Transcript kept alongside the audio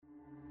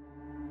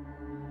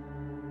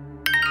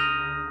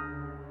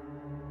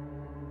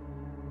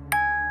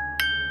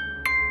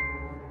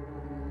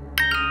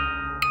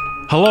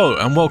Hello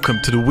and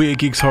welcome to the Weird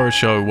Geeks Horror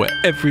Show, where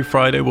every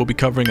Friday we'll be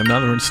covering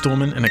another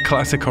installment in a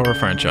classic horror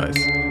franchise.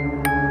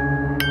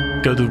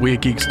 Go to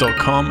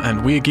weirdgeeks.com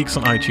and Weird Geeks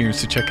on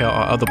iTunes to check out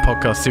our other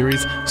podcast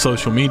series,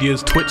 social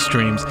medias, Twitch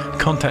streams,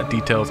 contact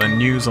details, and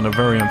news on our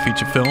very own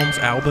feature films,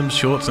 albums,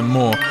 shorts, and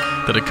more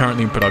that are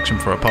currently in production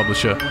for our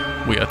publisher,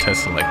 We Are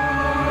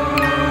Tessellate.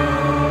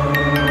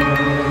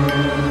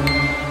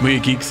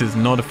 Weird Geeks is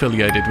not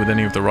affiliated with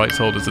any of the rights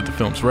holders of the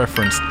films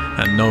referenced,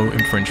 and no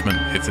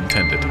infringement is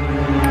intended.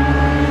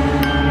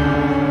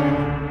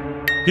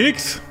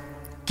 Geeks!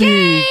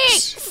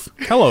 Geeks!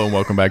 Hello and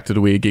welcome back to the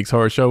Weird Geeks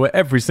Horror Show, where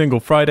every single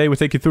Friday we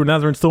take you through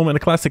another installment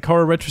in a classic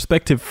horror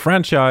retrospective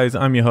franchise.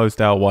 I'm your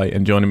host, Al White,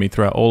 and joining me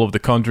throughout all of the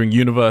Conjuring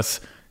universe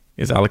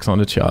is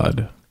Alexander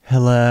Chard.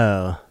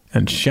 Hello.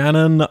 And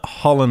Shannon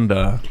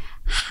Hollander.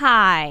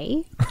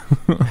 Hi.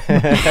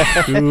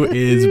 Who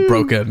is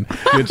broken.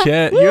 Your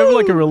chair, you have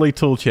like a really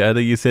tall chair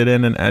that you sit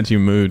in, and as you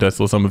moved, I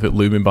saw some of it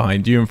looming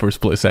behind you, and for a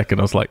split second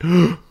I was like,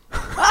 oh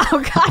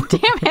god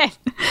damn it.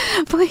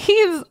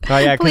 Please. Oh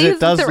yeah, because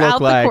it does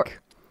look like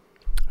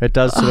it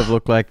does sort of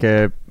look like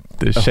the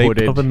shape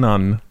of a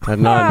nun. A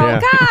nun, yeah.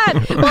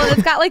 God. Well,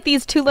 it's got like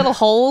these two little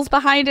holes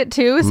behind it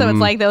too, so it's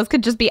like those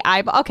could just be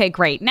eyeball. Okay,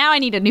 great. Now I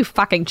need a new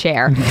fucking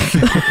chair.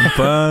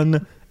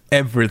 Burn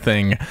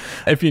everything.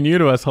 If you're new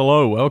to us,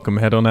 hello, welcome.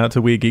 Head on out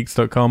to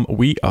weirdgeeks.com.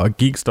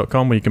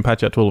 wearegeeks.com, where you can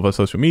patch out to all of our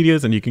social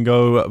medias, and you can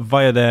go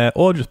via there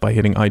or just by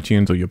hitting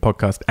iTunes or your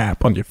podcast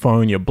app on your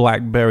phone, your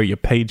BlackBerry, your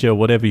pager,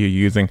 whatever you're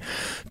using,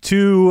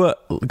 to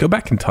go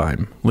back in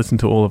time, listen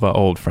to all of our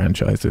old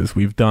franchises.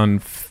 We've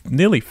done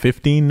nearly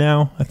 15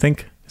 now, I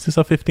think. Is this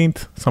our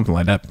 15th? Something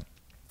like that.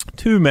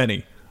 Too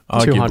many,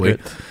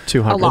 arguably.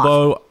 200.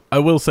 Although I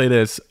will say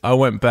this, I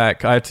went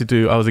back, I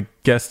was a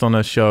guest on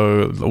a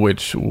show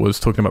which was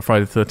talking about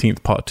Friday the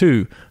 13th Part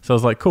 2. So I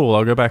was like, cool,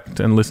 I'll go back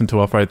and listen to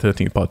our Friday the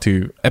 13th Part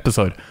 2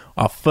 episode.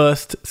 Our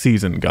first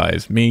season,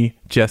 guys. Me,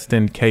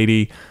 Justin,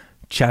 Katie,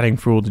 chatting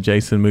through all the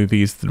Jason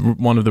movies.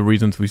 One of the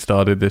reasons we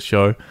started this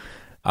show.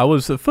 I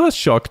was at first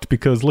shocked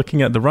because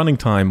looking at the running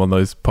time on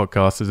those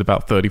podcasts is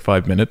about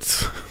 35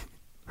 minutes.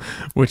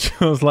 Which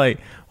I was like,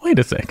 wait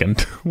a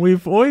second.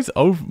 We're always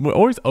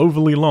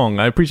overly long.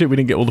 I appreciate we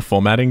didn't get all the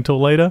formatting till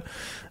later.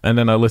 And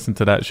then I listened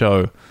to that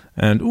show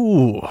and,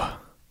 ooh,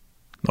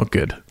 not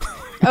good.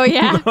 Oh,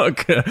 yeah?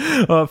 Not good.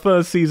 Our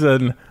first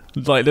season,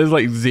 like, there's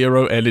like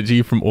zero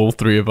energy from all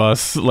three of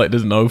us. Like,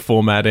 there's no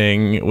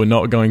formatting. We're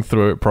not going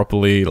through it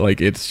properly. Like,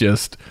 it's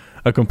just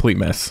a complete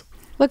mess.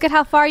 Look at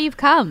how far you've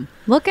come.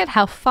 Look at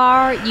how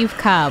far you've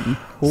come.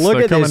 Look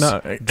at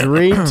this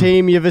dream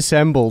team you've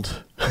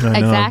assembled. I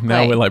know. Exactly.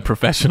 Now we're like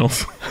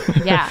professionals.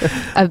 Yeah.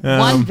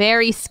 One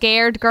very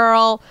scared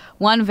girl,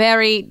 one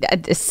very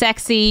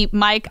sexy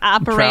mic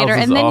operator,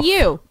 and then off.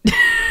 you.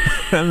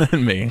 And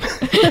then me.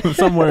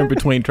 Somewhere in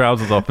between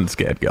trousers off and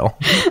scared girl.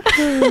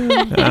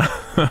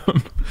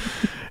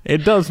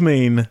 It does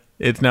mean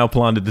it's now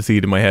planted the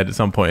seed in my head at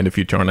some point in the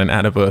future on an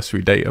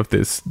anniversary date of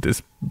this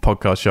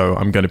podcast show.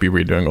 I'm going to be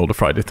redoing all the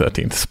Friday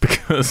 13th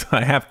because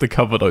I have to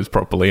cover those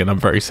properly, and I'm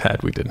very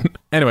sad we didn't.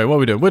 Anyway, what are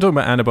we doing? We're talking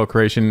about Annabelle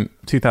Creation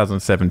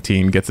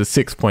 2017. Gets a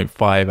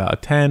 6.5 out of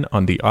 10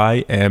 on the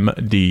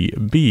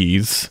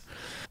IMDb's.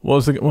 What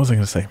was I going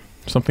to say?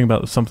 Something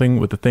about something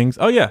with the things.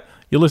 Oh, yeah.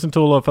 You listen to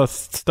all of our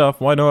stuff.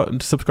 Why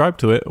not subscribe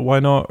to it? Why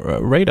not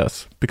rate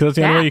us? Because that's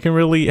the only way you can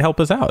really help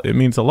us out. It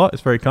means a lot.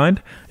 It's very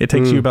kind. It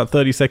takes you about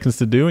 30 seconds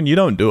to do, and you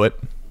don't do it.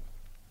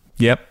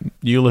 Yep.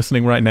 You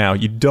listening right now.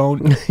 You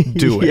don't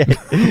do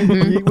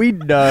it. We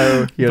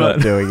know you're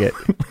not doing it.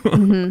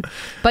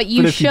 But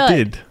you if should. You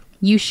did.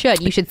 You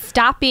should. You should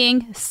stop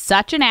being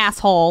such an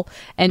asshole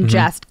and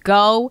just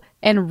go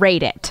and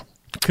rate it.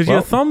 Because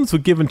your thumbs were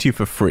given to you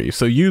for free.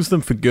 So use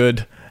them for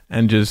good.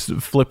 And just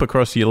flip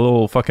across your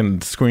little fucking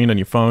screen on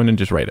your phone and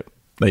just rate it.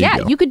 There you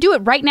go. You could do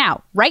it right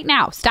now. Right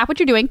now. Stop what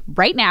you're doing.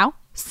 Right now.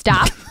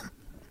 Stop.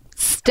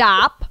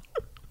 Stop.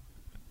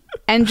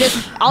 And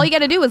just, all you got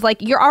to do is like,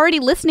 you're already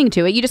listening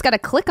to it. You just got to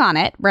click on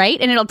it, right?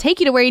 And it'll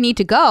take you to where you need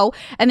to go.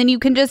 And then you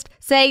can just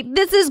say,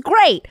 this is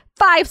great.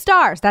 5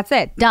 stars. That's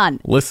it. Done.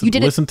 Listen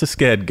to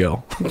Scared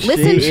Girl.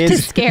 Listen to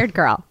Scared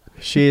Girl.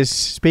 She is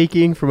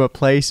speaking from a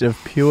place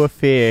of pure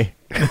fear.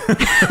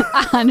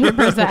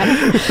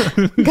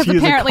 100%. Because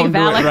apparently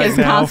Valak is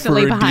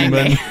constantly behind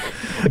me.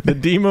 The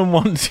demon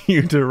wants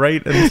you to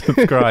rate and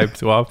subscribe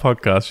to our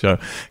podcast show.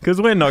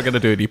 Because we're not going to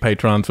do any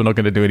patrons. We're not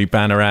going to do any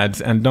banner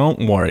ads. And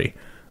don't worry,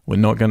 we're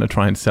not going to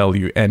try and sell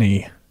you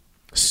any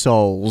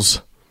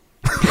souls.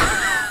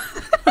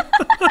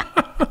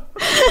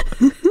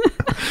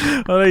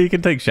 Although you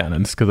can take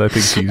Shannon's, because I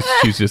think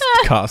she's just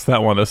cast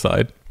that one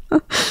aside.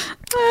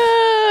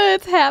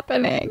 It's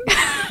happening.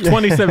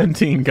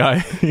 2017,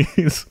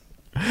 guys.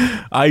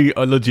 I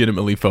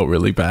legitimately felt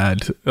really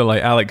bad.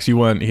 Like, Alex, you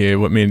weren't here.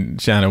 Me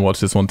and Shannon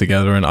watched this one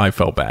together, and I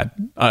felt bad.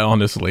 I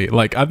honestly,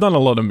 like, I've done a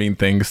lot of mean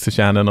things to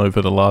Shannon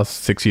over the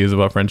last 6 years of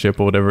our friendship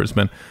or whatever it's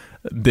been.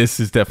 This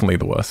is definitely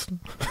the worst.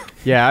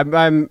 Yeah,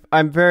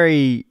 I'm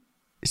very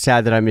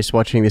sad that I missed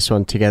watching this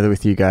one together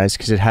with you guys,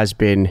 because it has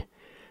been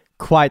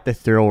quite the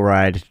thrill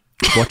ride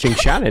watching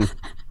Shannon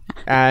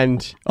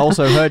And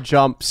also her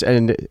jumps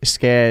and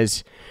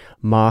scares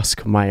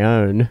mask my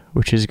own,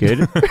 which is good.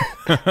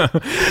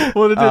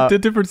 Well, the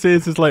difference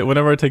is like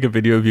whenever I take a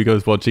video of you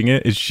guys watching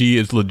it, is she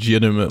is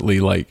legitimately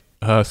like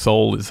her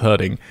soul is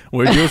hurting,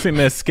 whereas you're sitting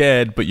there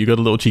scared, but you got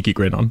a little cheeky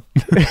grin on.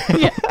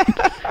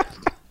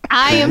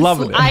 I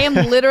Loving it. am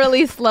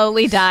literally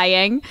slowly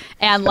dying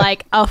and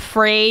like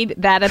afraid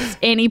that at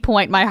any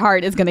point my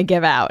heart is going to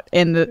give out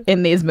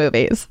in these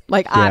movies.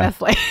 Like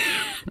honestly.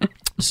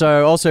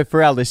 So also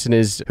for our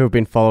listeners who have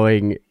been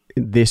following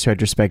this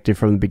retrospective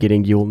from the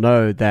beginning, you'll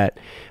know that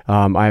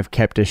I've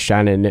kept a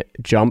Shannon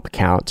jump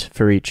count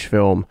for each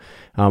film.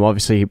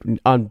 Obviously,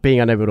 being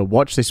unable to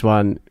watch this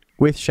one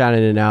with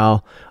Shannon and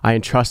Al, I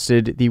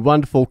entrusted the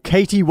wonderful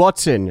Katie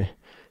Watson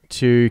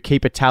to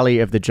keep a tally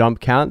of the jump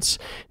counts.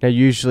 Now,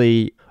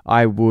 usually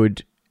I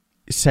would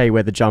say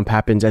where the jump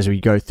happens as we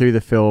go through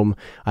the film.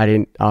 I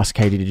didn't ask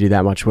Katie to do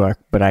that much work,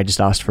 but I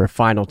just asked for a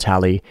final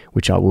tally,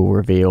 which I will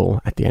reveal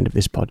at the end of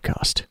this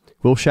podcast.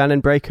 Will Shannon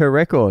break her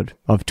record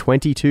of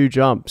 22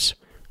 jumps?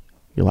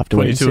 You'll have to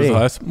wait and 22 was see. the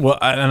highest. Well,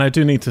 and I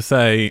do need to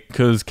say,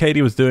 because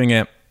Katie was doing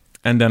it,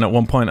 and then at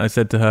one point I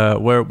said to her,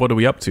 what are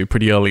we up to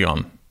pretty early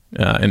on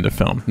in the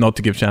film? Not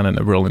to give Shannon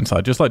a real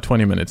insight, just like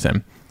 20 minutes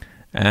in.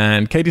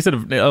 And Katie said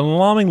an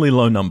alarmingly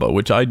low number,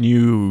 which I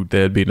knew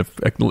there'd been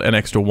an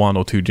extra 1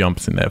 or 2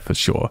 jumps in there for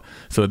sure.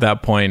 So at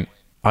that point,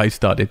 I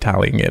started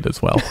tallying it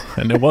as well.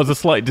 And there was a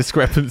slight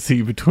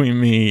discrepancy between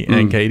me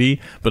and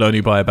Katie, but only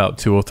by about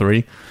 2 or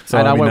 3. So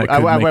And I went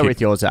went with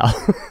yours, Al.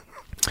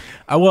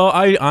 Well,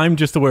 I'm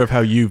just aware of how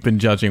you've been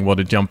judging what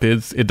a jump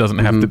is. It doesn't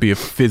have to be a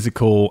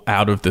physical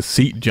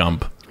out-of-the-seat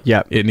jump.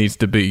 Yeah. It needs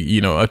to be,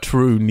 a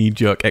true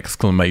knee-jerk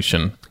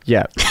exclamation.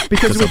 Yeah,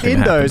 because something within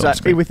happened those, on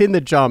screen. within the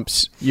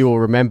jumps, you will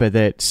remember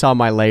that some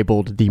I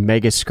labeled the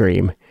mega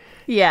scream.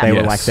 Yeah. They were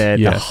Yes,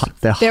 like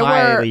the There were-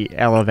 highly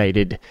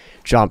elevated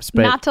jumps.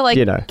 But Not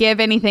to give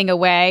anything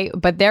away,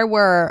 but there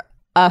were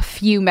a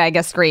few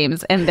mega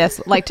screams in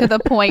this, like to the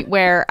point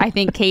where I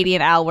think Katie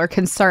and Al were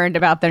concerned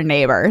about their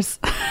neighbors.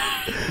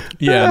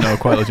 Yeah, no,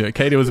 quite legit.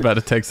 Katie was about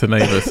to text her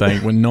neighbor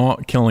saying, "We're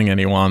not killing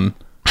anyone.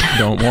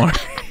 Don't worry."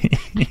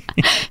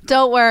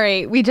 Don't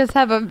worry, we just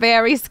have a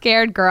very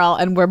scared girl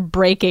and we're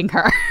breaking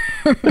her.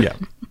 Yeah,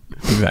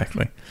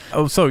 exactly.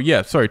 Oh, so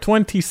yeah, sorry,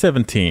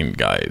 2017,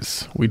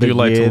 guys. We do The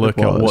like to year look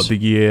that at what was. the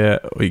year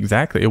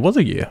exactly. It was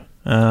a year.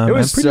 It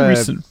was and pretty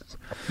recent.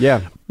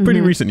 Yeah.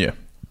 Pretty recent year.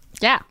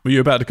 Yeah. Were you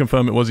about to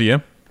confirm it was a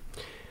year?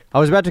 I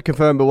was about to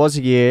confirm it was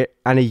a year,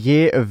 and a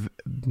year of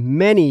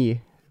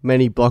many,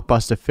 many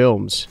blockbuster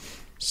films,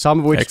 some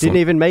of which Excellent.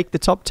 didn't even make the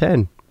top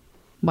 10.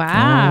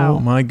 Wow. Oh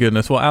my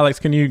goodness. Well, Alex,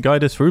 can you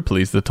guide us through,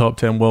 please, the top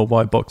 10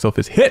 worldwide box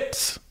office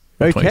hits?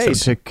 of Okay, 2017?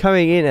 so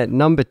coming in at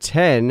number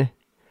 10,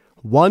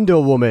 Wonder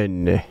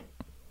Woman.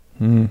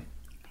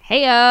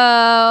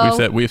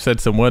 Heyo. We've said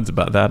some words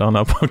about that on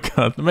our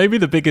podcast. Maybe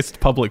the biggest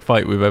public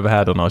fight we've ever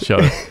had on our show.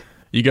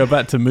 You go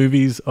back to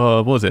movies,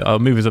 what was it?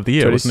 Movies of the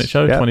year, wasn't it?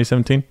 Show yeah.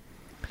 2017.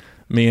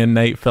 Me and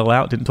Nate fell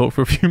out, didn't talk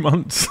for a few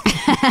months.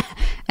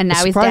 And now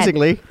he's dead.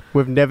 Surprisingly,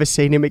 we've never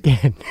seen him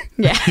again.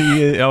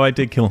 Yeah. I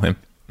did kill him.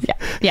 Yeah.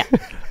 Yeah.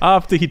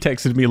 After he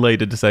texted me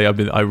later to say I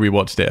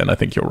rewatched it and I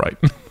think you're right,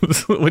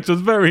 which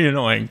was very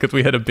annoying because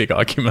we had a big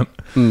argument.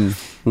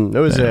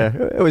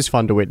 It was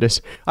fun to witness.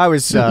 I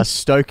was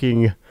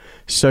stoking You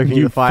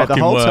the fire the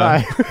fucking whole were.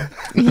 time.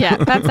 Yeah.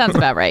 That sounds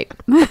about right.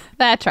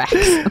 That tracks.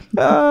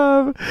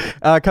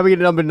 Coming in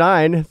at number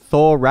 9,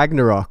 Thor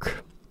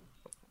Ragnarok.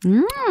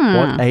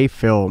 What a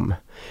film!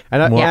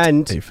 And What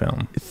and a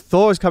film.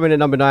 Thor's coming in at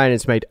number 9.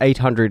 It's made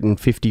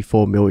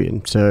 854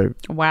 million. So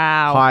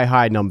Wow.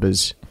 high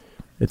numbers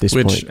at this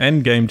Which point.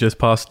 Endgame just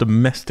passed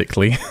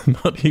domestically,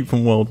 not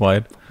even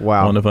worldwide.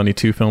 Wow. One of only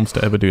 2 films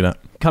to ever do that.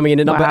 Coming in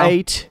at number Wow.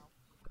 8,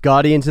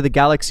 Guardians of the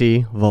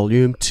Galaxy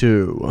Volume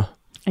 2.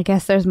 I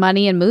guess there's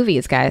money in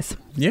movies, guys.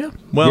 Yeah.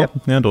 Well, Yep.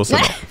 and also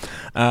not.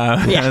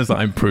 As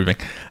I'm proving.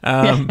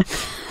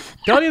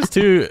 Guardians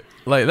 2,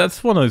 like,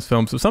 that's one of those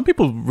films. Some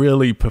people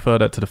really prefer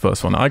that to the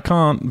first one. I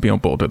can't be on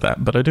board with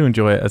that, but I do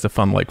enjoy it as a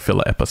fun, like,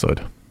 filler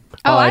episode.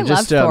 Oh, I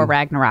just, love Thor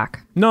Ragnarok.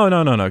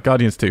 No.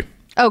 Guardians 2.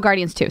 Oh,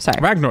 Guardians 2. Sorry.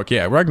 Ragnarok,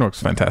 yeah.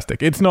 Ragnarok's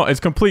fantastic. It's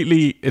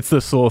the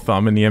sore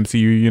thumb in the MCU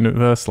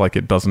universe. Like,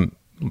 it doesn't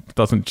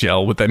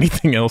gel with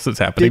anything else that's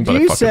happening. Did but I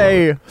you fucking love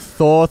it. say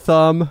Thor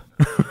thumb?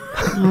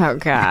 Oh,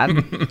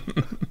 God.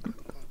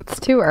 It's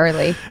too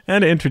early.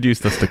 And it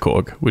introduced us to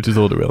Korg, which is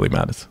all that really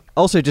matters.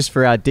 Also, just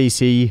for our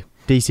DC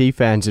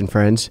fans and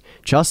friends,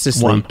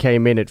 Justice One. League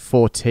came in at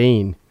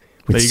 14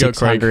 with There you go,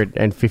 Craig.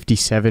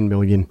 657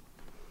 million.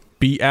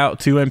 Beat out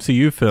 2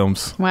 MCU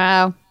films.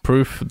 Wow.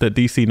 Proof that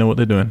DC know what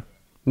they're doing.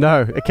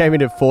 No, it came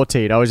in at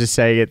 14. I was just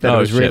saying that Oh, it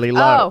was shit. really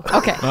low. Oh,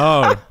 okay.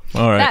 Oh,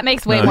 all right. That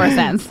makes way No. more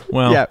sense.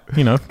 Well,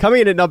 Yeah.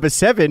 Coming in at number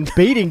 7,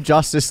 beating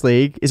Justice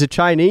League, is a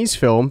Chinese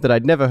film that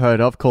I'd never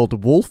heard of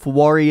called Wolf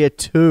Warrior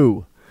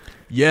 2.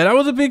 Yeah, that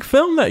was a big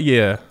film that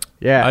year.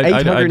 Yeah, I didn't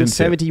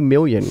see it. 870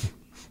 million.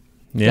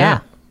 Yeah.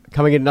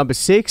 Coming in at number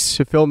 6,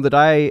 a film that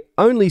I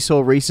only saw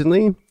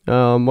recently.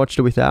 Watched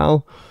it with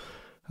Al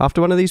after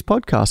one of these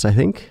podcasts, I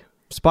think.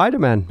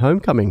 Spider-Man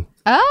Homecoming.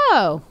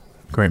 Oh.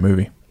 Great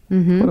movie.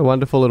 What a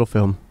wonderful little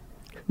film.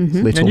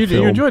 Little And you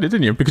film. enjoyed it,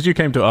 didn't you? Because you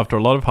came to it after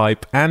a lot of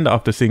hype and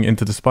after seeing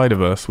Into the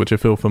Spider-Verse, which I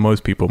feel for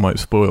most people might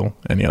spoil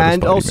any other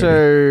And Spidey movie.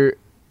 also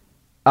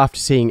after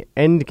seeing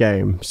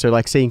Endgame, so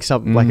like seeing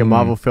something like a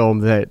Marvel film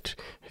that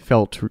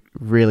felt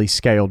really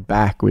scaled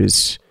back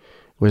was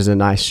a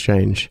nice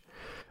change.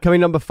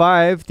 Coming number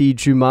 5, the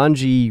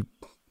Jumanji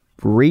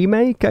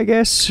remake, I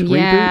guess.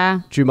 Yeah.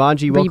 Reboot.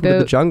 Jumanji: Welcome to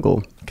the Reboot.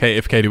 Jungle. Okay,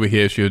 if Katie were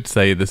here, she would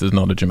say this is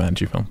not a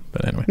Jumanji film.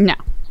 But anyway. No.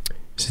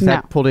 So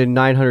that pulled in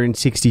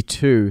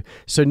 962.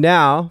 So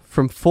now,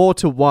 from 4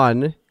 to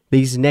 1,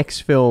 these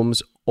next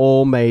films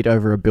all made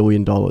over $1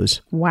 billion.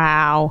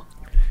 Wow.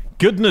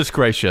 Goodness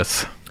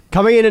gracious.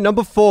 Coming in at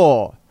number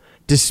 4,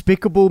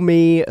 Despicable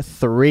Me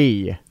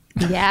 3.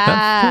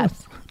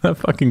 Yes. That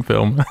fucking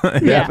film.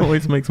 Yeah. It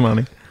always makes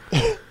money.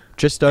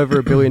 Just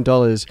over $1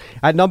 billion.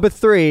 At number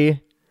 3,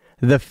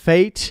 The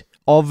Fate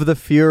of the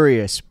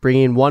Furious,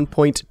 bringing in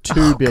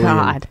 $1.2 billion.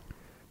 God.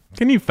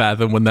 Can you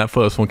fathom when that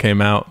first one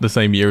came out, the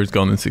same year as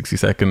Gone in 60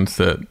 Seconds,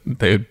 that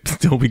they'd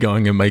still be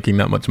going and making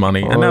that much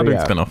money? And now doing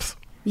yeah. spin-offs.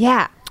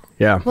 Yeah.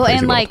 Yeah. Well, Crazy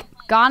and world. like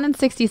Gone in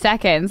 60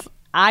 Seconds,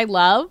 I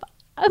love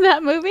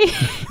that movie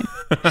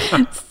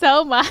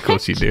so much. Of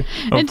course you do. Of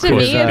And to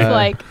course me, you it's do.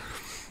 like,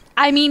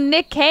 I mean,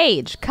 Nick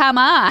Cage, come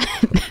on.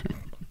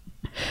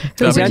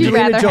 Who Is would you Angelina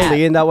rather Jolie have?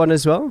 in that one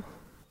as well?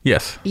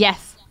 Yes.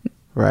 Yes.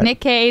 Right. Nick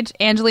Cage,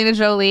 Angelina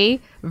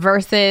Jolie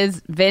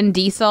versus Vin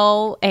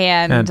Diesel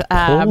And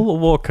Paul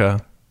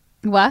Walker.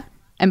 what?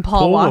 And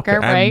Paul Walker,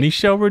 right? And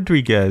Michelle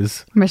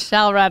Rodriguez.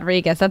 Michelle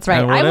Rodriguez. That's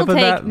right. And I will whatever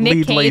take that Nick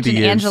lead Cage lady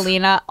and is.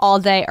 Angelina all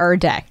day or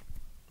day.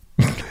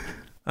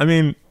 I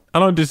mean, I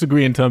don't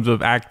disagree in terms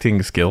of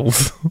acting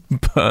skills,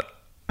 but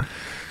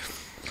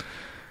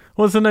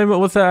what's the name?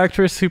 What's that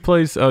actress who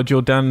plays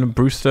Jordana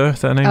Brewster?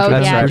 Is that her name? Oh,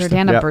 That's yeah. right.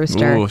 Jordana Yep.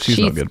 Brewster. Ooh, she's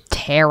not good.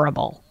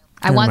 terrible.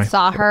 I Never once mind.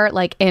 saw her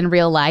like in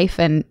real life,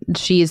 and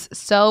she's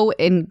so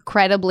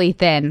incredibly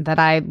thin that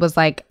I was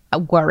like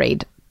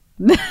worried.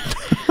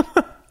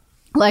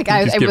 Like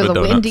Just it give was her a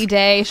donuts. windy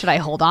day. Should I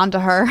hold on to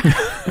her?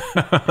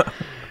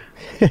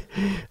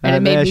 And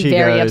it made there me she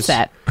very goes,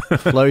 upset.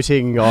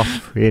 floating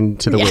off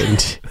into the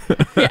wind.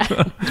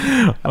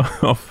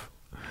 Off.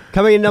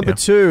 Coming in number Yeah.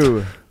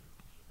 2,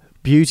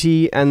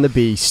 Beauty and the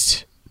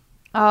Beast.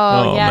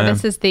 Oh, Oh, yeah, man.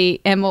 this is the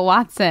Emma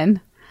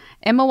Watson.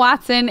 Emma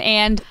Watson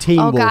and Teen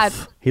oh Wolf. god,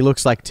 He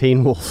looks like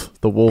Teen Wolf,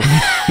 the wolf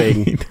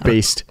thing,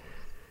 beast.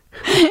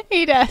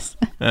 he does.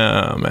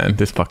 Oh man,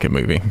 this fucking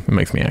movie. It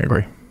makes me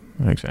angry.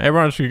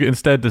 Everyone should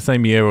instead, the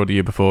same year or the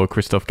year before,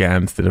 Christophe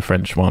Gans did a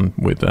French one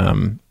with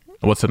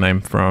what's her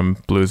name from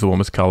Blue is the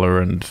Warmest Color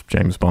and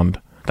James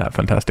Bond, that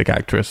fantastic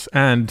actress,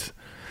 and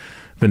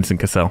Vincent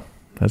Cassel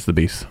as the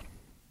Beast.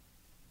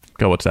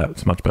 Go watch that.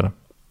 It's much better.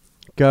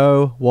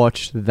 Go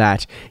watch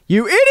that.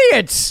 You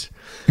idiots!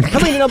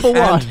 Coming in number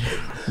 1.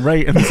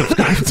 Rate and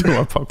subscribe to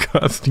our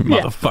podcast, you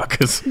Yeah.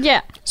 motherfuckers.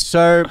 Yeah.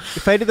 So,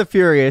 Fate of the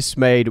Furious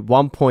made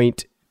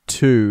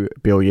 1.2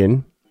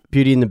 billion.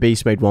 Beauty and the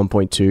Beast made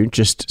 1.2,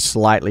 just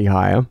slightly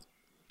higher.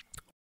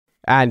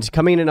 And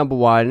coming in at number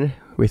 1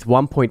 with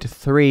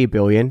 1.3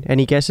 billion.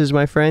 Any guesses,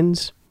 my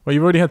friends? Well,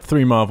 you've already had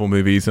 3 Marvel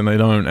movies, and they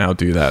don't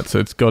outdo that, so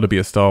it's got to be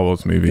a Star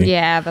Wars movie.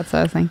 Yeah, that's what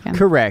I was thinking.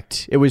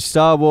 Correct. It was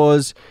Star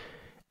Wars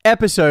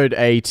Episode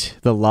 8,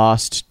 The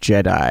Last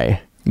Jedi.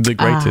 The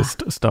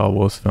greatest Star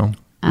Wars film.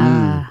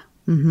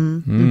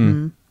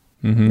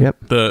 Yep.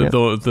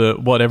 The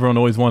what everyone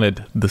always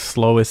wanted, the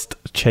slowest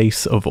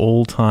chase of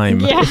all time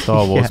Yeah.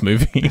 Star Wars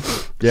movie.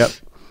 Yep.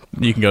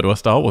 You can go to a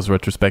Star Wars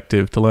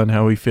retrospective to learn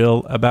how we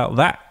feel about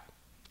that.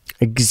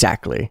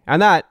 Exactly.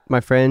 And that, my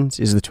friends,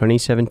 is the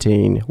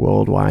 2017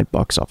 worldwide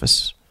box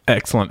office.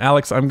 Excellent.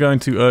 Alex, I'm going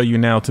to urge you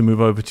now to move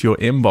over to your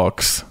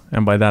inbox,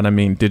 and by that I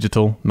mean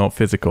digital, not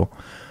physical,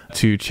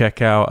 to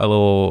check out a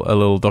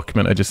little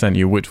document I just sent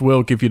you, which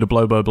will give you the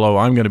blow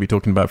I'm going to be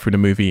talking about through the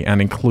movie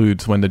and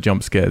includes when the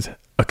jump scares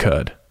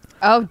occurred.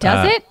 Oh,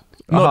 does it?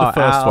 Not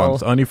the first Al.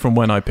 ones, only from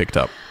when I picked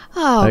up.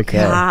 Oh Okay.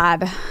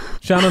 God.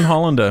 Shannon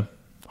Hollander,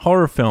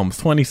 horror films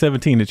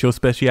 2017. It's your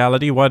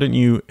speciality. Why don't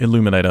you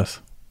illuminate us?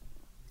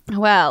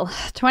 Well,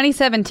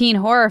 2017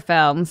 horror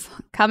films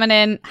coming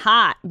in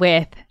hot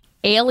with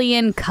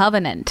Alien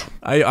Covenant.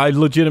 I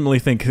legitimately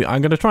think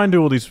I'm going to try and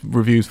do all these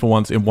reviews for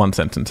once in one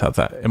sentence. How's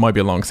that? It might be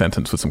a long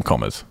sentence with some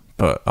commas,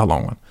 but a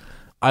long one.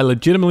 I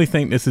legitimately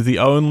think this is the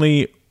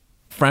only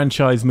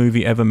franchise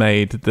movie ever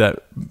made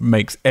that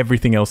makes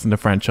everything else in the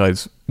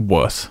franchise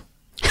worse.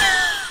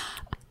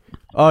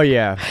 Oh,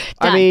 yeah.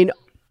 I Done. mean,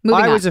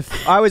 Moving I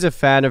on. was a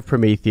fan of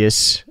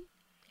Prometheus.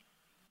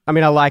 I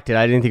mean, I liked it.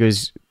 I didn't think it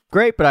was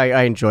great, but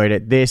I enjoyed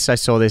it. I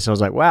saw this, and I was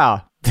like,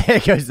 wow, there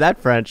goes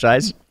that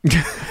franchise.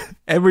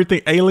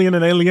 Everything Alien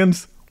and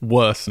Aliens,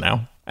 worse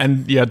now.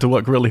 And you had to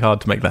work really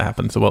hard to make that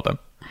happen, so well done.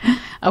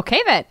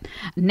 Okay, then.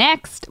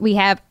 Next, we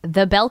have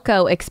The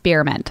Belko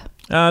Experiment.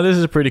 This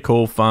is a pretty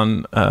cool,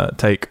 fun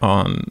take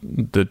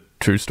on the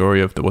true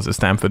story of the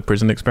Stanford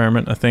prison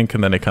experiment, I think,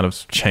 and then they kind of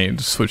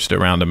switched it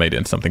around and made it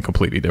into something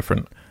completely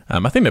different. I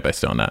think they're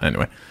based on that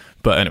anyway.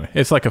 But anyway,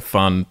 it's like a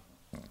fun,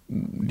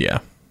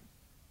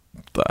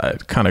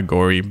 kind of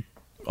gory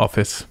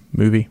Office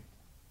movie.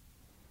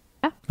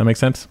 Yeah. That makes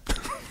sense?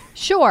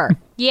 Sure.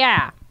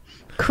 Yeah.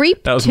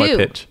 Creep That was 2. my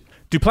pitch.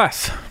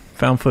 Duplass,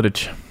 found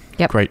footage.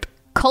 Yep. Great.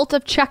 Cult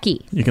of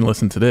Chucky. You can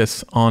listen to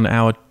this on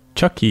our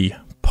Chucky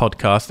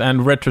podcast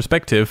and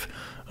retrospective,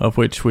 of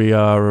which we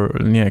are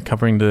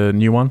covering the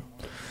new one.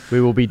 We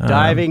will be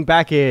diving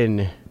back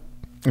in.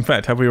 In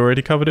fact, have we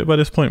already covered it by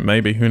this point?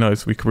 Maybe. Who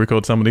knows? We could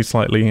record some of these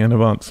slightly in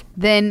advance.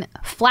 Then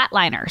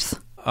Flatliners.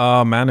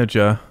 Our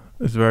manager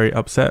is very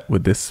upset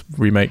with this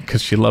remake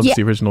because she loves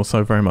the original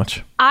so very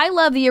much. I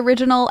love the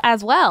original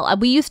as well.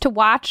 We used to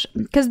watch,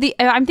 because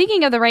I'm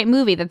thinking of the right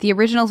movie, that the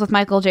original's with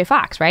Michael J.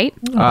 Fox, right?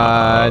 No,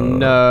 I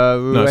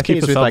it's think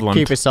it's with like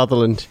Kiefer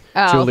Sutherland,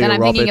 Oh, Julia then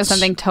I'm Roberts. thinking of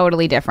something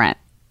totally different.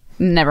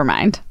 Never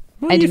mind.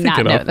 What I are you do not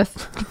thinking know of? this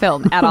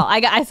film at all.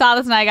 I saw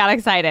this and I got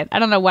excited. I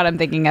don't know what I'm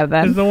thinking of It's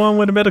then. the one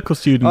with the medical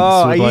students.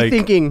 Oh, with, are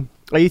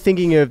you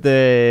thinking of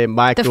the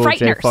Michael J.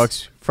 Frighteners.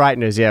 Fox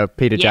Frighteners? Yeah,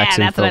 Peter Yeah,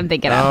 Jackson. that's what film. I'm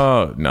thinking of.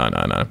 Oh, no.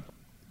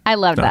 I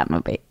loved that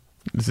movie.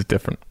 This is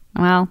different.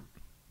 Well,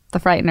 The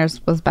Frighteners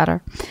was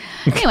better.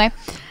 Anyway.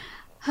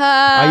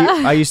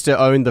 I used to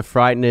own the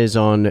Frighteners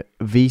on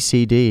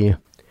VCD.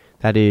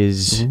 That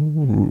is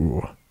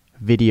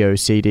video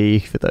CD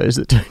for those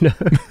that don't know.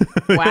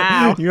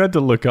 Wow. You had to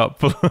look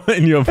up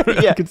in your...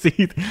 Yeah. I could see...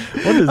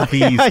 What does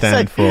V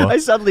stand for? I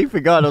suddenly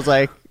forgot. I was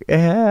like,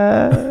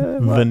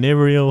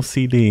 Venereal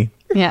CD.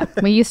 Yeah,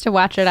 we used to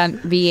watch it on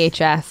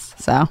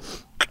VHS, so.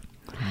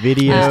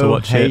 video Used to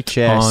watch it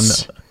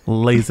HS. on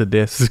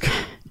Laserdisc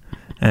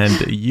and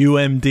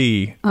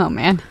UMD Oh,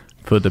 man.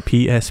 for the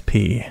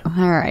PSP.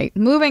 All right.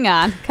 Moving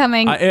on.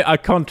 Coming. I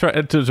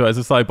contract as a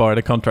sidebar.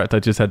 The contract I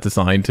just had to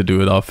sign to do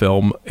with our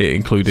film, it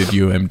included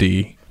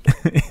UMD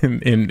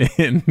in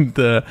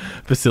the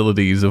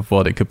facilities of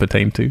what it could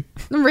pertain to.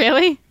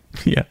 Really?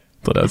 Yeah,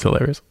 thought that was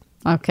hilarious.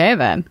 Okay,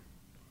 then.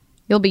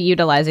 You'll be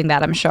utilizing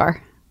that, I'm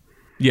sure.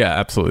 Yeah,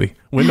 absolutely.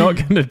 We're not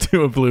going to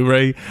do a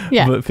Blu-ray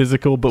Yeah.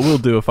 physical, but we'll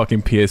do a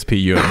fucking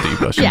PSP UMD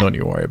version. Yeah. Don't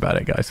you worry about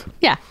it, guys.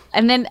 Yeah.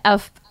 And then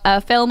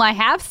a film I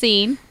have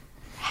seen,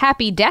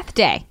 Happy Death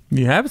Day.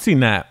 You have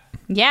seen that.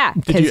 Yeah,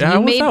 Did because you- how you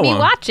was made that me one?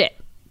 watch it.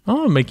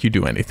 I'll make you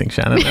do anything,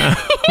 Shannon.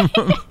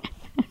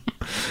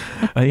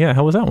 Yeah,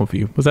 how was that one for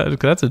you?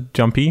 That's a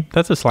jumpy?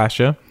 That's a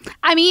slasher.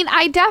 I mean,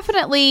 I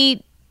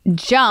definitely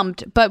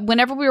jumped, but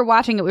whenever we were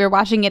watching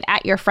it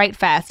at your Fright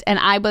Fest, and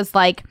I was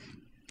like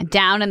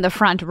down in the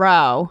front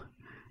row,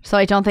 so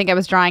I don't think I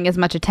was drawing as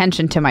much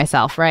attention to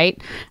myself, right?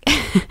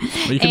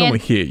 But you can And- only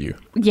hear you.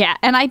 Yeah,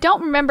 and I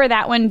don't remember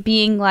that one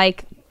being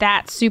like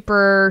that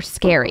super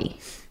scary.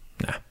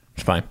 Nah,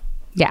 it's fine.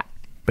 Yeah.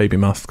 Baby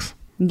masks.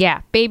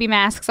 Yeah, baby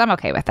masks, I'm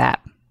okay with that.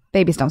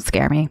 Babies don't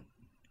scare me.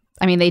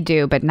 I mean, they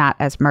do, but not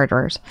as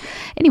murderers.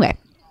 Anyway,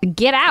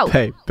 Get Out,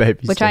 Hey,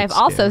 babies which don't I have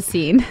scare also me.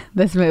 seen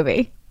this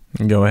movie.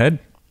 Go ahead.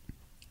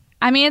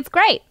 I mean, it's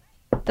great.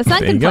 The There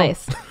sunken you go.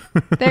 place.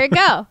 There you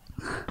go.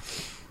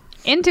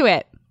 Into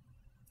it.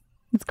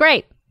 It's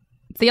great.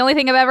 It's the only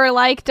thing I've ever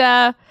liked.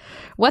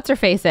 What's her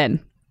face in?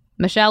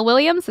 Michelle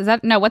Williams? Is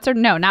that what's her?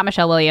 No, not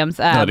Michelle Williams.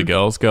 Not a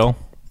girl's girl.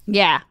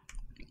 Yeah.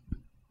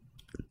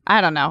 I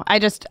don't know.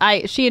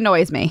 She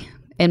annoys me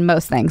in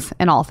most things,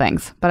 in all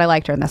things, but I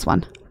liked her in this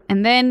one.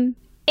 And then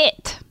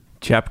It.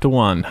 Chapter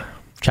 1.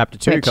 Chapter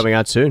 2 Which- coming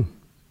out soon.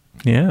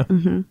 Yeah.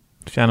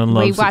 Shannon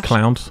loves the watched-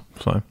 clowns.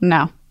 So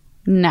No.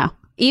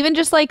 Even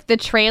just like the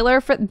trailer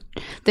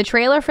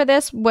for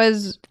this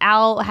was,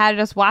 Al had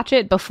us watch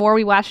it before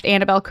we watched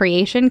Annabelle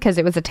Creation because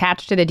it was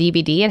attached to the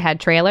DVD. It had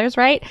trailers,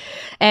 right?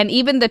 And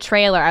even the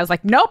trailer, I was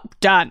like, nope,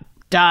 done.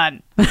 why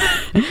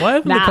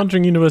haven't the Nah.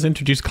 Conjuring universe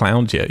introduced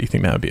clowns yet? You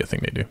think that would be a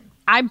thing they do?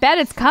 I bet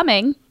it's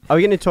coming. Are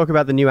we going to talk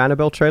about the new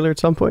Annabelle trailer at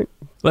some point?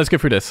 Let's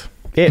get through this.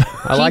 Yeah,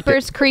 I like it.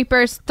 Jeepers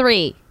Creepers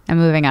 3. I'm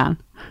moving on.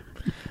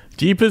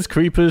 Jeepers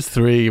Creepers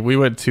 3. We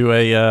went to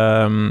a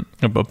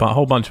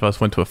whole bunch of us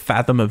went to a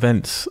Fathom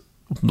Events,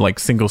 like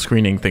single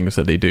screening things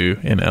that they do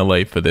in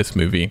LA for this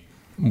movie,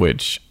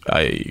 which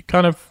I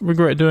kind of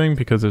regret doing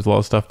because there's a lot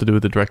of stuff to do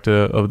with the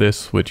director of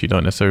this, which you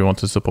don't necessarily want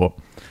to support.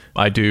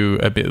 I do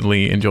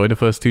admittedly enjoy the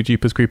first two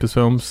Jeepers Creepers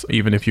films,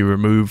 even if you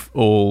remove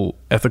all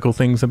ethical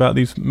things about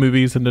these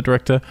movies and the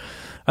director.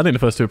 I think the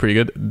first two are pretty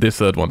good. This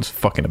third one's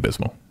fucking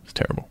abysmal. It's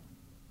terrible.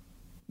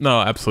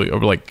 No, absolutely.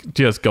 Or like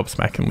just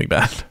gobsmackingly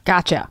bad.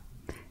 Gotcha.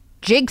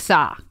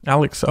 Jigsaw.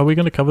 Alex, are we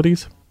going to cover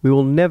these? We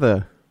will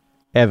never,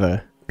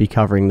 ever be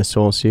covering the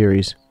Saw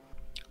series.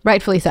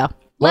 Rightfully so.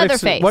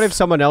 Leatherface. What if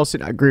someone else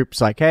in our group's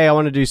like, hey, I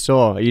want to do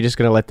Saw? Are you just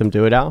going to let them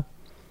do it, Al?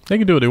 They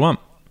can do what they want.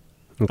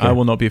 Okay. I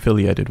will not be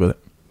affiliated with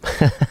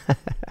it.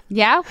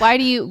 Yeah? Why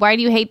do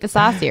you hate the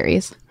Saw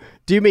series?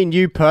 Do you mean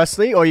you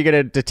personally, or are you going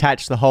to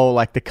detach the whole,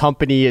 like, the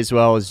company as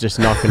well is just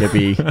not going to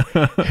be...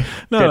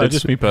 No, Okay,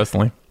 just me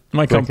personally.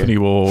 My company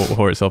will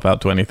whore itself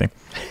out to anything,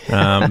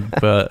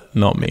 but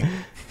not me.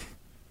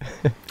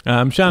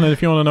 Shannon,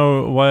 if you want to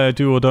know why I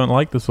do or don't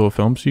like the Saw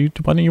films, why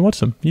don't you watch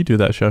them? You do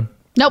that show.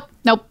 Nope.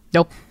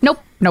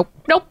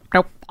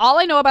 All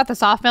I know about the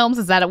Saw films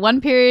is that at one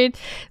period,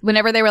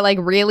 whenever they were like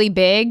really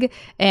big,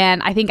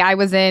 and I think I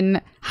was in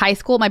high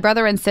school, my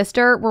brother and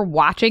sister were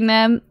watching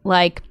them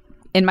like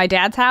in my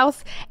dad's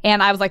house,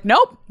 and I was like,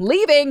 nope,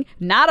 leaving,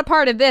 not a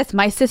part of this.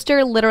 My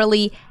sister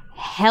literally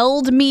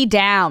held me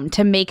down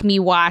to make me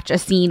watch a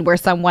scene where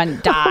someone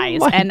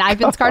dies, and I've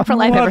been scarred for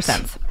life ever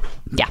since.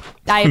 Yeah,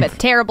 I have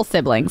terrible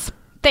siblings.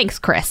 Thanks,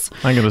 Chris.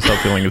 I'm going to stop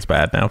feeling as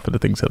bad now for the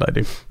things that I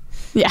do.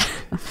 Yeah.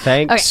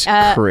 Thanks,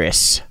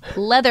 Chris.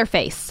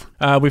 Leatherface.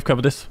 We've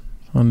covered this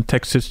on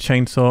Texas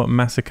Chainsaw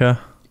Massacre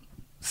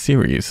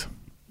series.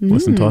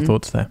 Listen to our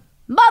thoughts there.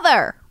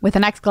 Mother! With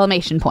an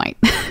exclamation point.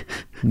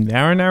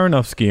 Darren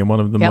Aronofsky in one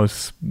of the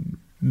most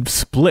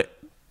split,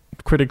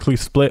 critically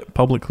split,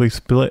 publicly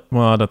split.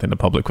 Well, I don't think the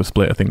public was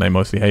split. I think they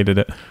mostly hated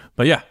it.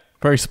 But yeah,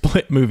 very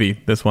split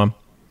movie, this one.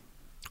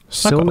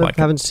 Still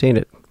haven't seen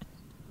it.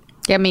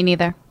 Yeah, me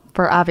neither.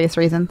 For obvious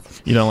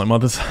reasons. You don't like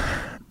Mothers?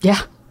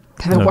 Yeah.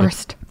 They're the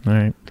worst. All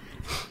right.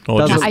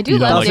 I do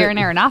love Darren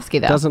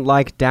Aronofsky, though. Doesn't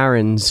like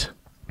Darren's.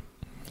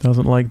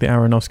 Doesn't like the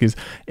Aronofskys.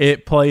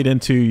 It played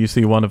into, you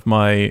see, one of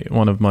my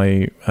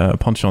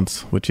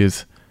penchants, which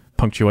is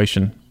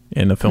punctuation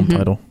in a film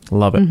title.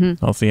 Love it.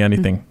 I'll see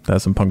anything that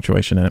has some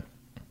punctuation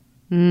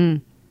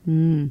in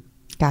it.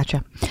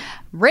 Gotcha.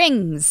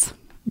 Rings.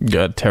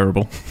 Yeah,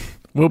 terrible.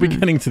 We'll be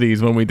getting to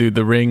these when we do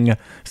the Ring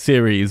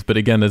series, but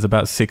again, there's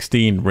about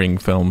 16 Ring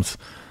films,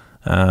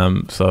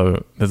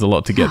 so there's a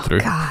lot to get through.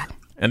 God.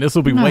 And this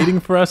will be waiting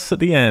for us at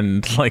the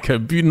end, like a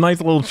nice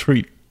little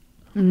treat.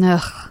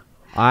 Ugh.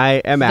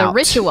 I am out. The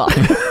Ritual.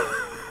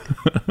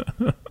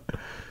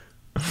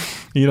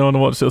 You don't want to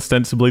watch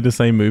ostensibly the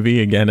same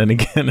movie again and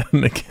again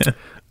and again.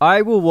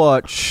 I will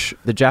watch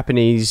the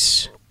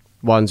Japanese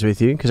ones with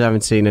you because I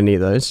haven't seen any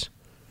of those.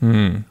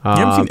 You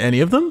haven't seen any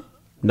of them?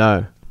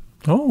 No.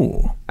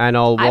 Oh. And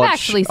I've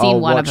actually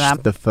seen one of them.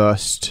 The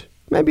first,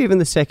 maybe even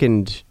the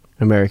second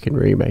American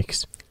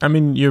remakes. I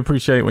mean, you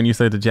appreciate when you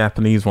say the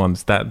Japanese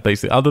ones, that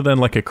basically, other than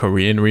like a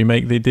Korean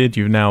remake they did,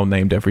 you've now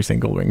named every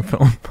single Ring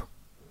film.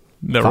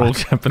 They're all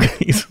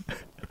Japanese.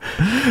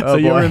 So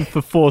you're in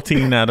for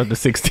 14 out of the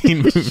 16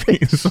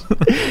 movies.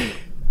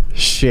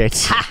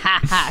 Shit.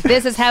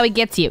 This is how he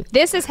gets you.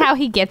 This is how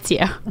he gets you.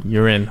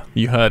 You're in.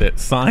 You heard it.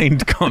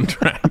 Signed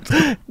contract.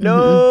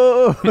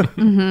 No.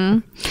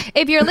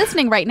 If you're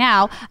listening right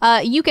now,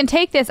 you can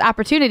take this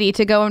opportunity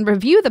to go and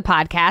review the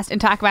podcast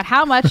and talk about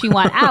how much you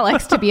want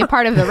Alex to be a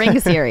part of the Ring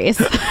series.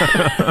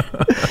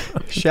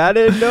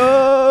 Shannon,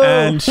 no.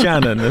 And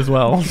Shannon as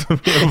well.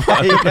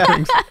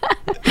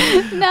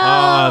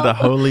 No. The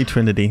Holy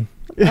Trinity.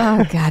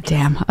 Oh,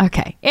 goddamn.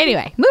 Okay.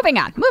 Anyway, moving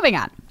on.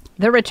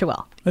 The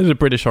Ritual. This is a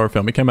British horror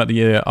film. It came out the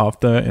year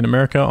after in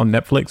America on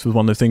Netflix. It was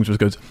one of those things where it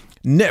goes,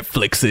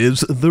 Netflix is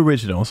the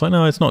original. So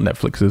no, it's not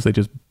Netflix's. They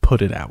just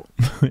put it out.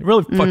 It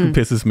really fucking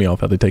pisses me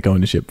off how they take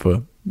ownership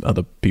for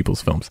other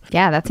people's films.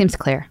 Yeah, that seems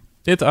clear.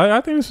 I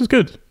think this was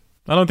good.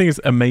 I don't think it's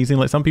amazing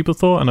like some people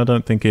thought, and I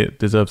don't think it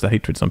deserves the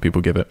hatred some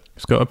people give it.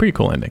 It's got a pretty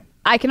cool ending.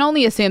 I can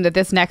only assume that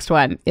this next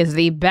one is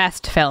the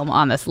best film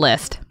on this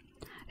list.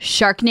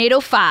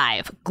 Sharknado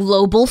 5,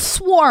 Global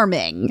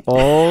Swarming.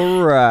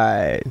 All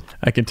right.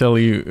 I can tell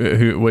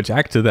you which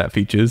actor that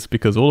features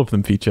because all of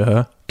them feature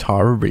her,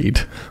 Tara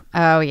Reid.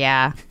 Oh,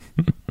 yeah.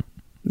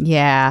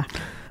 Yeah.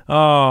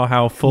 Oh,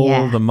 how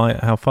far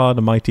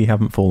the mighty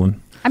haven't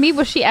fallen. I mean,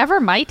 was she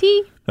ever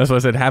mighty? That's why I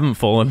said haven't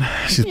fallen.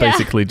 She's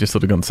basically just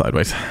sort of gone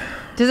sideways.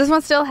 Does this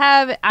one still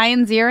have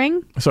Ian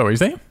Ziering? Sorry, what are you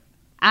saying?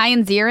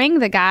 Ian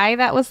Ziering, the guy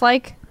that was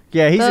like...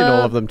 Yeah, he's in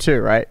all of them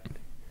too, right?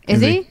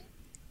 Is he?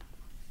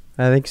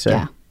 I think so.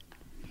 Yeah.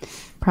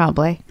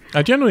 Probably.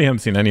 I generally haven't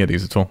seen any of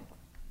these at all.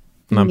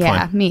 And I'm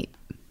fine. Me.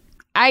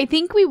 I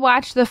think we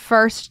watched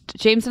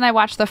James and I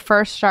watched the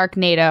first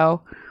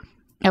Sharknado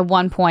at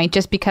one point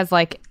just because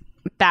like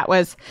that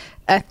was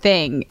a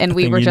thing and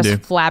we were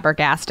just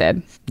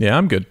flabbergasted. Yeah,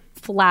 I'm good.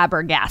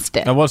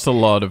 Flabbergasted. I watched a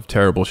lot of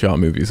terrible shark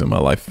movies in my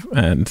life,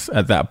 and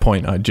at that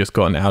point I'd just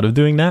gotten out of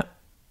doing that.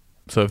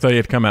 So if they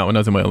had come out when I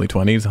was in my early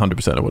 20s,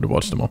 100% I would have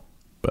watched them all.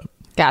 But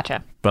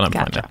Gotcha. But I'm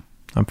fine now.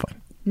 I'm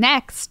fine.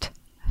 Next,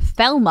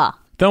 Thelma.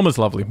 Thelma's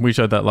lovely. We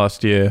showed that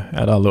last year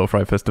at our Little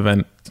Fright Fest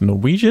event. It's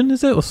Norwegian,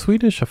 is it? Or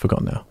Swedish? I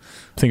forgot now.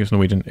 I think it's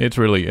Norwegian. It's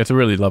a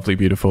really lovely,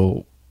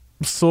 beautiful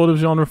sort of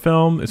genre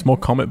film. It's more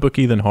comic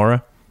booky than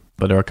horror,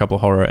 but there are a couple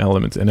of horror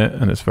elements in it,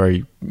 and it's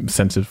very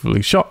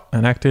sensitively shot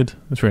and acted.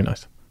 It's really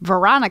nice.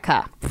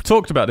 Veronica. We've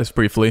talked about this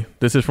briefly.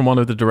 This is from one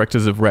of the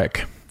directors of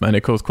Wreck, and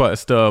it caused quite a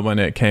stir when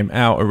it came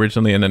out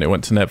originally, and then it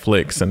went to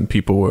Netflix, and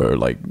people were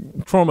like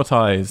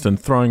traumatized and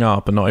throwing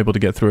up and not able to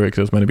get through it because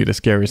it was meant to be the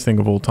scariest thing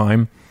of all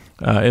time.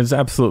 It's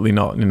absolutely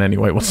not in any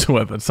way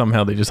whatsoever.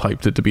 Somehow they just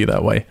hyped it to be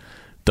that way.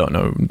 Don't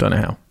know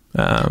how.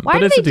 Why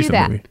do they do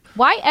that? Movie.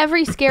 Why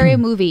every scary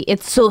movie,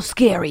 it's so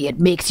scary it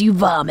makes you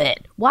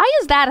vomit? Why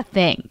is that a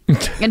thing?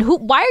 And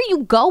why are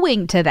you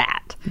going to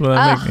that?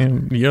 Well,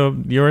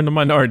 you're in the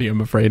minority,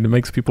 I'm afraid. It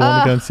makes people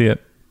want to go and see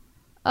it.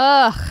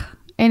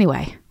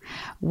 Anyway,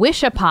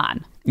 Wish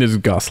Upon. This is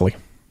ghastly.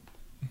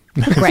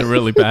 It's a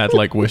really bad,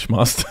 like,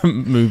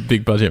 Wishmaster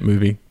big budget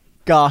movie.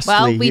 ghastly.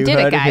 Well, we You did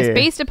it, heard guys. here.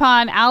 Based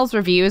upon Al's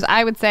reviews,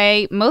 I would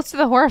say most of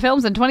the horror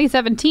films in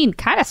 2017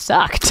 kind of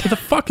sucked. The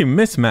fucking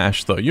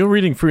mismatch, though. You're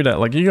reading through that,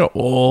 like, you got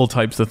all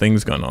types of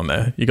things going on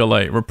there. You got,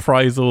 like,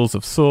 reprisals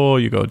of Saw.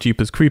 You got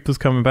Jeepers Creepers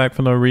coming back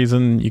for no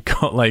reason. You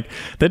got, like,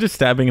 they're just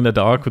stabbing in the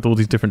dark with all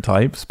these different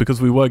types,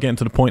 because we were getting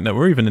to the point that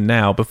we're even in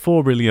now.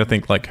 Before, really, I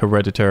think, like,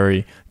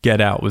 Hereditary,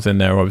 Get Out was in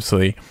there,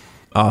 obviously.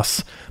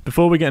 Us.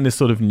 Before we get in this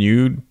sort of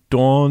new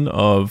dawn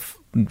of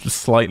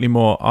slightly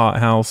more art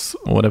house,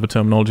 or whatever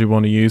terminology you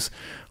want to use,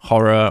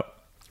 horror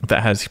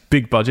that has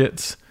big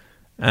budgets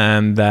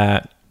and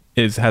that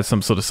has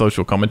some sort of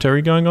social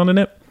commentary going on in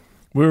it.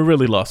 We were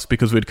really lost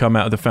because we'd come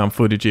out of the found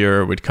footage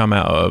era, we'd come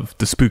out of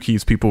the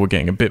spookies people were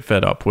getting a bit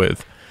fed up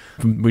with.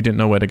 We didn't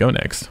know where to go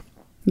next.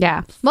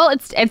 Yeah. Well,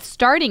 it's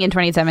starting in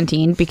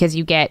 2017 because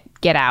you get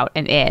Out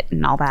and It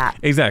and all that.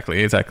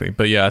 Exactly.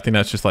 But yeah, I think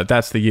that's just like,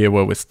 that's the year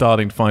where we're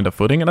starting to find our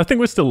footing. And I think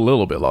we're still a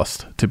little bit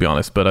lost, to be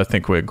honest. But I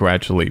think we're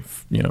gradually,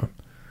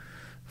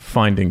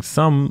 finding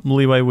some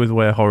leeway with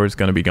where horror is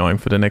going to be going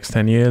for the next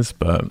 10 years.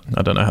 But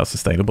I don't know how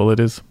sustainable it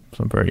is.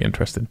 So I'm very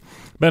interested.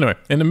 But anyway,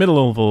 in the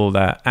middle of all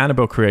that,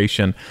 Annabelle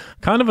Creation,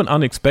 kind of an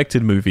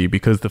unexpected movie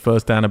because the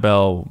first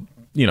Annabelle,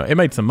 it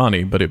made some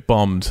money, but it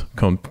bombed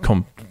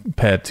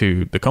compared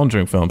to the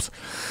Conjuring films.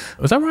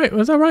 Was that right?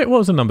 What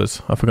was the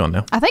numbers? I've forgotten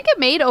now. I think it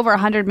made over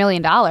 $100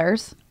 million.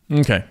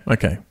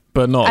 Okay.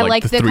 But not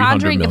like the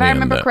Conjuring, 300 million if I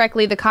remember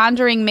correctly, the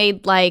Conjuring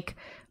made like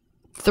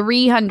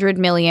 300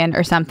 million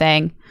or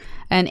something,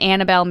 and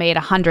Annabelle made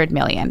 100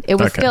 million. It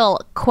was still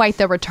quite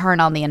the return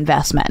on the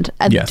investment.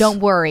 Yes. Don't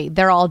worry,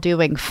 they're all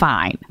doing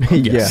fine.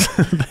 Yes,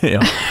 they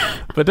are.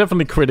 But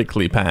definitely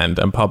critically panned,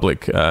 and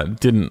public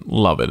didn't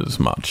love it as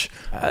much.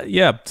 So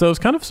it was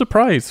kind of a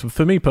surprise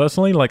for me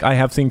personally. Like, I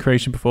have seen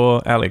Creation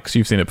before. Alex,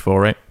 you've seen it before,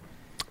 right?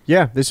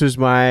 Yeah, this was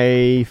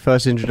my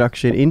first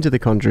introduction into the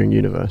Conjuring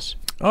universe.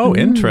 Oh,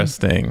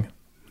 interesting.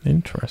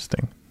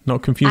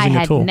 Not confusing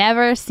at all. I had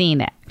never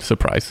seen it.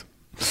 Surprise.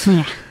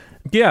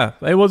 Yeah,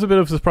 it was a bit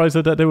of a surprise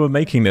that they were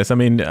making this. I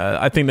mean,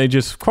 I think they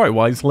just quite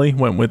wisely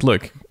went with,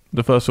 look,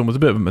 the first one was a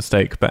bit of a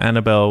mistake, but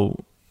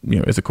Annabelle,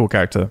 is a cool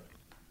character.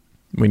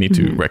 We need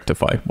to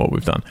rectify what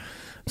we've done.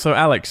 So,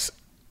 Alex,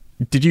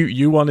 did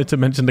you wanted to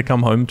mention the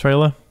Come Home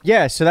trailer?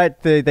 Yeah, so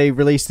that they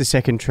released the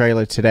second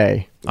trailer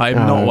today. I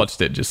have not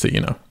watched it, just so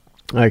you know.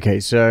 Okay,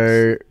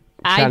 so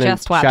I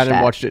just watched Shannon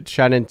it. watched it.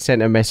 Shannon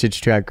sent a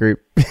message to our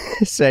group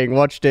saying,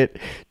 watched it,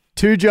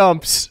 2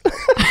 jumps,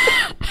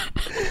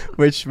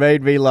 which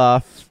made me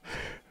laugh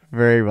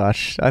very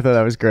much. I thought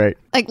that was great.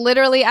 Like,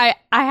 literally, I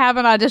have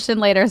an audition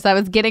later, so I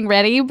was getting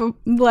ready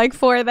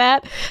for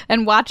that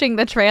and watching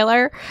the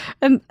trailer,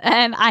 and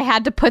I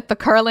had to put the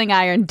curling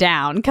iron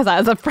down because I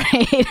was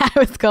afraid I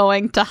was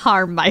going to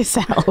harm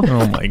myself.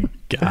 Oh my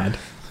God.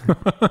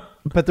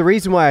 But the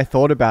reason why I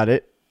thought about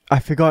it, I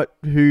forgot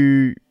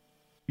who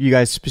you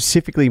guys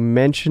specifically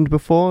mentioned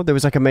before. There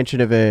was like a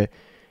mention of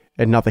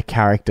another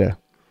character,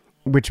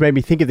 which made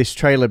me think of this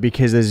trailer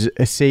because there's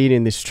a scene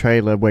in this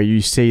trailer where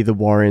you see the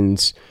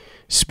Warrens'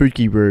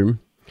 spooky room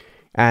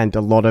and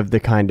a lot of the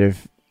kind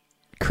of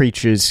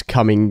creatures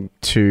coming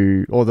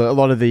to, or a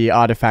lot of the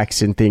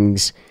artifacts and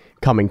things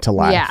coming to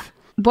life. Yeah.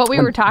 What we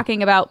were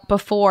talking about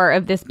before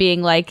of this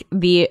being like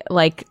the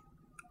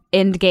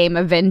Endgame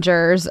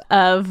Avengers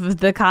of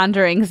the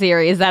Conjuring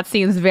series, that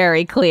seems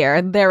very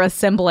clear. They're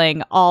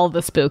assembling all the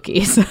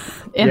spookies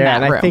in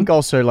that room. I think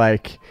also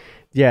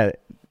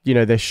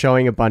they're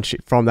showing a bunch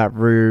from that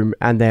room,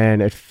 and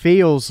then it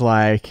feels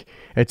like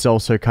it's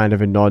also kind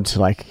of a nod to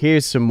like,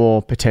 here's some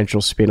more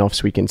potential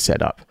spin-offs we can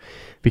set up.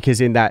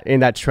 Because in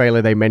that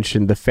trailer, they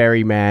mentioned the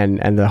ferryman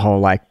and the whole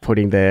like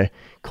putting the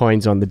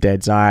coins on the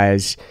dead's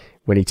eyes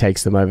when he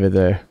takes them over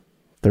the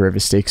River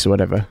Styx or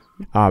whatever.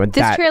 And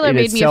this trailer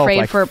made me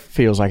afraid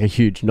feels like a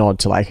huge nod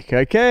to like,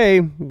 okay,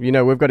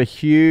 we've got a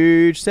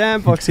huge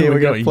sandbox here we're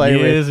going to play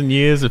with. Years and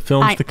years of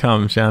films to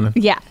come, Shannon.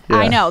 Yeah,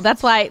 I know.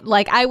 That's why,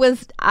 like,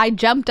 I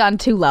jumped on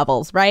 2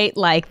 levels, right?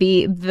 Like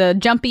the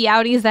jumpy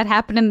outies that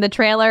happened in the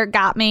trailer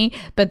got me,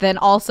 but then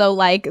also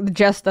like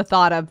just the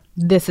thought of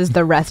this is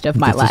the rest of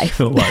my life. This is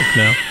your life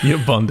now.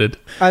 You're bonded.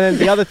 And then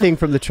the other thing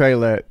from the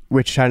trailer,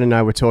 which Shannon and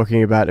I were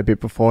talking about a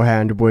bit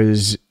beforehand,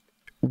 was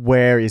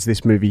where is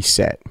this movie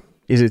set?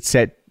 Is it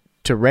set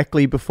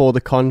directly before The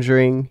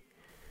Conjuring,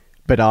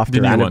 but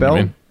after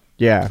Annabelle?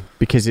 Yeah,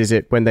 because is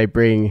it when they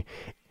bring?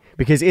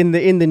 Because in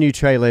the new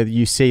trailer,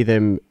 you see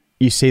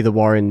the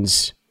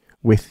Warrens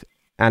with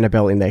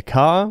Annabelle in their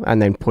car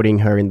and then putting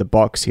her in the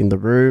box in the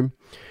room.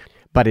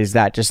 But is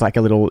that just like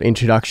a little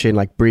introduction,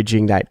 like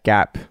bridging that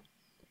gap?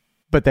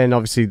 But then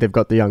obviously they've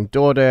got the young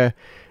daughter,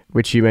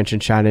 which you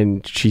mentioned,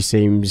 Shannon. She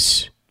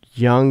seems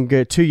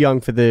younger, too young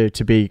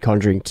to be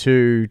Conjuring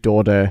 2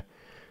 daughter,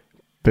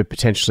 but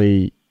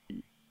potentially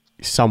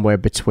somewhere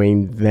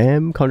between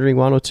them, Conjuring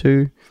 1 or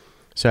 2.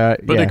 So,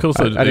 but yeah, it could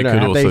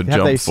also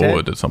jump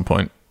forward at some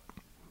point.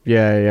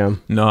 Yeah.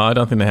 No, I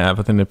don't think they have.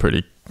 I think they're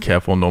pretty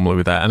careful normally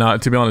with that.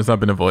 And to be honest, I've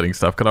been avoiding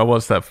stuff because I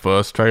watched that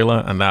first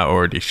trailer and that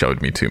already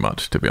showed me too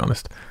much, to be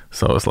honest.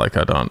 So it's like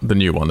the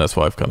new one, that's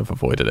why I've kind of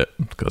avoided it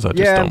because I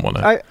just don't want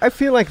to. I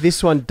feel like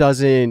this one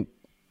doesn't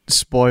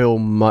spoil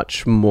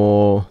much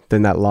more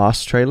than that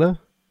last trailer.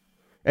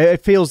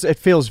 It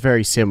feels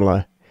very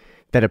similar.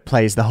 That it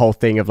plays the whole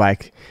thing of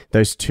like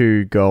those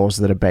two girls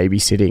that are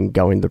babysitting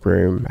go in the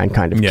room and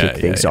kind of kick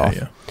things off.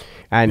 Yeah.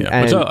 And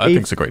which I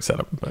think is a great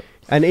setup. But.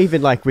 And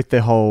even like with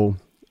the whole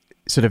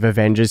sort of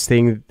Avengers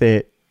thing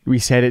that we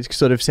said it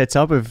sort of sets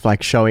up of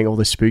like showing all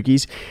the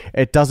spookies,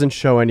 it doesn't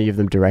show any of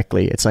them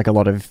directly. It's like a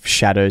lot of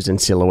shadows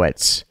and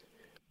silhouettes,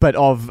 but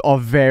of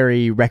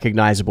very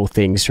recognizable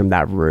things from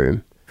that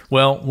room.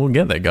 Well, we'll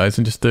get there, guys,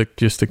 in just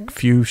a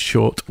few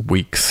short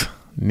weeks.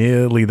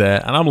 Nearly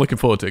there. And I'm looking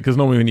forward to it because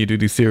normally when you do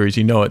these series,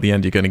 you know at the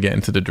end you're going to get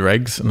into the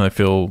dregs. And I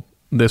feel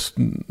this...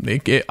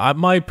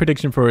 my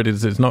prediction for it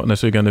is it's not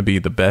necessarily going to be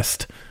the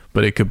best,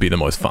 but it could be the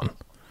most fun.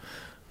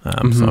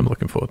 So I'm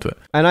looking forward to it.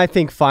 And I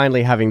think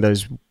finally having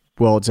those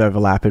worlds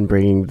overlap and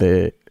bringing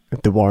the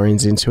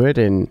Warrens into it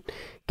and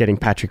getting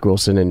Patrick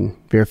Wilson and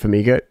Vera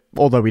Farmiga,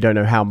 although we don't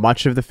know how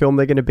much of the film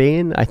they're going to be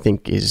in, I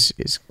think is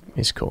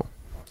cool.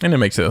 And it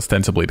makes it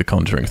ostensibly The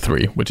Conjuring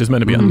 3, which is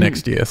meant to be on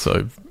next year,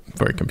 so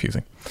very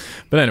confusing.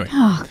 But anyway.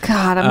 Oh,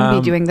 God, I'm going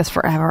to be doing this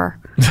forever.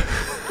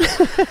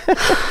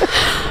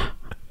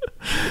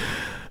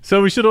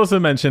 So we should also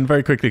mention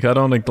very quickly, because I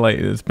don't want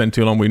to spend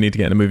too long, we need to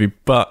get in the movie,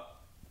 but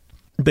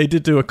they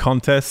did do a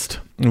contest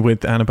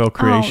with Annabelle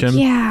Creation. Oh,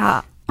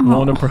 yeah.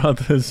 Warner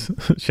Brothers.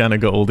 Shanna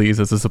got all these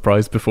as a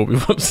surprise before we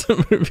watched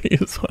the movie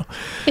as well.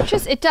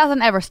 It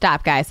doesn't ever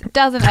stop, guys. It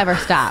doesn't ever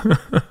stop.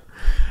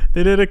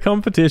 They did a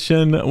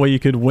competition where you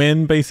could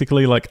win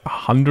basically like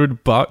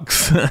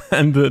 $100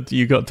 and that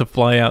you got to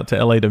fly out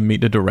to LA to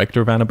meet the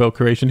director of Annabelle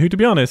Creation, who, to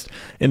be honest,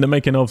 in the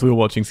making ofs we were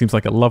watching, seems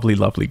like a lovely,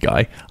 lovely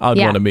guy. I'd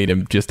want to meet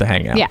him just to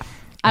hang out. Yeah,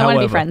 I want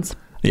to be friends.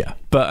 Yeah,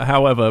 but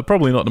however,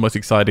 probably not the most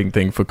exciting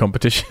thing for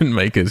competition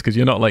makers because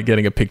you're not like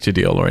getting a picture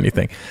deal or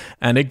anything.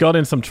 And it got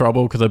in some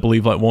trouble because I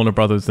believe like Warner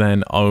Brothers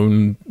then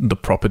own the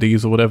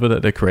properties or whatever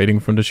that they're creating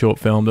from the short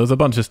film. There's a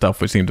bunch of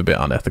stuff which seemed a bit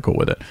unethical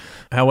with it.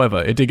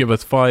 However, it did give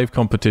us 5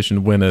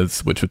 competition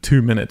winners, which were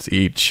 2 minutes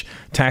each,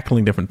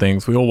 tackling different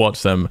things. We all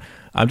watched them.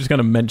 I'm just going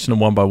to mention them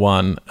one by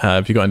one.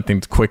 If you got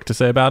anything quick to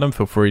say about them,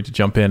 feel free to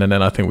jump in. And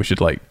then I think we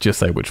should like just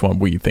say which one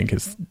we think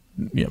is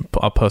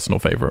our personal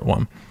favorite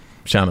one.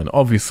 Shannon,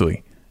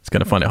 obviously, is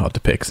going to find it hard to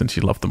pick since she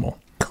loved them all.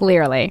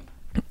 Clearly.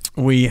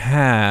 We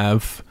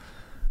have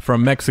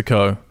from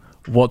Mexico,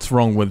 What's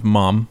Wrong with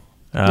Mom?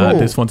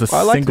 This one's a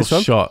single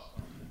shot.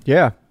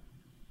 Yeah.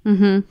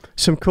 Mm-hmm.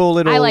 Some cool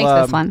little... I like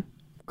this one.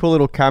 Cool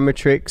little camera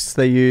tricks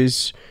they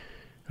use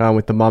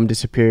with the mum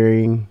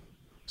disappearing.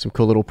 Some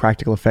cool little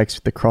practical effects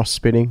with the cross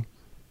spinning.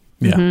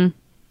 Yeah. Mm-hmm.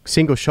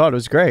 Single shot. It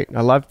was great.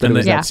 I loved that it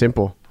was that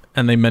simple.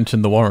 And they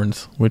mentioned the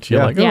Warrens, which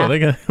you're like, we're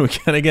going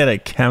to get a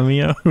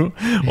cameo? Or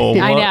what?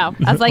 I know.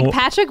 I was like,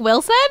 Patrick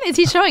Wilson? Is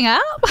he showing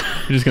up?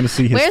 You're just going to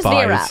see his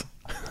thighs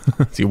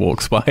as he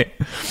walks by.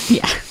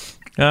 Yeah.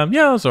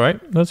 Yeah, that's all right.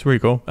 That's really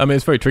cool. I mean,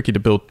 it's very tricky to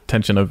build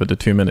tension over the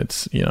 2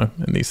 minutes, in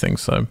these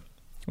things. So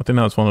I think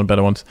that was one of the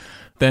better ones.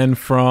 Then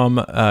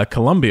from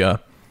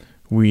Colombia,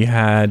 we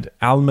had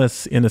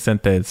Almas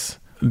Inocentes.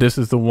 This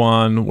is the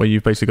one where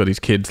you've basically got these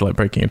kids like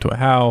breaking into a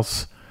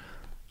house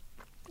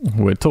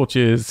with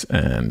torches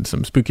and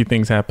some spooky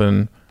things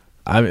happen.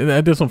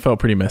 This one felt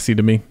pretty messy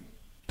to me,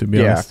 to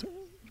be honest.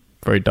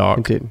 Very dark.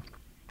 It did.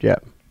 Yeah.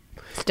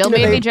 Still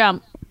made me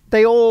jump.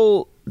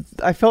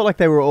 I felt like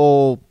they were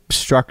all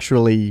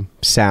structurally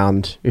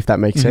sound, if that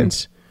makes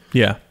sense.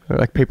 Yeah.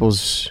 Like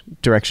people's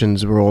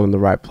directions were all in the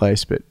right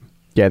place, but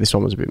yeah, this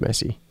one was a bit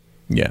messy.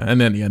 Yeah,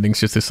 and then the ending's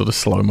just this sort of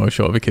slow-mo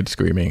shot of a kid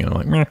screaming, and I'm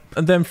like, meh.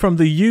 And then from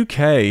the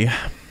UK,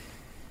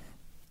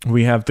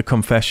 we have The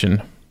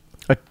Confession.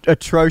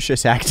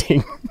 Atrocious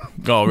acting.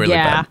 Oh, really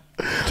bad.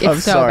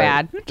 It's so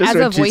bad. As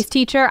a voice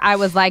teacher, I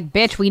was like,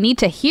 bitch, we need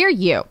to hear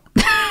you.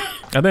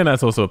 I think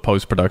that's also a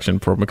post-production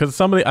problem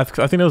because I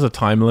think there was a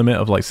time limit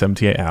of like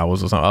 78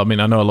 hours or something. I mean,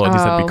 I know a lot of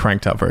these had to be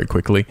cranked out very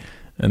quickly,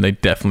 and they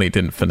definitely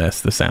didn't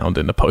finesse the sound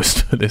in the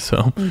post for this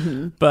film.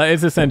 Mm-hmm. But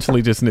it's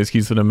essentially just an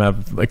excuse for them to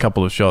have a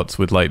couple of shots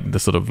with like the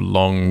sort of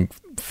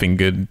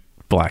long-fingered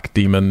black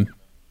demon,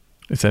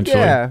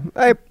 essentially. Yeah,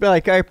 I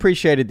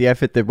appreciated the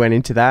effort that went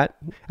into that,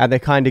 and they're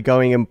kind of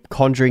going and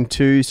Conjuring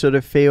 2 sort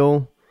of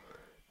feel,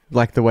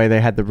 like the way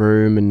they had the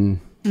room and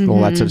all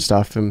that sort of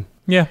stuff. And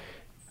yeah.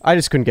 I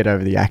just couldn't get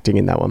over the acting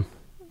in that one.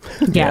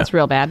 Yeah, it's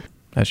real bad.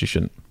 As you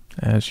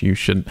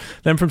shouldn't.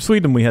 Then from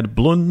Sweden, we had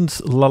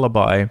Blund's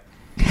Lullaby,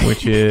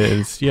 which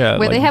is,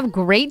 where they have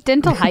great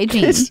dental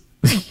hygiene.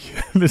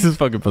 This is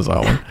fucking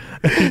bizarre one.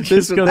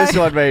 This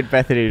one made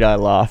Bethany and I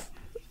laugh.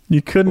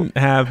 You couldn't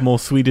have more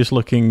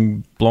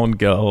Swedish-looking blonde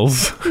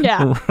girls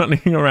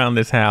running around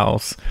this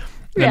house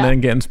and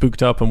then getting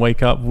spooked up and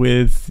wake up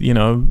with,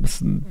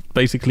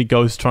 basically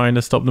ghosts trying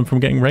to stop them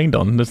from getting rained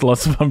on. There's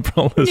lots of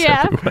umbrellas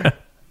everywhere.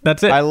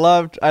 That's it. I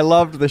loved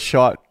the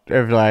shot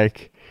of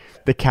like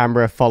the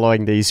camera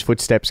following these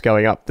footsteps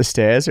going up the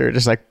stairs, or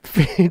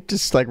it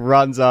just like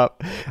runs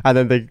up, and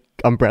then the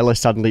umbrella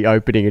suddenly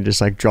opening and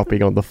just like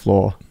dropping on the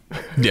floor.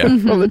 Yeah,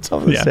 from the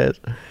top of the stairs.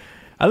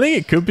 I think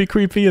it could be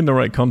creepy in the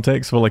right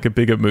context for like a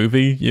bigger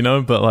movie, you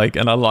know, but like,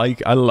 and I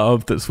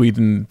love that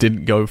Sweden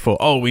didn't go for,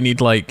 oh, we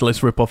need like,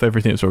 let's rip off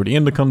everything that's already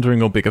in The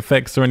Conjuring or big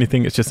effects or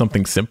anything. It's just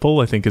something simple,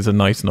 I think is a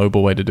nice,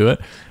 noble way to do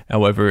it.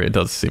 However, it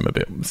does seem a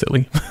bit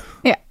silly.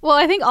 Yeah. Well,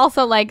 I think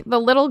also like the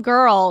little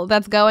girl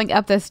that's going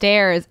up the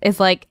stairs is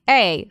like,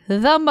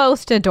 the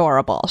most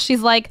adorable. She's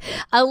like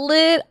a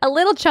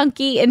little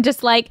chunky and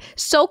just like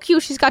so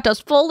cute. She's got those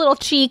full little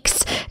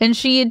cheeks and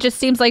she just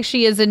seems like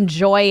she is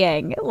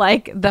enjoying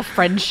like the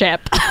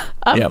friendship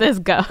of this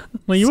ghost.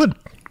 Well, you would.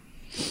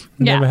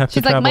 Yeah. Have to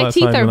She's like, my outside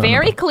teeth are when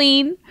very I'm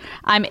clean.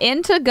 I'm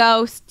into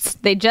ghosts.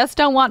 They just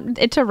don't want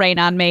it to rain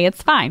on me.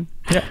 It's fine.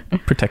 Yeah,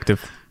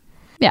 protective.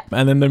 Yeah.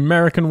 And then the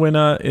American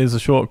winner is a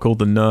short called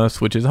The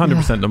Nurse, which is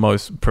 100% the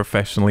most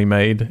professionally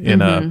made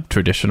in a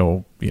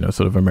traditional, you know,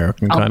 sort of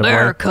American kind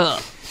of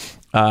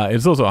way.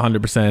 It's also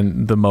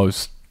 100% the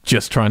most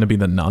just trying to be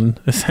the nun,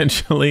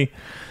 essentially,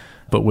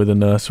 but with a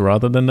nurse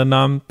rather than the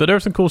nun. But there are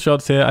some cool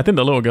shots here. I think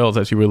the little girl is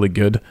actually really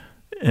good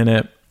in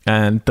it.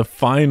 And the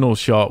final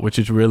shot, which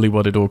is really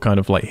what it all kind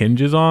of like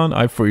hinges on,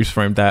 I freeze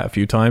framed that a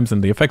few times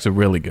and the effects are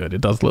really good. It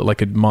does look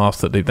like a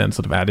mask that they then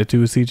sort of added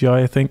to a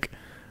CGI, I think.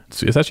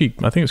 It's actually,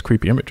 I think it's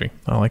creepy imagery.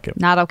 I like it.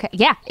 Not okay.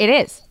 Yeah, it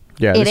is.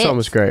 Yeah, this one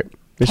was great.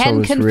 This one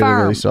was really,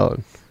 really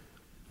solid.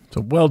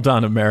 So well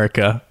done,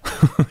 America.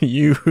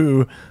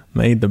 You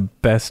made the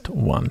best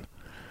one.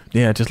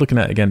 Yeah, just looking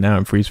at it again now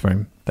in freeze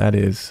frame. That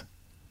is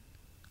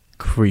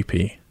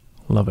creepy.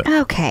 Love it.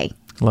 Okay.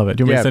 Love it.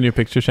 Do you want me to send you a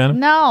picture, Shannon?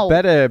 No.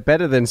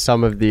 Better than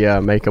some of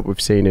the makeup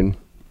we've seen in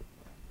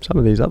some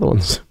of these other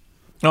ones.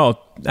 Oh,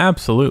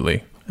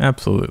 absolutely.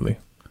 Absolutely.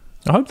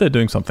 I hope they're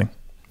doing something.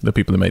 The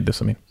people who made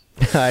this, I mean.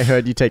 I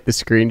heard you take the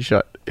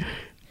screenshot.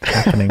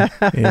 Happening.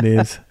 It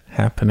is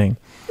happening.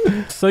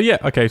 So yeah,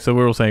 okay, so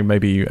we're all saying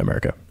maybe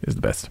America is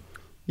the best.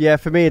 Yeah,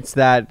 for me it's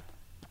that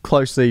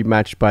closely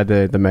matched by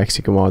the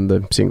Mexican one,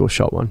 the single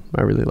shot one.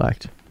 I really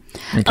liked.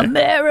 Okay.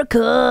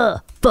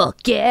 America.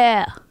 Fuck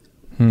yeah.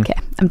 Okay,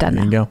 I'm done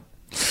now. There you go.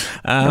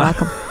 You're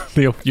welcome.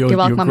 Your You're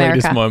welcome,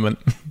 greatest America. moment.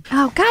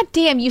 Oh,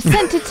 goddamn, you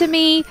sent it to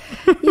me.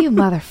 You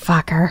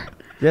motherfucker.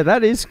 Yeah,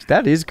 that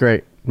is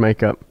great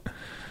makeup.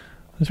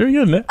 It's really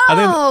good, isn't it?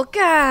 Oh,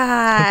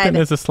 I think God.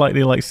 there's a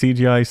slightly like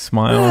CGI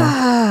smile.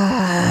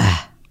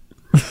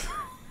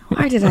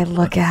 Why did I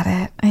look at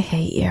it? I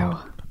hate you.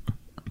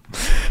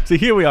 So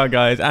here we are,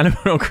 guys.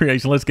 Annabelle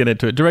Creation. Let's get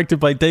into it. Directed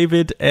by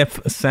David F.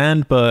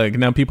 Sandberg.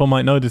 Now, people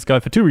might know this guy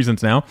for two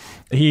reasons now.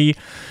 I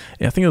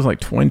think it was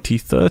like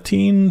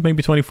 2013,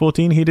 maybe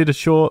 2014. He did a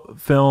short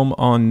film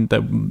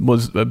that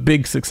was a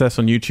big success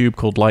on YouTube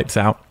called Lights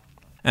Out,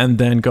 and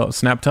then got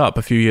snapped up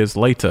a few years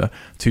later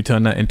to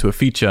turn that into a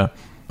feature,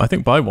 I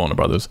think by Warner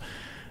Brothers.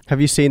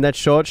 Have you seen that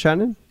short,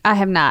 Shannon? I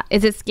have not.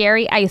 Is it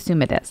scary? I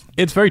assume it is.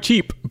 It's very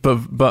cheap,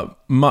 but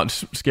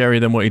much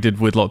scarier than what he did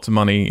with lots of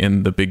money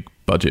in the big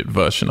budget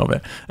version of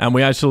it. And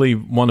we actually,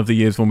 one of the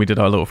years when we did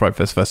our Little Fright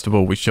Fest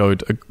festival, we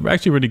showed a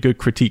actually really good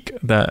critique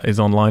that is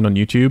online on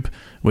YouTube,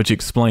 which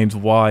explains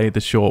why the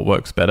short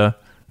works better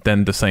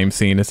than the same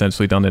scene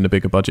essentially done in a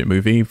bigger budget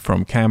movie,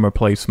 from camera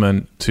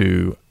placement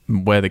to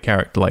where the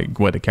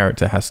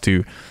character has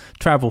to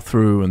travel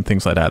through and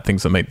things like that,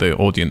 things that make the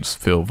audience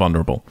feel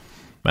vulnerable.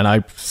 And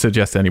I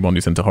suggest anyone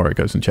who's into horror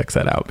goes and checks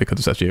that out, because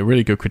it's actually a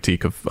really good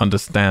critique of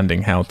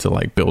understanding how to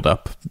like build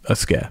up a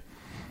scare.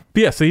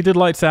 But yeah, so he did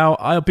Lights Out.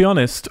 I'll be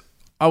honest,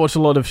 I watched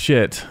a lot of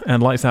shit,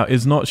 and Lights Out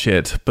is not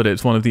shit, but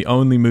it's one of the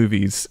only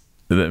movies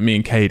that me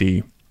and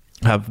Katie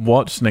have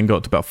watched and then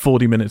got to about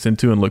 40 minutes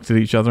into and looked at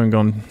each other and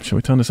gone, shall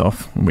we turn this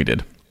off? And we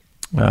did.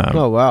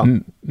 Oh, wow.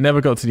 Never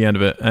got to the end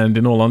of it. And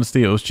in all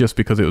honesty, it was just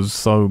because it was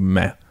so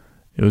meh.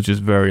 It was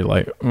just very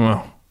like,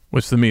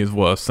 which to me is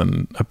worse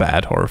than a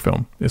bad horror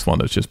film. It's one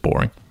that's just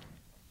boring.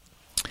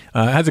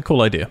 It has a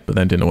cool idea, but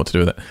then didn't know what to do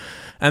with it.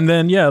 And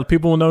then, yeah,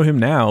 people will know him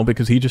now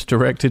because he just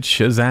directed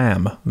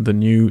Shazam, the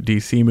new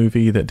DC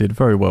movie that did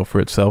very well for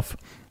itself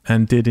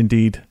and did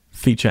indeed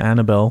feature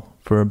Annabelle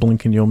for a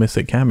blink and you'll miss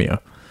it cameo,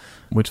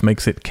 which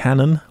makes it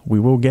canon.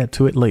 We will get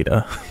to it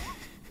later.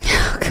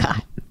 Oh,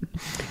 God.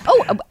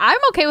 Oh, I'm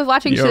okay with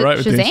watching You're right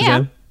with doing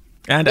Shazam.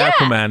 And Yeah.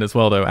 Aquaman as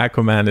well, though.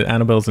 Aquaman,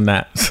 Annabelle's in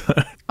that.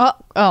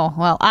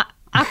 Well,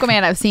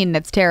 Aquaman I've seen and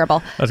it's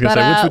terrible. I was going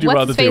to say, which would you what's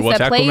rather his face do? Watch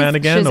that plays Aquaman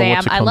again or Shazam,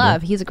 watch I Aquaman?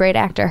 love. He's a great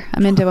actor.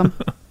 I'm into him.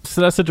 So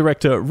that's the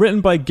director,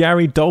 written by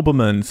Gary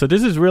Doberman. So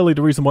this is really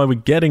the reason why we're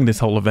getting this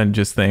whole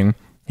Avengers thing.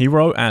 He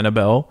wrote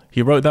Annabelle.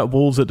 He wrote that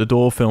Wolves at the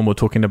Door film we're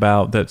talking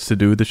about that's to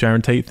do with the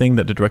Sharon Tate thing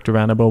that the director of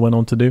Annabelle went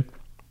on to do.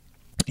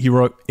 He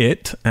wrote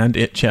It and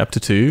It Chapter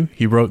 2.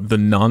 He wrote The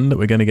Nun that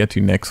we're going to get to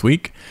next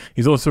week.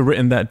 He's also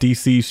written that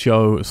DC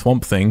show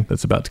Swamp Thing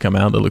that's about to come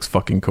out that looks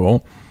fucking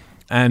cool.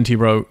 And he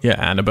wrote,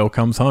 Annabelle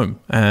Comes Home.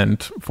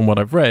 And from what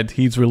I've read,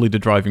 he's really the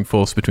driving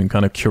force between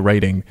kind of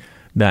curating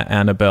that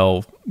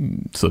Annabelle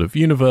sort of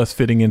universe,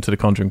 fitting into The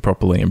Conjuring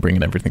properly and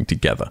bringing everything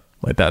together.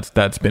 Like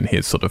that's been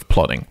his sort of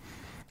plotting.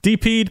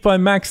 DP'd by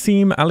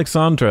Maxime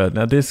Alexandre.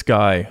 Now this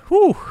guy,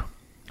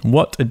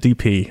 what a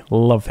DP.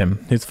 Love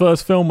him. His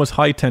first film was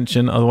High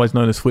Tension, otherwise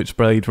known as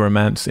Switchblade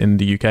Romance in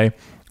the UK.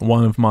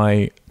 One of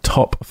my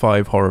top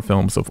 5 horror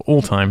films of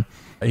all time.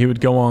 He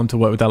would go on to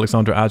work with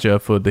Alexandra Aja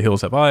for The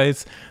Hills Have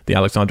Eyes, the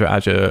Alexandra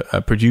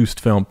Aja produced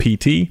film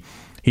P.T.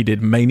 He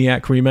did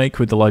Maniac remake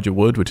with Elijah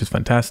Wood, which is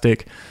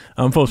fantastic.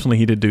 Unfortunately,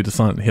 he did do the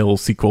Silent Hill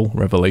sequel,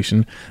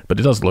 Revelation, but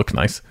it does look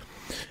nice.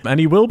 And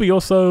he will be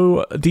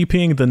also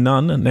DPing The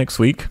Nun next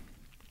week.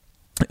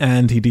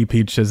 And he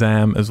DP'd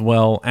Shazam as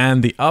well.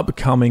 And the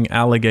upcoming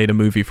alligator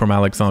movie from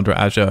Alexandra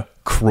Aja,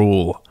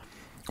 Cruel,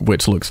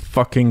 which looks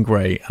fucking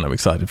great. And I'm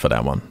excited for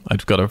that one.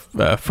 I've got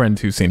a friend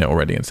who's seen it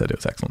already and said it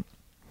was excellent.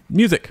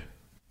 Music.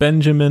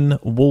 Benjamin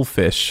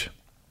Wolfish.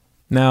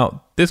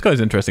 Now, this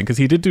guy's interesting because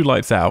he did do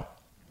Lights Out.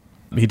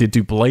 He did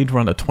do Blade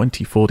Runner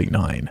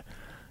 2049.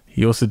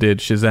 He also did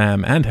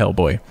Shazam and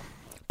Hellboy.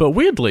 But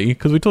weirdly,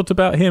 because we talked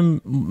about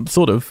him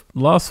sort of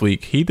last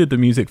week, he did the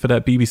music for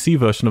that BBC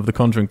version of The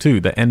Conjuring 2,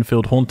 The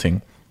Enfield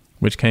Haunting,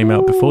 which came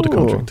out before The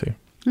Conjuring 2.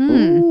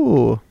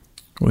 Ooh.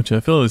 Which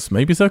I feel is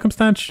maybe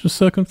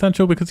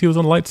circumstantial because he was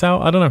on Lights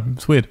Out. I don't know.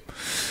 It's weird.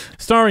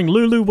 Starring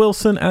Lulu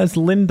Wilson as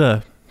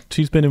Linda.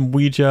 She's been in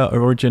Ouija,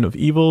 Origin of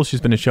Evil. She's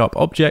been in Sharp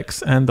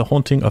Objects and The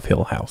Haunting of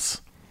Hill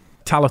House.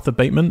 Talitha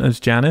Bateman as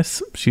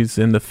Janice. She's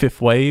in The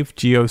Fifth Wave,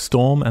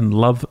 Geostorm, and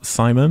Love,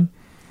 Simon.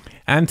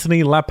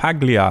 Anthony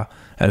LaPaglia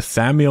as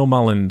Samuel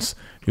Mullins,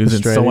 who's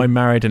in So I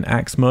Married an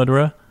Axe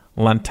Murderer,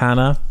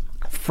 Lantana,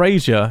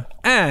 Frasier,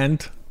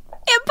 and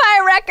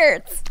Empire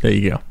Records. There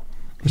you go.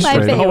 My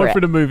The whole way favorite.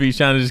 through the movie,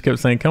 Shannon just kept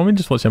saying, "Can we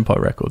just watch Empire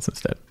Records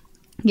instead?"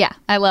 Yeah,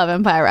 I love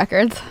Empire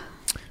Records.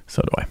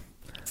 So do I.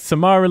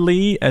 Samara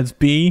Lee as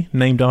Bee,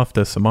 named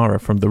after Samara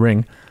from The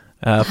Ring.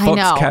 I know.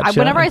 Foxcatcher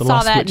Whenever I and The saw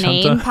Last that Witch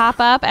name Hunter. pop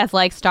up as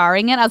like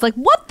starring it, I was like,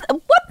 what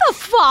the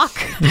fuck?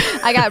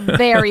 I got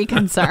very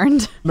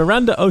concerned.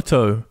 Miranda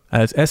Otto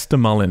as Esther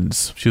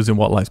Mullins. She was in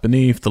What Lies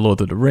Beneath, The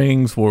Lord of the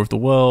Rings, War of the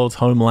Worlds,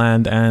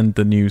 Homeland, and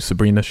the new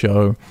Sabrina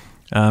show.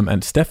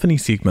 And Stephanie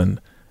Siegman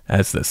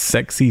as the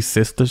sexy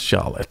sister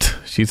Charlotte.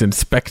 She's in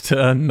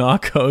Spectre,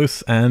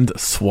 Narcos, and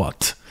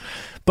SWAT.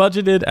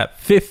 Budgeted at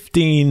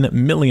 $15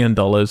 million,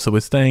 so we're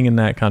staying in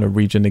that kind of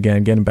region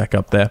again, getting back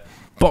up there.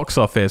 Box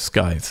office,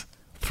 guys,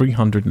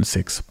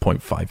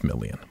 $306.5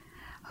 million.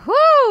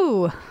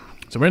 Whoo!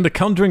 So we're in the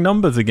Conjuring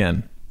numbers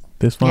again.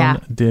 This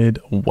one did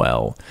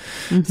well.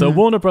 Mm-hmm. So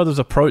Warner Brothers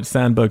approached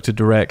Sandberg to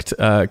direct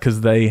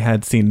because they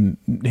had seen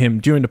him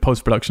during the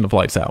post-production of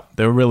Lights Out.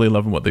 They were really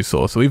loving what they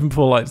saw. So even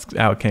before Lights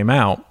Out came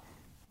out,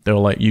 they were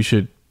like, you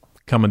should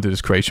come and do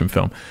this creation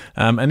film.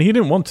 And he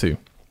didn't want to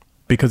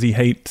because he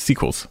hates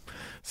sequels.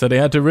 So they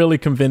had to really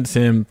convince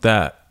him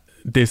that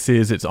this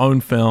is its own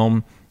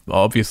film.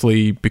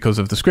 Obviously, because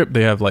of the script,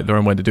 they have like their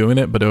own way of doing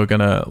it, but they were going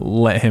to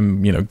let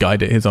him,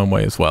 guide it his own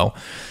way as well.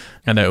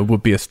 And it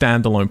would be a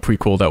standalone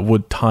prequel that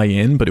would tie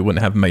in, but it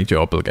wouldn't have major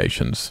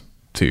obligations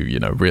to,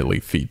 really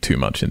feed too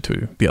much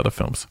into the other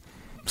films.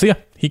 So yeah,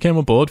 he came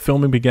on board.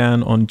 Filming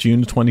began on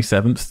June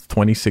 27th,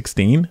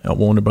 2016 at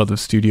Warner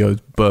Brothers Studios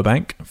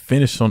Burbank,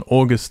 finished on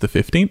August the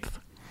 15th.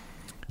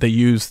 They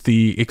used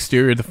the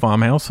exterior of the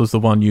farmhouse as the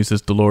one used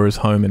as Dolores'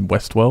 home in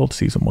Westworld,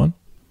 season 1.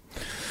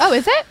 Oh,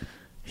 is it?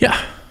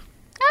 Yeah.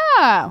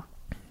 Oh.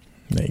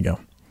 There you go.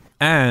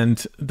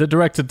 And the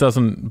director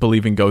doesn't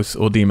believe in ghosts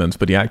or demons,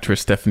 but the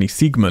actress Stephanie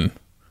Siegman,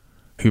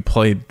 who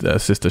played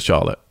Sister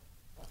Charlotte,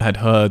 had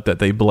heard that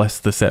they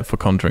blessed the set for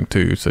Conjuring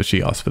 2, so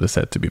she asked for the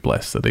set to be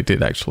blessed. So they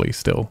did actually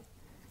still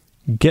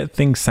get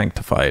things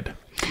sanctified.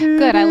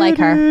 Good, I like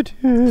her.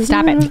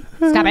 Stop it.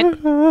 Stop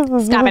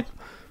it. Stop it.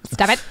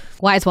 Stop it.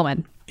 Wise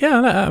woman.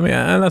 Yeah,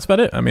 and that's about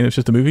it. I mean, it's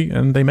just a movie,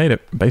 and they made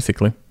it,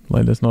 basically.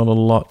 Like, there's not a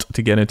lot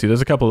to get into.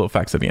 There's a couple of little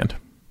facts at the end.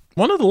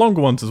 One of the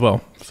longer ones as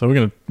well. So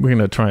we're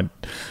gonna try and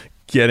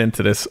get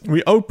into this.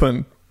 We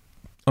open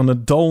on a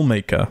doll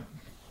maker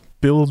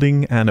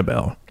building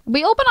Annabelle.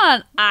 We open on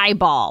an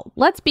eyeball.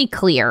 Let's be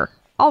clear.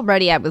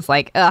 Already I was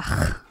like,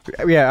 ugh.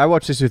 Yeah, I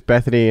watched this with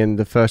Bethany, and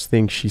the first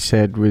thing she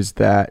said was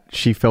that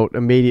she felt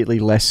immediately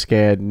less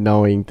scared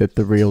knowing that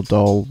the real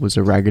doll was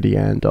a Raggedy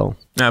Ann doll.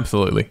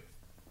 Absolutely.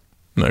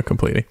 No,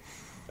 completely.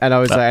 And I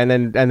was like,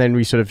 and then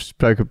we sort of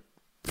spoke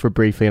for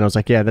briefly, and I was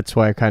like, yeah, that's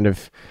why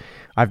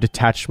I've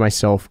detached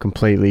myself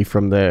completely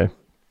from the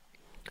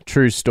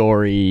true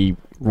story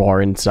raw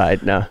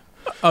inside now.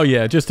 Oh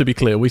yeah, just to be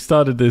clear, we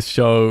started this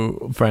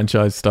show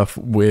franchise stuff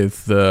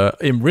with the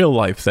in real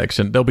life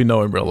section. There'll be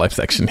no in real life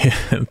section here.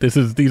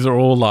 These are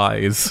all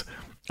lies,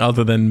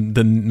 other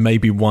than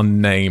maybe one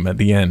name at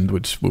the end,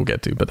 which we'll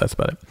get to, but that's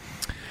about it.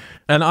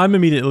 And I'm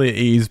immediately at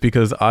ease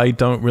because I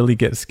don't really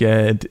get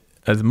scared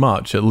as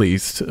much, at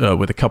least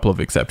with a couple of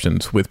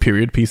exceptions, with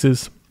period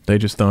pieces. They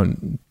just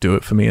don't do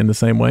it for me in the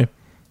same way.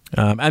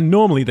 And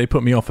normally they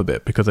put me off a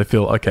bit because I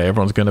feel, okay,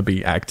 everyone's going to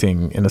be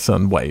acting in a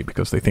certain way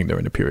because they think they're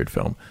in a period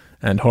film.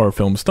 And horror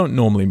films don't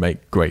normally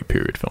make great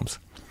period films.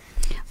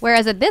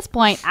 Whereas at this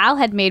point, Al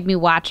had made me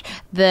watch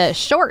the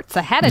shorts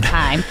ahead of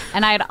time,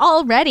 and I had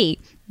already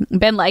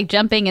been like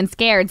jumping and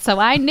scared, so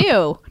I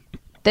knew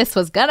this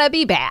was gonna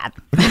be bad.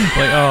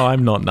 Like, oh,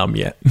 I'm not numb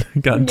yet.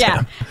 God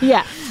damn.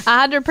 Yeah,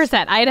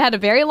 100%. I had had a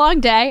very long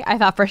day. I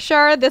thought for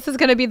sure this is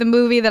gonna be the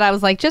movie that I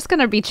was like, just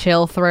gonna be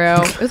chill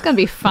through. It was gonna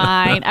be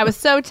fine. I was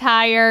so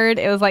tired.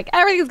 It was like,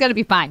 everything's gonna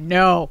be fine.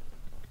 No.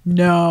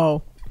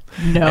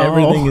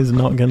 Everything is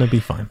not going to be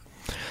fine.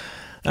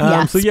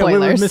 We're with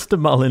spoilers. Mr.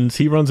 Mullins.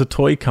 He runs a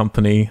toy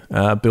company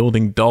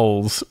building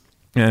dolls,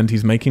 and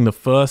he's making the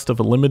first of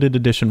a limited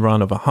edition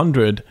run of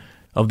 100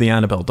 of the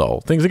Annabelle doll.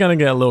 Things are going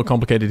to get a little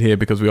complicated here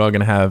because we are going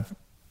to have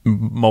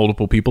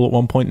multiple people at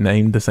one point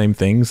named the same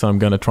thing, so I'm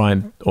going to try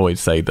and always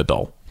say the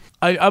doll.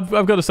 I've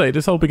got to say,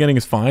 this whole beginning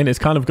is fine. It's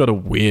kind of got a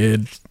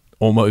weird,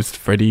 almost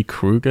Freddy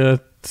Krueger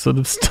sort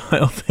of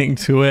style thing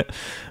to it,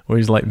 where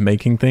he's like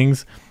making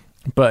things.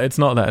 But it's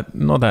not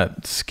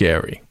that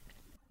scary.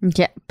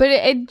 Yeah, but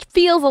it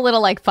feels a little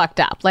like fucked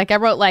up. Like I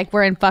wrote, like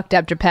we're in fucked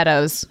up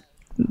Geppetto's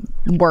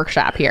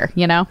workshop here,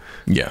 you know?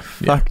 Yeah.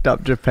 Fucked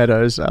up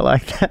Geppetto's. I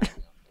like that.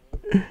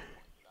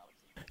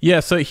 Yeah,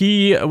 so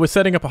he was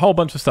setting up a whole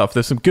bunch of stuff.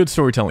 There's some good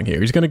storytelling here.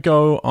 He's going to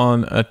go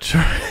on a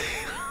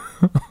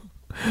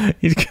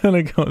He's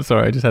going to go...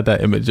 Sorry, I just had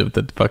that image of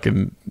the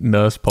fucking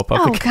nurse pop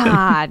up again. Oh,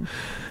 God.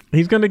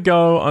 He's going to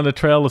go on a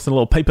trail of some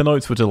little paper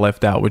notes which are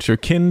left out, which are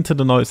akin to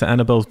the notes that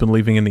Annabelle's been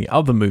leaving in the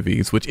other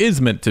movies, which is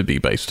meant to be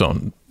based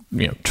on,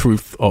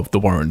 truth of the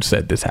Warren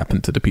said this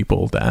happened to the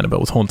people that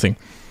Annabelle was haunting.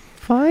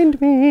 Find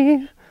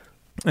me.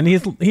 And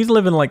he's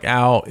living like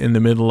out in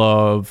the middle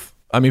of...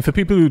 I mean, for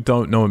people who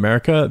don't know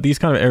America, these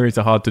kind of areas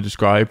are hard to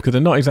describe because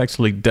they're not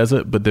exactly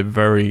desert, but they're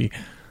very,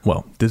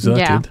 deserted.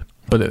 Yeah.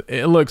 But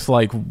it looks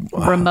like...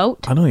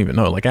 Remote? I don't even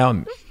know. Like out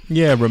in...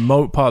 Yeah,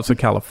 remote parts of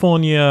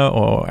California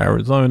or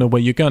Arizona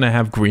where you're going to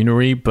have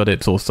greenery, but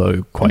it's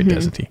also quite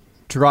deserty.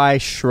 Dry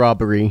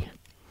shrubbery.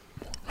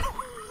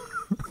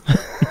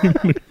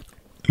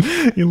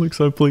 You look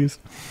so pleased.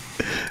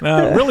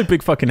 Really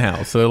big fucking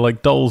house. So,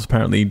 like, dolls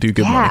apparently do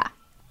good money.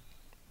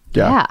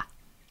 Yeah.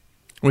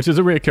 Which is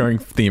a recurring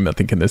theme, I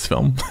think, in this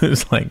film.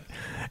 It's like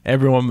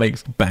everyone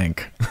makes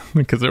bank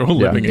because they're all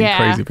living in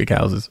crazy big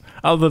houses.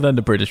 Other than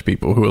the British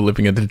people who are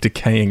living in a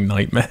decaying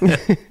nightmare.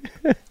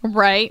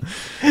 Right.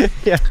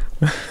 Yeah.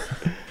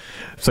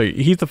 So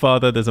he's the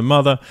father, there's a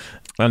mother,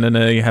 and then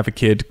they have a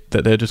kid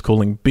that they're just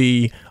calling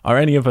B. Are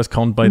any of us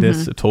conned by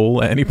this at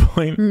all at any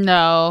point?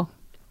 No.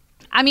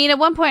 I mean, at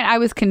one point I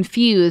was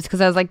confused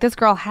because I was like, this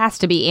girl has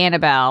to be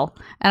Annabelle.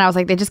 And I was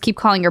like, they just keep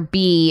calling her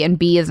B and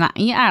B is not.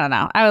 I don't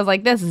know. I was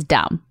like, this is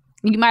dumb.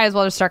 You might as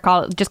well just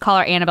call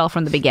her Annabelle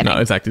from the beginning. No,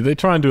 exactly. They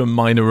try and do a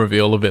minor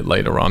reveal of it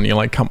later on. You're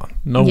like, come on.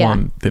 No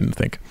one didn't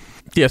think.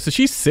 Yeah, so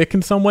she's sick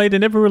in some way. They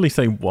never really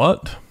say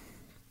what.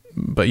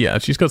 But yeah,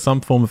 she's got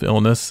some form of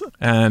illness.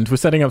 And we're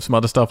setting up some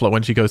other stuff. Like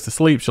when she goes to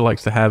sleep, she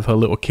likes to have her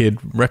little kid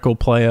record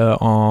player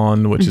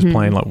on, which is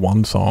playing like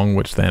one song,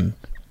 which then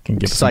can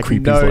give some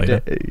creepies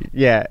later.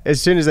 Yeah,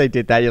 as soon as they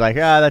did that, you're like,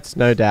 that's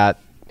no doubt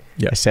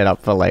a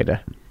setup for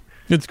later.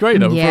 It's great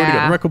though. We've already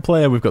got the record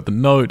player, we've got the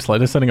notes, like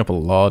they're setting up a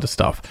lot of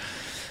stuff.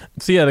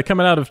 So yeah, they're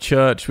coming out of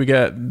church. We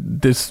get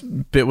this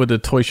bit where the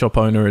toy shop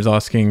owner is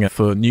asking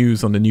for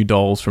news on the new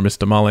dolls from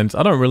Mr. Mullins.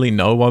 I don't really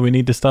know why we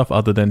need this stuff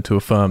other than to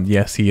affirm,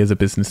 yes, he is a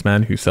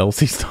businessman who sells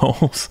these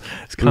dolls.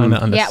 It's kind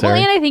of unnecessary.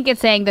 Yeah, well, and I think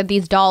it's saying that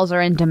these dolls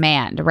are in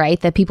demand, right?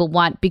 That people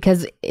want,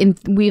 because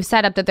we've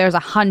set up that there's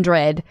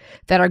 100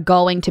 that are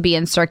going to be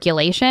in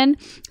circulation.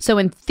 So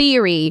in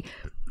theory,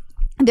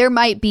 there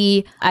might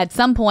be, at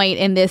some point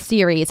in this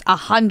series,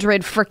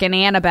 100 freaking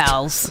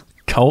Annabelles.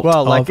 Cult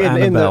of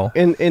Annabelle.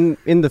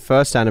 In the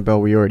first Annabelle,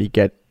 we already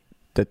get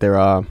that there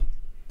are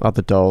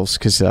other dolls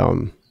because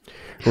remember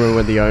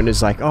when the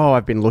owner's like, "Oh,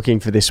 I've been looking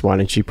for this one,"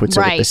 and she puts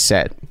it with the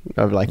set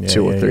of like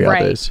two or three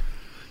others.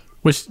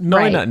 Which,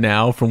 knowing that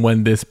now from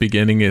when this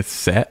beginning is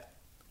set,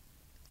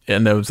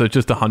 and there was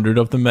just 100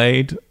 of them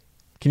made,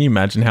 can you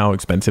imagine how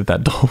expensive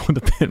that doll would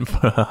have been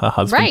for her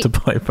husband to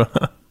buy for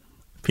her?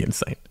 It'd be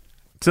insane.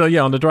 So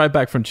yeah, on the drive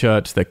back from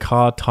church, the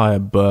car tire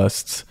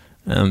bursts.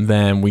 And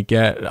then we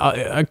get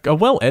a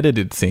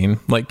well-edited scene.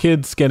 Like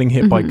kids getting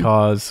hit by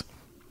cars.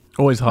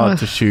 Always hard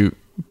to shoot.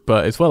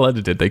 But it's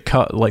well-edited. They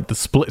cut like the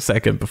split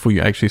second before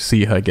you actually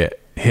see her get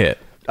hit.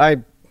 I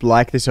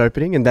like this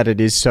opening and that it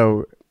is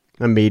so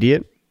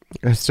immediate.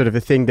 It's sort of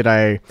a thing that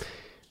I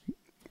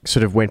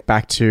sort of went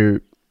back to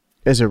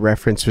as a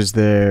reference was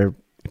the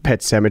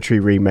Pet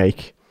Sematary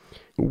remake,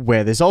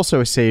 where there's also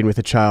a scene with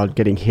a child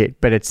getting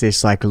hit, but it's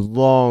this like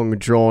long,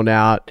 drawn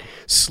out,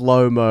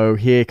 slow-mo,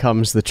 here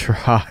comes the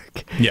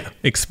truck. Yeah,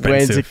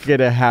 expensive. When's it going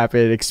to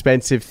happen?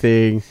 Expensive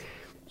thing.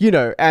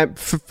 And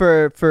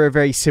for a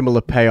very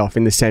similar payoff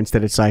in the sense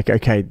that it's like,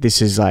 okay,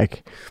 this is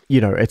like,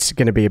 it's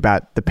going to be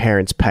about the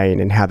parents' pain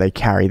and how they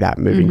carry that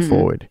moving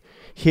forward.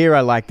 Here,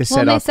 I like the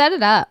setup. Well, they set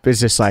it up.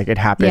 It's just like, it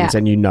happens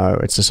and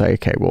it's just like,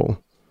 okay,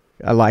 well,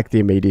 I like the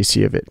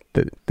immediacy of it,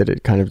 that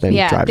it kind of then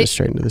drives us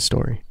straight into the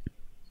story.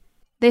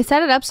 They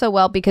set it up so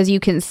well because you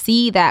can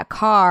see that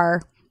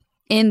car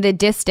in the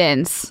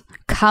distance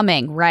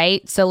coming,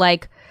 right? So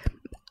like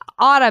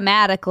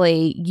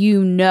automatically,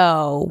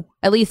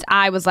 at least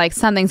I was like,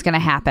 something's going to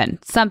happen.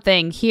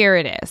 Here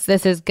it is.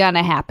 This is going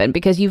to happen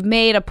because you've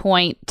made a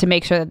point to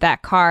make sure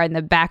that car in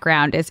the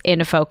background is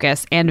in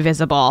focus and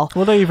visible.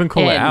 Well, they even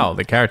call it out.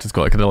 The characters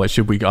call it, because they're like,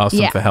 should we ask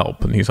him for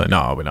help? And he's like,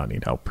 no, we don't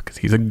need help because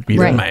he's a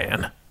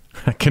man.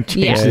 I can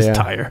change his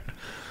tire.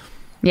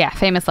 Yeah,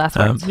 famous last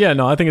words.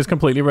 I think it's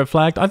completely red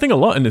flagged. I think a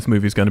lot in this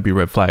movie is going to be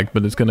red flagged,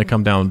 but it's going to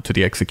come down to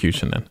the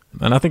execution then.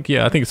 And I think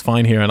it's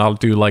fine here, and I'll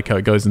do like how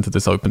it goes into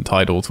this open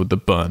titles with the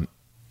burnt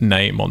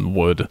name on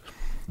wood.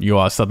 You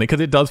are suddenly,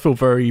 because it does feel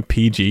very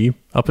PG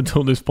up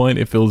until this point.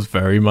 It feels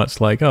very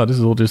much like, oh, this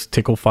is all just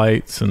tickle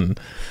fights. And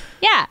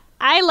yeah,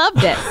 I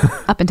loved it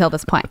up until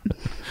this point.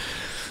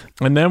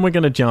 And then we're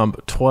going to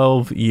jump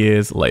 12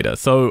 years later.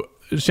 So,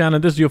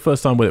 Shannon, this is your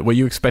first time with it. Were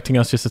you expecting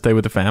us just to stay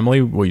with the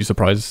family? Were you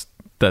surprised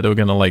that they were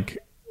going to like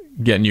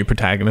get new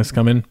protagonists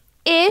come in?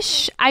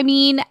 Ish. I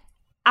mean,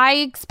 I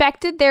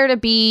expected there to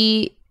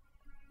be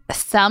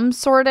some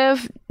sort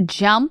of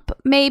jump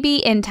maybe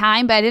in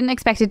time, but I didn't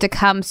expect it to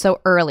come so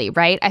early,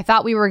 right? I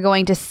thought we were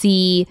going to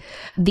see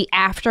the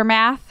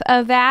aftermath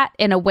of that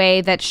in a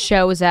way that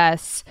shows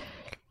us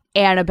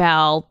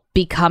Annabelle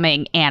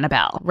becoming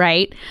Annabelle,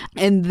 right?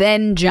 And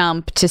then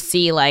jump to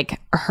see like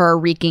her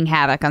wreaking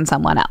havoc on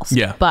someone else.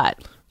 Yeah. But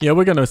yeah,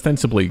 we're going to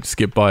ostensibly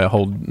skip by a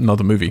whole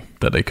another movie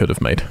that they could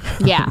have made.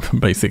 Yeah.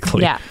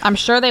 Basically. Yeah. I'm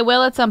sure they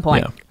will at some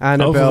point. Yeah.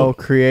 Annabelle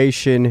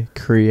creation.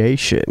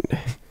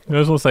 I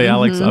just want to say,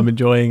 Alex,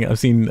 I've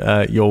seen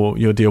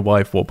your dear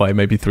wife walk by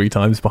maybe 3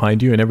 times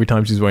behind you, and every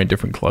time she's wearing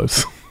different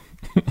clothes.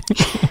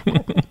 She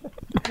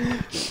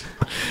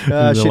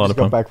just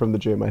got back from the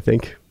gym, I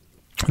think.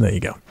 There you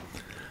go.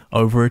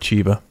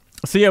 Overachiever.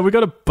 So yeah, we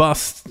got a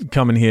bus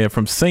coming here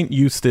from St.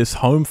 Eustace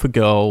Home for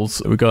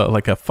Girls. We've got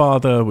like a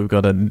father. We've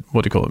got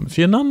what do you call him? Is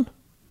she a nun?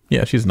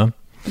 Yeah, she's a nun.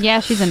 Yeah,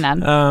 she's a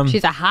nun.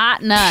 She's a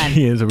hot nun.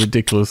 She is a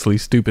ridiculously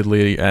stupid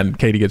lady, and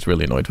Katie gets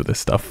really annoyed with this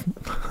stuff.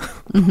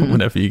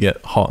 Whenever you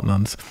get hot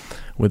nuns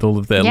with all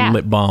of their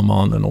lip balm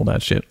on and all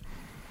that shit.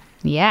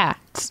 Yeah,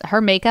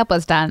 her makeup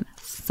was done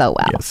so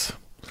well. Yes.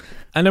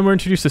 And then we're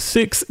introduced to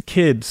 6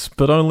 kids,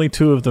 but only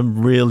 2 of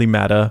them really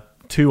matter.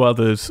 2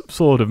 others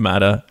sort of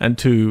matter, and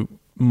 2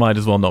 might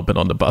as well not been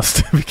on the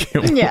bus to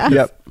begin with. Yeah.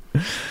 Yep.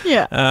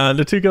 Yeah.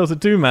 The 2 girls that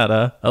do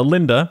matter are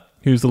Linda,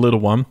 who's the little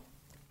one,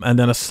 and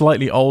then a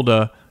slightly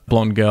older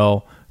blonde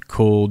girl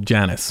called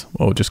Janice,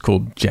 or just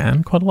called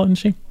Jan quite a lot, isn't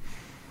she?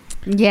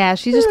 Yeah,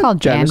 she's just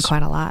called Jan Janice.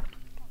 quite a lot.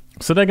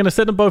 So they're going to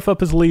set them both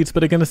up as leads,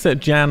 but they're going to set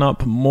Jan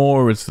up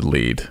more as the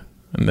lead,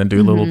 and then do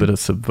a little bit of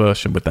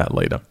subversion with that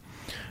later.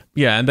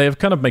 Yeah, and they're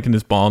kind of making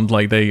this bond,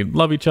 like they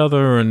love each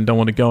other and don't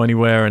want to go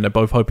anywhere, and they're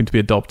both hoping to be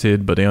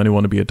adopted, but they only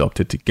want to be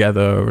adopted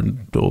together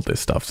and all this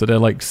stuff. So they're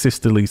like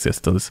sisterly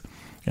sisters.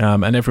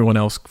 And everyone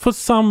else, for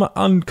some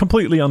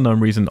completely unknown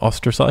reason,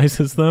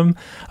 ostracizes them.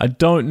 I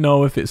don't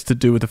know if it's to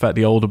do with the fact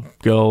the older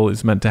girl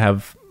is meant to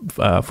have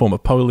a form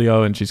of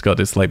polio, and she's got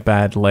this like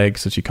bad leg,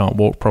 so she can't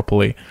walk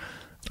properly.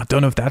 I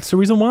don't know if that's the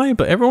reason why,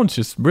 but everyone's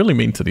just really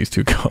mean to these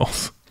 2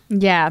 girls.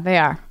 Yeah, they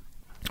are.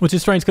 Which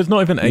is strange, because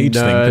not even age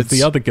thing, because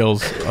the other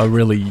girls are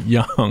really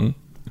young.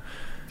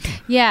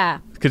 Yeah.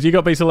 Because you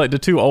got basically like the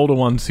 2 older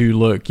ones who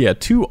look,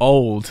 too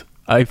old,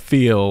 I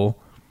feel,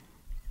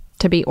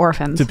 to be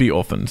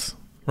orphans.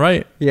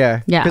 Right?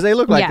 Yeah. Yeah. Because they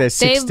look like they're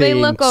 16, they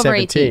look over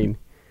 17.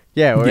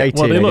 Yeah, or 18,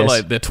 well, they I look guess.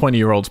 like they're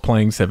 20-year-olds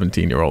playing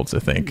 17-year-olds, I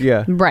think.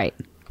 Yeah. Right.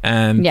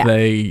 And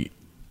they...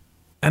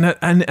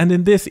 And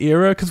in this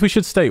era, because we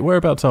should state,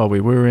 whereabouts are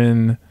we? We're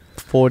in...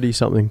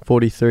 40-something.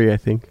 43, I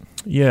think.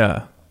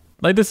 Yeah.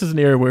 Like, this is an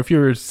era where if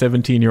you're a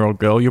 17-year-old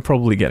girl, you're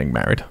probably getting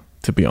married,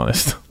 to be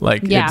honest.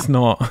 Like, it's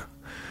not...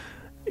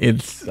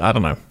 It's... I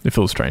don't know. It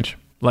feels strange.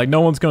 Like, no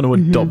one's going to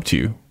adopt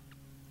you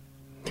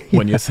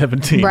when you're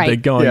 17. Right. They're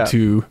going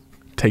to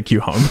take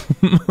you home.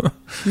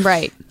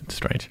 Right. It's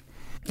strange.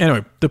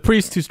 Anyway, the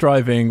priest who's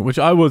driving, which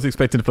I was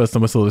expecting the first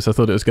time I saw this, I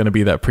thought it was going to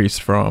be that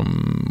priest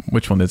from...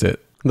 Which one is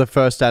it? The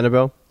first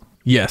Annabelle.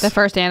 Yes. The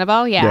first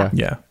Annabelle? Yeah.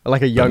 Yeah.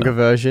 Like a younger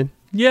version.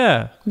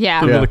 Yeah. Yeah.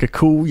 There'll be like a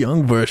cool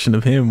young version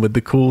of him with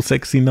the cool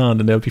sexy nun,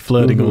 and they'll be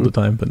flirting all the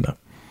time, but no.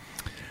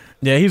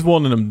 Yeah, he's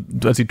warning them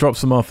as he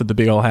drops them off at the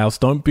big old house.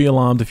 Don't be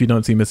alarmed if you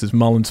don't see Mrs.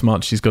 Mullins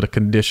much. She's got a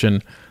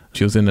condition.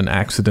 She was in an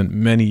accident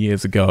many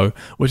years ago,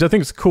 which I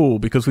think is cool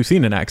because we've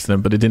seen an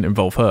accident, but it didn't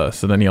involve her.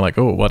 So then you're like,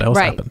 oh, what else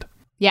happened?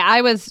 Yeah,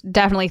 I was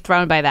definitely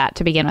thrown by that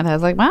to begin with. I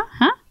was like, what?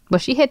 Huh?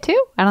 Was she hit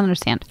too? I don't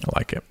understand. I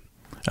like it.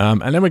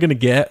 And then we're going to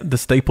get the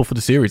staple for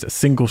the series, a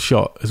single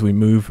shot as we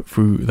move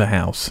through the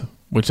house,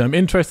 which I'm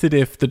interested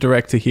if the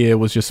director here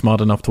was just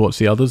smart enough to watch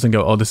the others and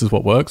go, oh, this is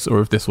what works,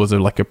 or if this was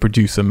like a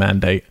producer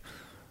mandate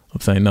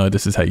of saying, no,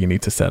 this is how you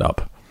need to set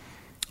up.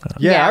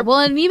 Well,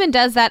 it even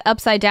does that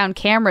upside down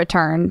camera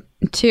turn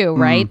too,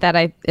 right?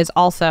 That is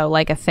also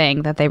like a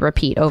thing that they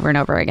repeat over and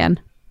over again.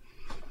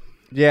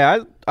 Yeah,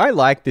 I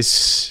like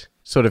this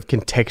sort of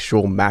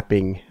contextual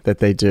mapping that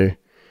they do.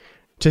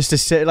 Just to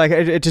set, like,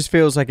 it just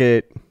feels like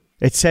it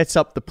sets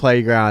up the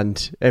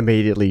playground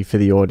immediately for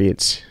the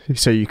audience.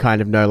 So you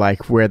kind of know,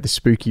 like, where the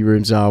spooky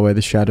rooms are, where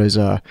the shadows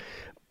are.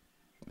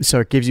 So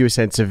it gives you a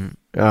sense of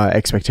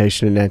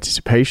expectation and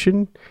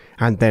anticipation,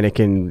 and then it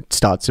can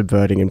start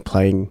subverting and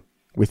playing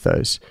with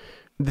those.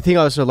 The thing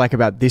I also like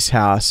about this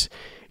house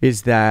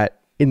is that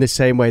in the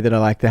same way that I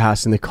like the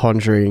house in The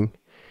Conjuring,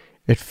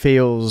 it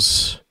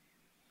feels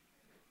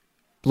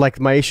like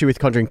my issue with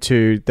Conjuring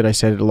 2 that I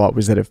said a lot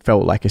was that it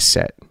felt like a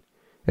set.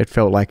 It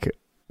felt like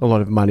a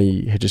lot of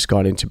money had just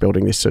gone into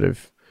building this sort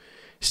of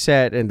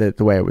set, and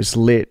the way it was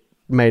lit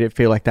made it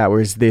feel like that,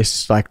 whereas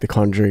this, like The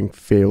Conjuring,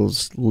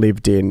 feels more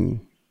lived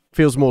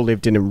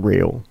in and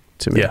real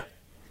to me.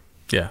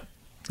 Yeah.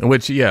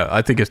 Which,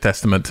 I think is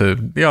testament to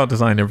the art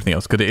design and everything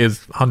else, because it is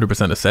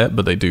 100% a set,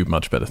 but they do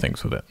much better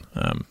things with it.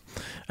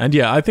 And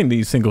I think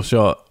these single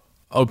shot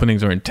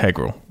openings are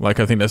integral. Like,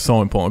 I think that's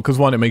so important, because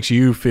one, it makes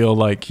you feel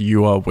like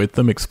you are with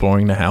them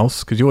exploring the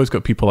house, because you always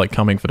got people like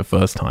coming for the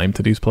first time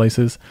to these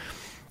places,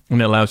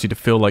 and it allows you to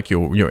feel like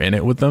you're in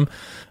it with them.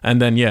 And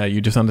then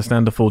you just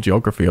understand the full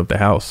geography of the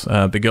house.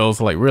 The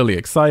girls are like really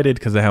excited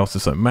because the house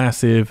is so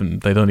massive and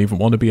they don't even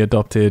want to be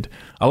adopted.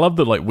 I love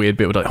the like weird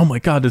bit with like, oh my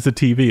god, there's a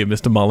TV, and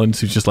Mr. Mullins,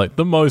 who's just like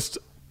the most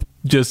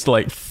just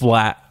like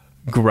flat,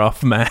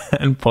 gruff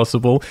man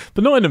possible,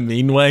 but not in a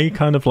mean way,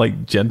 kind of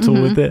like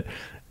gentle with it.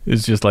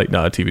 It's just like,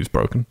 no, TV's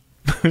broken.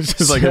 It's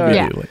just like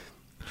immediately.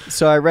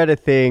 So I read a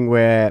thing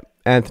where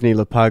Anthony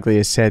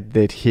LaPaglia said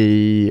that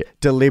he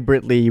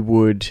deliberately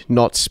would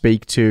not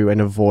speak to and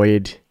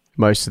avoid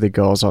most of the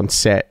girls on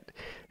set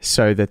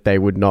so that they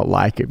would not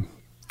like him.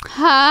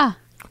 Ha!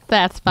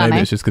 That's funny.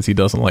 Maybe it's just because he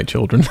doesn't like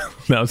children.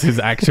 That was his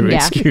actual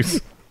excuse.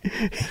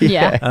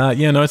 Yeah.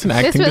 No, it's an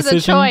acting decision. This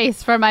was a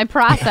choice for my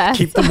process.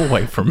 Keep them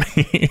away from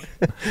me.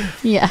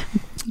 Yeah.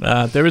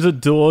 There is a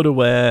door to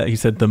where he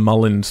said the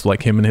Mullins,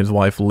 like him and his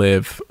wife,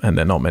 live, and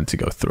they're not meant to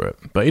go through it.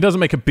 But he doesn't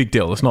make a big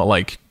deal. It's not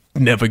like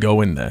never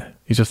go in there.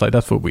 He's just like,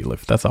 that's where we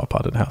live. That's our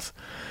part of the house.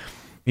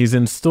 He's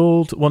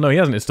installed... Well, no, he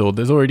hasn't installed.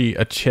 There's already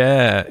a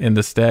chair in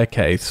the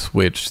staircase,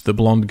 which the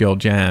blonde girl,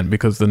 Jan,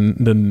 because the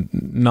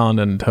nun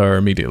and her are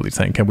immediately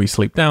saying, can we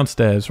sleep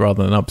downstairs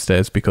rather than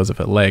upstairs because of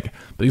her leg?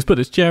 But he's put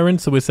his chair in,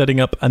 so we're setting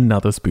up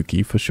another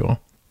spooky for sure.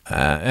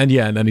 And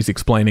then he's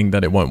explaining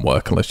that it won't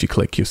work unless you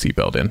click your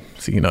seatbelt in.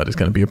 So there's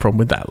going to be a problem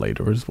with that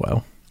later as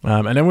well.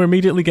 And then we're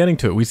immediately getting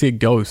to it. We see a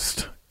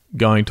ghost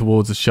going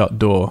towards a shut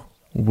door,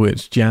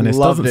 which Janice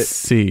doesn't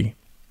see.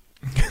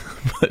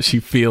 But she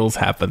feels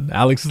happen.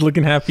 Alex is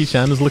looking happy.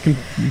 Shanna's looking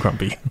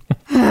grumpy.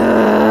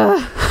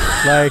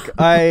 Like,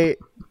 I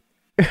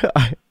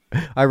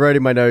wrote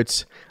in my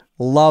notes,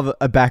 love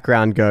a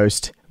background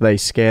ghost. They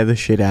scare the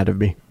shit out of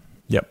me.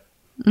 Yep.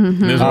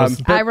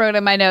 I wrote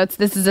in my notes,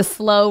 this is a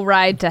slow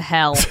ride to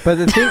hell. But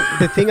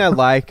the thing I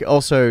like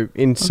also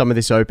in some of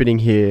this opening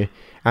here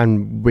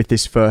and with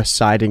this first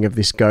sighting of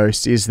this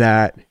ghost is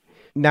that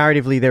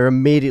narratively they're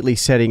immediately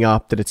setting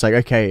up that it's like,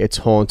 okay, it's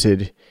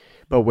haunted,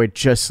 but we're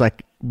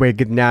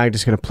now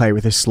just going to play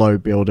with a slow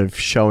build of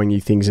showing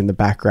you things in the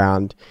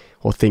background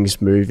or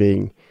things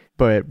moving,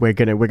 but we're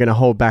gonna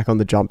hold back on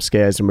the jump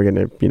scares, and we're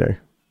gonna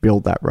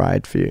build that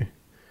ride for you,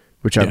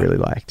 which I really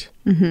liked.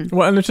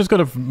 Well, and it's just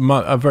got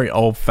a very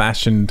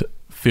old-fashioned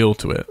feel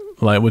to it,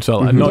 like, which I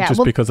like, not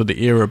just because of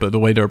the era, but the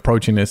way they're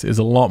approaching this is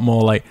a lot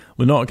more like,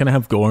 we're not going to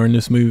have gore in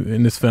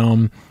this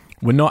film.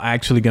 We're not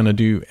actually going to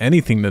do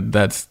anything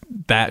that's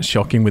that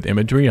shocking with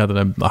imagery other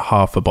than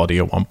half a body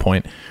at one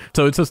point.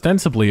 So it's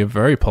ostensibly a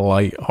very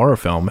polite horror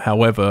film.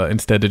 However,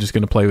 instead they're just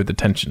going to play with the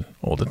tension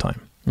all the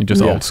time.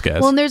 Just old scares.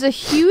 Well, and there's a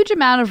huge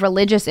amount of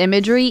religious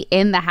imagery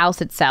in the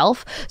house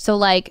itself. So,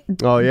 like,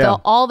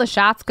 all the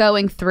shots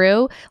going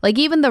through, like,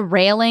 even the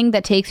railing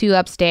that takes you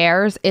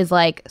upstairs is,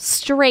 like,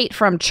 straight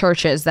from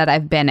churches that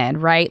I've been in,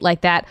 right? Like,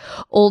 that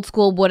old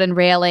school wooden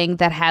railing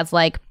that has,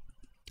 like,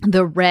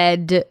 the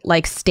red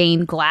like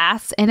stained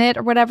glass in it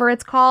or whatever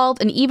it's called,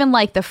 and even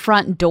like the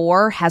front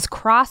door has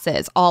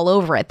crosses all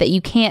over it that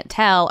you can't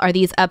tell, are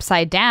these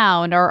upside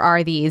down or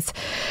are these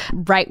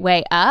right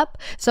way up?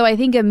 So I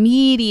think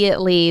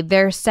immediately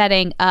they're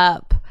setting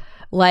up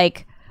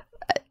like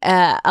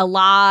a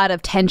lot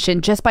of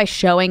tension just by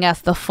showing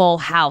us the full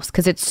house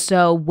because it's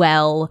so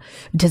well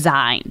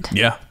designed.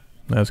 Yeah,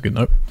 that's a good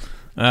note.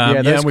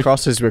 Those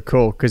crosses were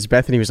cool because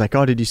Bethany was like,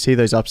 oh, did you see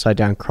those upside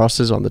down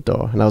crosses on the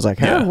door? And I was like,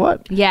 huh,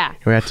 what? Yeah.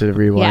 We had to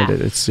rewind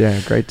it. It's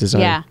great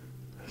design. Yeah.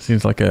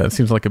 Seems like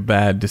a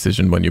bad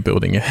decision when you're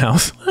building a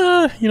house.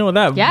 You know what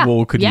that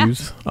wall could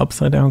use?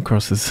 Upside down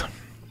crosses.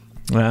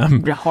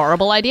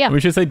 Horrible idea. We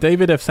should say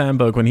David F.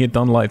 Sandberg, when he had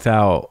done Lights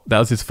Out, that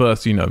was his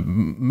first,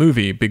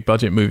 movie, big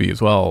budget movie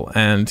as well.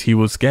 And he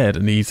was scared.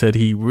 And he said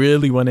he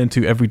really went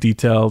into every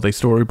detail. They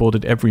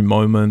storyboarded every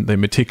moment. They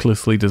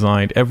meticulously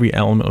designed every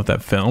element of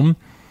that film.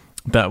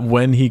 That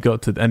when he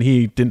got to, and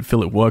he didn't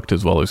feel it worked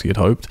as well as he had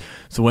hoped.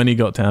 So when he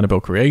got to Annabelle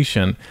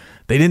Creation,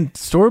 they didn't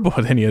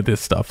storyboard any of this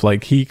stuff.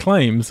 Like, he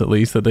claims, at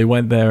least, that they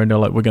went there and they're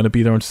like, we're going to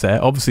be there on set.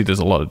 Obviously, there's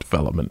a lot of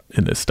development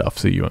in this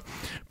stuff,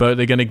 but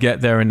they're going to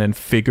get there and then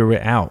figure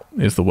it out,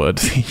 is the word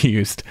he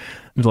used.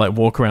 Like,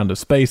 walk around the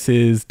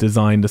spaces,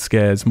 design the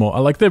scares more.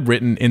 Like, they're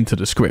written into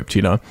the script,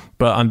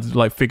 but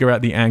like, figure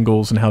out the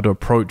angles and how to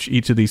approach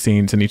each of these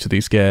scenes and each of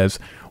these scares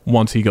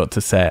once he got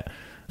to set.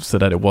 so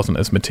that it wasn't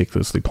as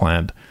meticulously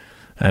planned,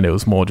 and it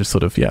was more just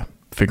sort of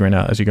figuring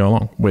out as you go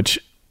along. Which,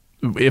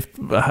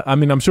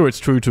 I'm sure it's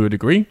true to a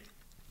degree.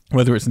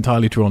 Whether it's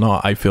entirely true or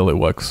not, I feel it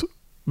works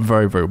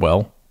very, very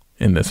well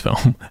in this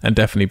film, and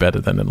definitely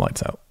better than in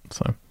Lights Out.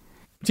 So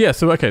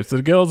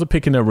the girls are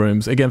picking their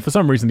rooms again. For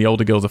some reason, the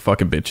older girls are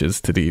fucking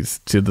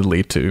bitches to the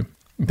lead two.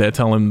 They're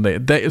telling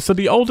so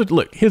the older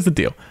look. Here's the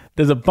deal.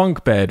 There's a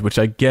bunk bed, which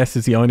I guess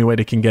is the only way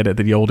they can get it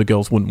that the older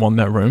girls wouldn't want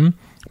that room.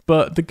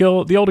 But the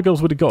older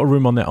girls would have got a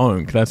room on their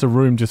own. That's a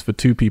room just for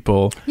two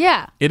people.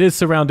 Yeah. It is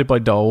surrounded by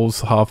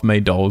dolls,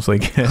 half-made dolls, I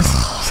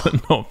guess. So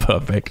not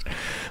perfect.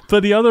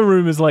 But the other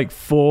room is like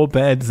 4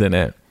 beds in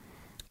it.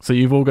 So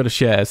you've all got to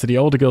share. So the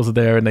older girls are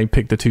there, and they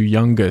pick the 2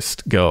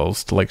 youngest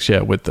girls to like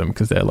share with them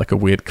because they're like a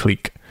weird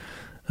clique.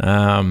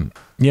 And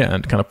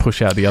kind of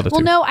push out the other 2.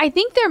 Well, no, I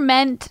think they're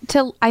meant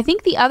to. I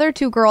think the other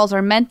 2 girls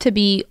are meant to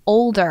be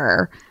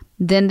older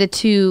than the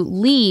 2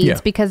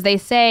 leads because they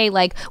say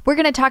like, we're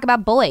going to talk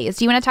about boys.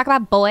 Do you want to talk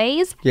about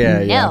boys?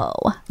 Yeah. No,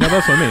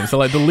 that's what I mean. So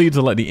like the leads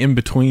are like the in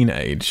between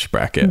age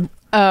bracket.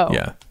 Oh,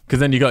 yeah. Because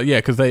then you got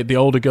because the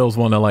older girls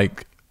want to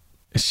like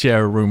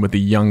share a room with the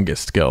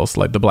youngest girls,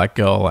 like the black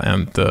girl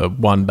and the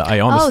one that I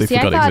honestly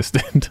forgot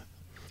existed.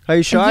 Are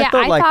you sure?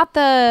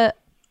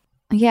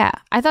 Yeah,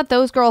 I thought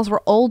those girls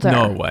were older.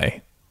 No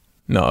way.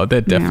 No, they're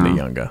definitely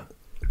younger.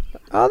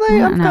 Are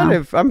they?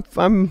 I'm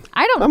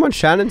on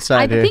Shannon's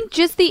side here. I think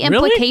just the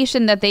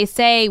implication that they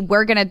say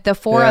the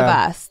 4 of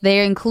us,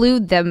 they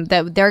include them,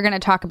 that they're going to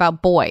talk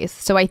about boys.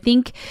 So I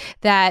think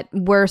that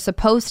we're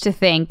supposed to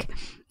think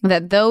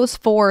that those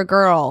 4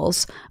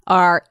 girls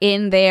are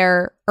in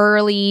their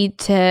early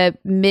to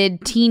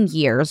mid-teen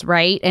years,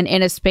 right? And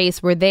in a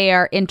space where they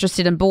are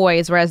interested in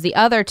boys, whereas the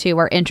other 2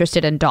 are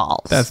interested in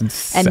dolls. That's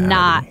insanity. And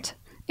not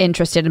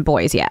interested in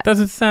boys yet. That's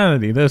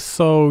insanity. They're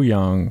so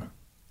young.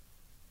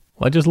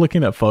 Like, just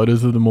looking at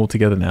photos of them all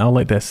together now,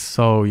 like, they're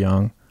so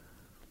young.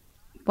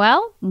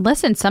 Well,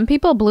 listen, some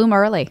people bloom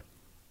early.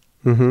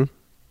 Mm-hmm.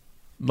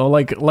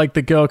 Like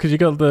the girl, because you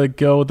got the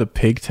girl with the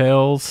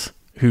pigtails,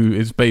 who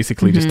is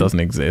basically just doesn't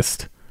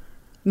exist.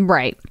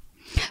 Right.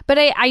 But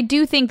I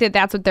do think that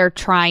that's what they're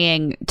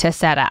trying to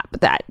set up.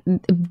 That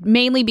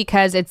mainly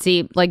because it's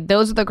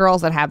those are the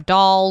girls that have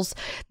dolls.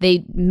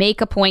 They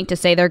make a point to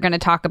say they're going to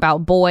talk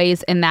about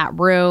boys in that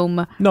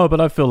room. No, but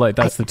I feel like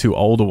that's the 2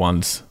 older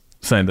ones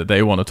saying that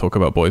they want to talk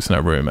about boys in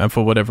that room, and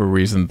for whatever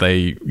reason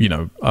they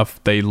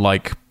they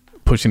like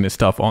pushing this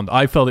stuff on.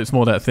 I felt it's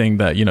more that thing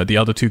that the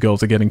other 2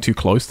 girls are getting too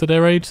close to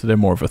their age, so they're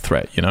more of a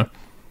threat.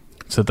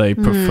 So they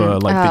prefer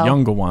the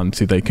younger ones,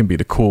 who they can be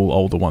the cool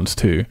older ones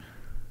too.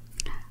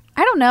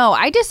 I don't know.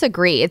 I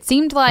disagree. It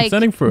seemed like I'm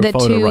sending for a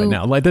photo right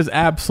now. Like, there's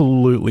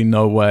absolutely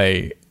no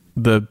way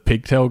the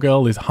pigtail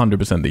girl is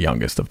 100% the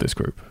youngest of this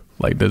group.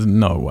 Like, there's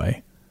no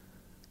way.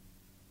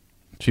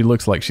 She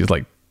looks like she's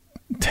like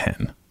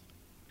 10.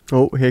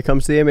 Oh, here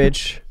comes the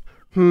image.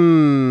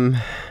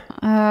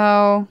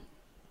 Oh,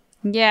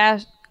 yeah.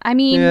 I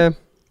mean,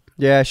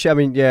 yeah.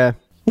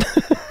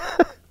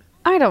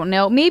 I don't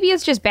know. Maybe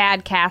it's just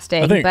bad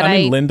casting. I think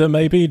Linda,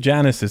 maybe.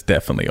 Janice is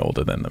definitely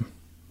older than them,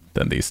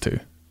 than these 2.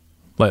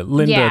 Like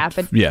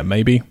Linda,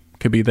 maybe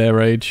could be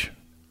their age.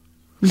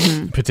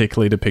 Mm-hmm.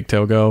 Particularly the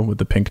pigtail girl with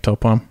the pink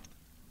top on.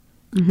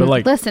 Mm-hmm. But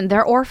like, listen,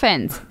 they're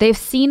orphans. They've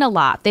seen a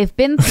lot. They've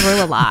been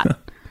through a lot.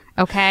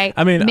 Okay.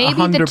 I mean, maybe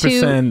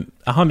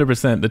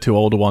 100%. The 2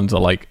 older ones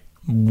are like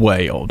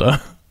way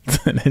older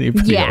than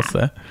anybody else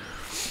there.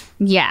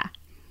 Yeah.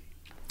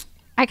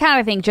 I kind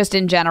of think just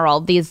in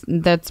general,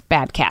 that's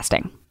bad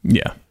casting.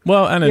 Yeah.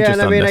 Well, and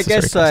just I mean, I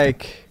guess casting.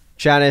 like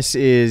Janice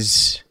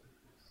is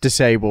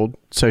disabled,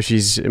 so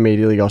she's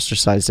immediately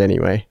ostracized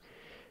anyway.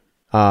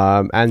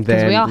 And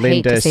then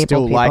Linda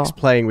still likes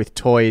playing with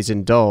toys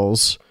and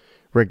dolls,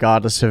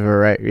 regardless of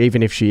her,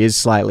 even if she is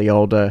slightly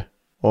older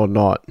or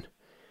not.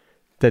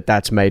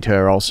 That's made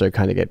her also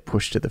kind of get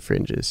pushed to the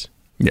fringes.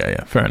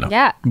 Yeah, fair enough.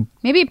 Yeah,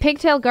 maybe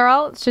pigtail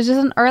girl. She's just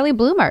an early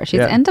bloomer. She's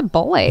into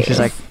boys. She's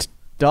like,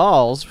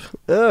 dolls.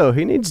 Oh,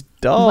 he needs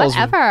dolls.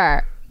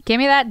 Whatever. Give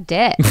me that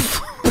dick.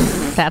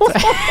 That's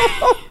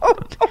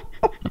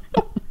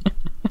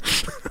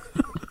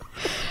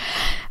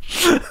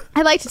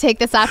I'd like to take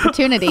this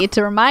opportunity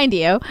to remind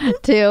you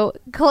to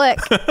click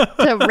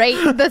to rate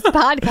this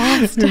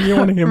podcast. If you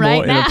want to hear right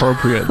more now.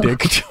 Inappropriate dick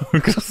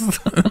jokes.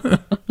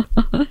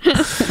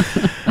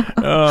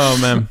 Oh,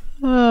 man.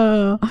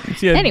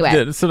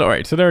 Anyway. So, all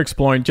right. So they're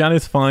exploring.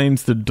 Janice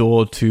finds the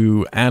door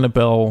to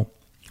Annabelle,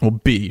 or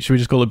B. Should we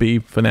just call her B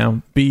for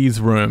now? B's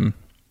room.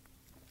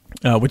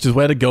 Which is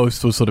where the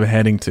ghost was sort of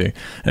heading to.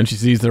 And she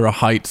sees there are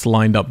heights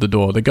lined up the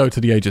door. They go to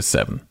the age of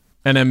 7.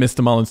 And then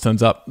Mr. Mullins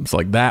turns up. It's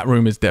like, that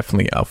room is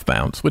definitely off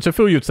bounds, which I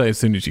feel you'd say as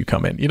soon as you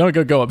come in. You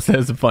don't go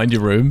upstairs and find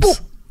your rooms.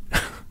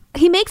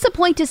 He makes a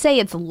point to say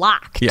it's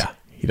locked. Yeah,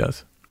 he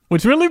does.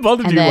 Which really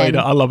bothered you later.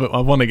 I love it. I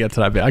want to get to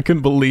that bit. I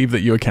couldn't believe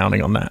that you were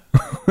counting on that.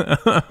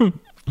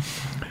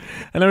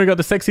 And then we got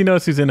the sexy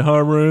nurse who's in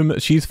her room.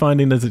 She's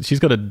finding that she's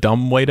got a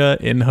dumbwaiter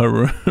in her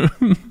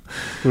room.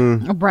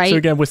 Right. So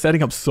again, we're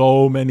setting up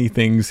so many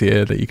things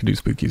here that you can do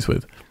spookies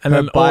with. And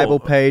Her then Bible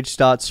page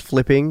starts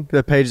flipping.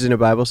 The pages in her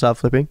Bible start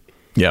flipping.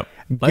 Yep.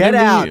 Get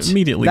out.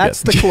 Immediately.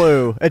 That's the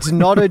clue. It's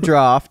not a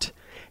draft.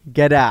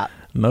 Get out.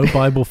 No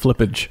Bible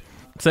flippage.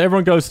 So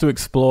everyone goes to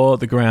explore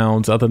the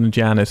grounds other than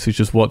Janice, who's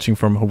just watching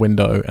from her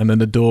window. And then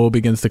the door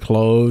begins to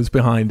close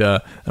behind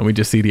her. And we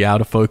just see the out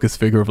of focus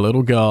figure of a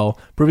little girl,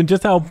 proving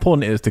just how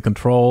important it is to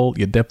control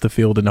your depth of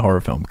field in a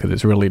horror film, because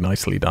it's really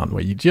nicely done,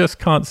 where you just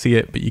can't see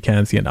it, but you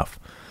can see enough.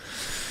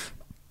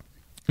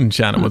 And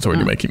Shannon was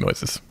already making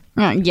noises.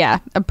 Yeah,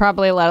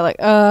 probably a lot of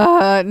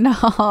like,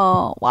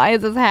 no, why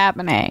is this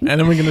happening? And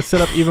then we're going to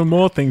set up even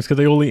more things because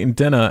they all eating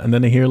dinner, and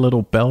then they hear a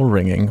little bell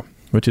ringing,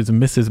 which is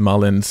Mrs.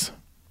 Mullins.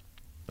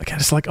 Like,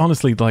 it's like,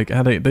 honestly, like,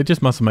 they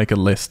just must make a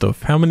list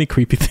of how many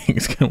creepy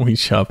things can we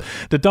shove.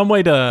 The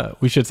dumbwaiter,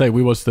 we should say,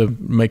 we watched the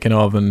making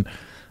of, and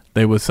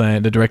they were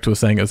saying, the director was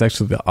saying it was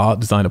actually the art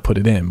designer put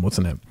it in,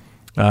 wasn't it?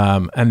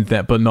 And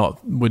that, but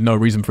not with no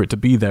reason for it to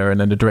be there.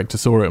 And then the director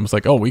saw it and was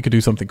like, oh, we could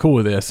do something cool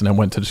with this. And then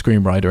went to the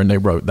screenwriter and they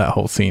wrote that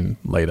whole scene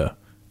later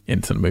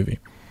into the movie.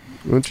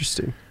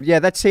 Interesting. Yeah,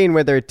 that scene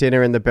where they're at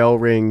dinner and the bell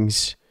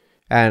rings,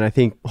 and I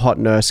think Hot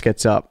Nun,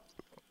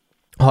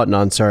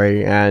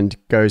 and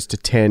goes to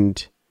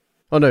tend.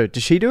 Oh no,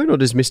 does she do it or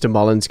does Mr.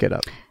 Mullins get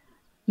up?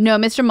 No,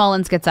 Mr.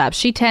 Mullins gets up.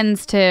 She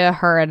tends to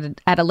her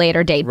at a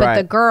later date. But Right.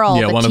 the girl,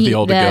 One of the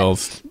older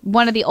girls.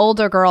 One of the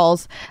older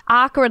girls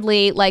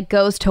awkwardly like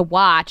goes to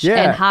watch,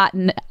 Yeah.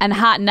 and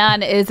Hot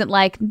Nun isn't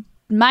like,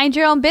 mind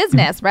your own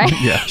business, right?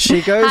 Yeah.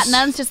 She goes. Hot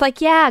Nun's just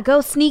like, yeah,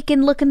 go sneak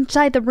and look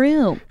inside the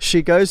room.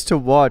 She goes to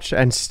watch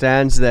and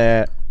stands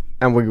there,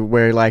 and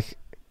we're like,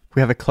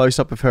 we have a close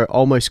up of her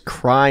almost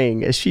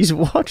crying as she's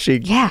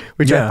watching. Yeah.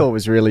 Which I Yeah. thought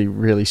was really,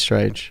 really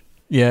strange.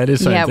 Yeah, it is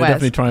strange. Yeah, it They was.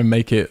 definitely try and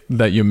make it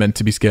that you're meant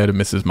to be scared of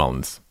Mrs.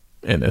 Mullins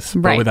in this,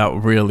 but Right.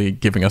 without really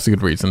giving us a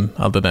good reason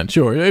other than,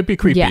 sure, it'd be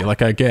creepy. Yeah.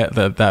 Like, I get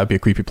that would be a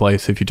creepy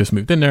place if you just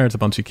moved in there. It's a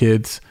bunch of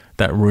kids.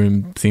 That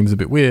room seems a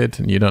bit weird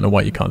and you don't know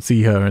why you can't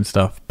see her and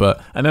stuff.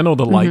 And then all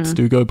the lights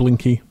do go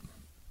blinky.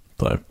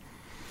 So,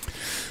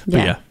 but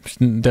yeah,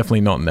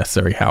 definitely not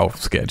necessary how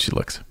scared she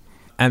looks.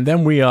 And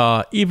then we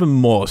are even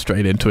more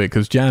straight into it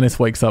because Janice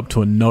wakes up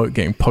to a note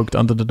getting poked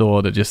under the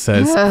door that just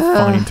says,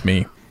 find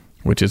me,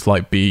 which is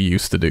like B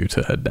used to do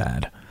to her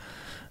dad.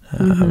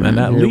 And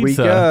that Here we leads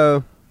her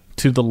go.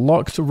 to the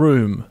locked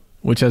room,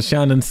 which, as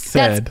Shannon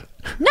said,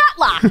 Not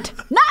locked.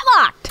 Not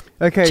locked.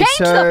 Okay, Change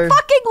so the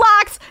fucking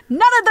locks.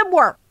 None of them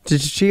work.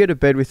 did she go to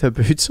bed with her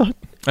boots on?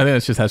 I think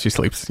that's just how she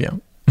sleeps. Yeah.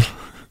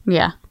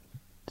 Yeah.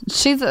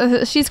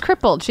 She's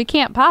crippled. She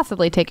can't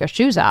possibly take her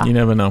shoes off. You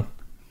never know.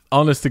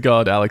 Honest to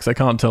God, Alex, I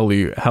can't tell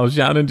you how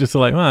Shannon just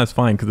like, oh, it's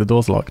fine because the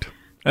door's locked.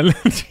 And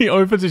then she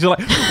opens it, she's like,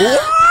 what?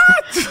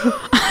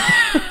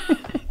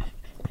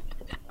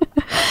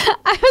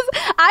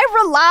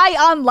 I rely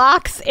on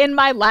locks in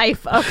my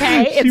life,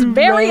 okay? It's You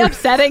very know-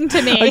 upsetting to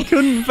I me.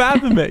 couldn't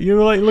fathom it. You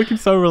were like looking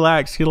so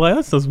relaxed. You're like,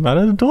 this doesn't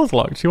matter. The door's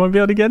locked. She won't be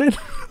able to get in.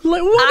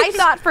 Like, what? I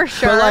thought for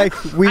sure. I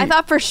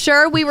thought for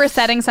sure we were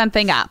setting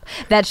something up,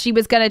 that she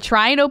was going to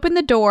try and open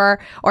the door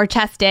or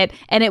test it,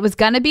 and it was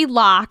going to be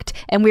locked,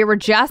 and we were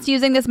just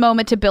using this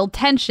moment to build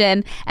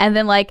tension, and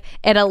then like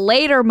at a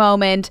later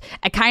moment,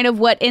 a kind of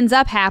what ends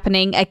up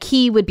happening, a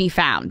key would be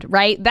found,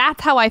 right?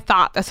 That's how I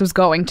thought this was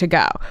going to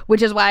go,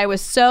 which is why I was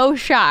so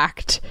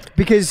shocked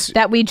Because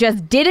that we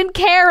just didn't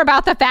care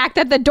about the fact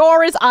that the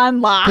door is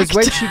unlocked.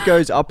 when she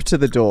goes up to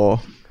the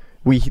door,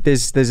 we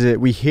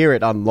hear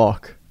it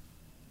unlock.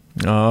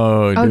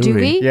 Oh, do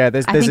we? Yeah,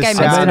 there's I a think I sound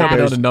I missed might not that.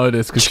 be able to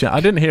notice because I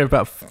didn't hear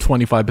about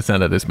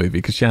 25% of this movie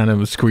because Shannon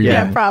was screaming.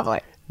 Yeah.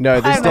 Probably.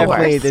 No, I'm the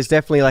worst. there's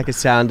definitely like a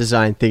sound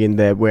design thing in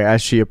there where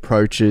as she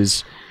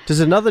approaches, does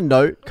another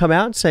note come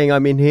out saying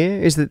I'm in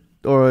here? Is that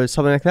or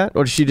something like that?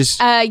 Or does she just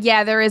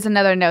Yeah, there is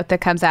another note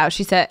that comes out.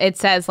 She said it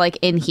says like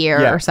in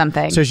here or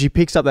something. So she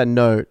picks up that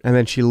note and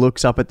then she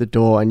looks up at the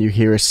door and you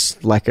hear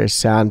like a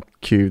sound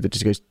cue that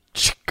just goes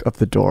of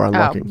the door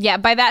unlocking. Yeah,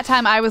 by that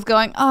time I was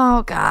going,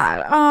 oh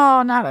God,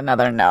 oh, not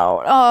another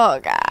note. Oh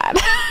God.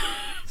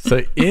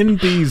 So in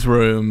B's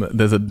room,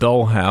 there's a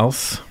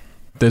dollhouse.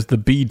 There's the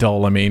B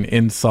doll,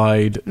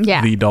 inside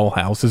the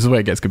dollhouse. This is where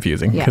it gets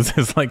confusing because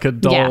there's like a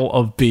doll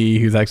of B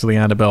who's actually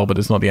Annabelle, but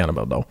it's not the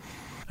Annabelle doll.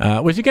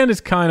 Which again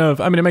is kind of,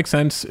 it makes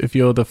sense if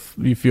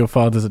your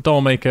father's a doll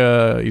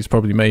maker, he's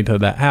probably made her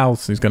that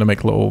house. He's going to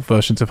make little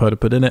versions of her to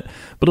put in it.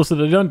 But also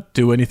they don't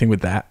do anything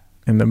with that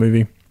in the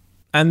movie.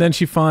 And then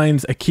she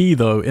finds a key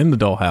though in the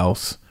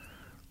dollhouse,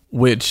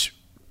 which,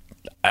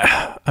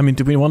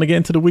 do we want to get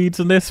into the weeds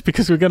on this?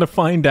 Because we're going to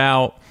find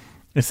out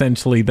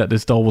essentially that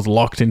this doll was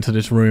locked into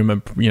this room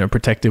and,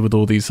 protected with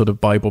all these sort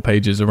of Bible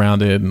pages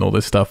around it and all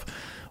this stuff.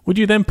 Would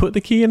you then put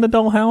the key in the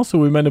dollhouse, or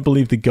are we meant to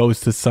believe the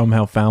ghost has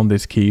somehow found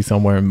this key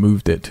somewhere and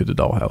moved it to the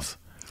dollhouse?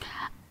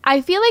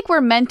 I feel like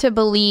we're meant to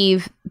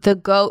believe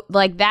that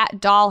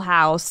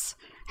dollhouse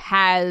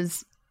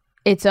has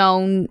its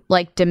own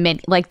like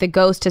like the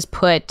ghost has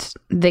put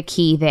the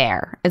key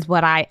there is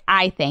what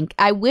I think.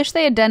 I wish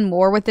they had done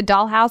more with the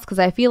dollhouse because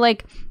I feel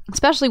like,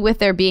 especially with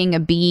there being a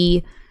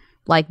bee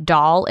like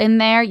doll in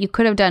there, you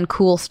could have done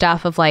cool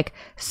stuff of like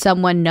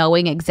someone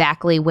knowing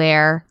exactly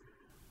where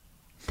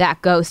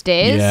that ghost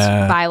is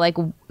by like,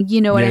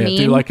 you know what I mean?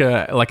 Do like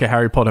a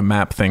Harry Potter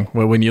map thing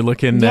where when you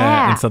look in there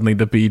and suddenly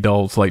the bee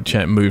dolls like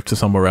move to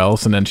somewhere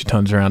else and then she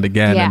turns around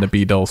again and the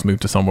bee dolls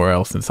move to somewhere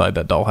else inside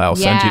that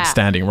dollhouse and she's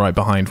standing right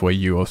behind where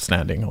you are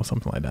standing or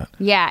something like that.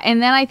 Yeah.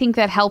 And then I think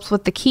that helps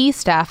with the key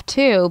stuff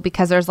too,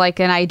 because there's like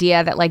an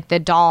idea that like the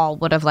doll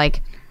would have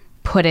like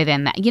put it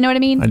in that. You know what I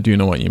mean? I do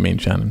know what you mean,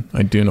 Shannon.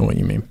 I do know what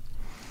you mean.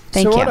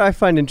 Thank you. So what I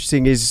find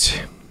interesting is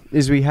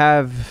we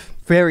have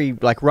very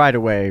like right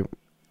away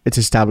it's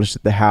established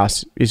that the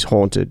house is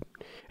haunted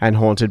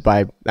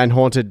by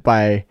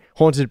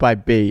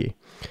B.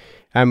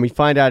 And we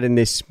find out in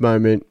this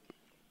moment,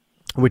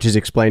 which is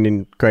explained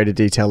in greater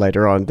detail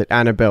later on, that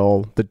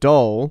Annabelle, the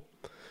doll,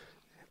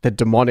 the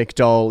demonic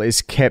doll,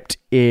 is kept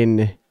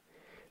in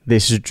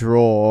this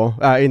drawer,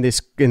 in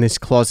this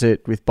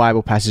closet with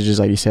Bible passages,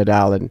 like you said,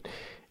 Alan.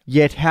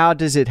 Yet how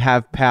does it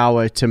have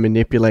power to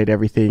manipulate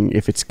everything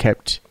if it's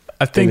kept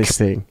in this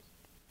thing?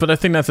 But I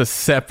think that's a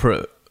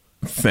separate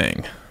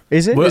thing.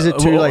 Is it? Is it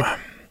too like?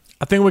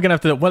 I think we're gonna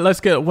have to. Well,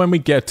 when we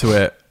get to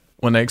it,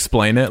 when they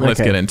explain it,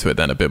 let's get into it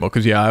then a bit more.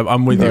 Because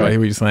I'm with you. I hear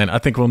what you're saying. I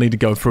think we'll need to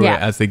go through it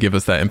as they give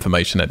us that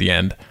information at the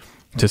end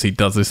to see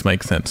does this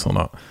make sense or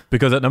not.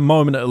 Because at the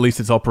moment, at least,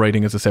 it's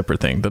operating as a separate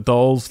thing. The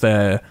dolls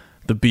there,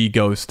 the bee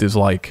ghost is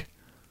like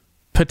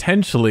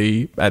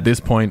potentially at this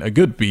point a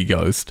good bee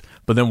ghost.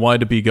 But then why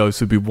the bee ghost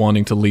would be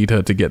wanting to lead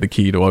her to get the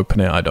key to open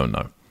it, I don't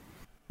know.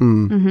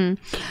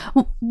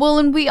 Mm-hmm. Well,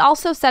 and we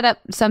also set up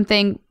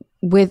something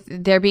with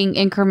there being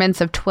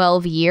increments of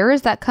 12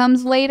 years that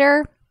comes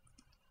later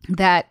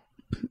that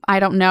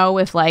I don't know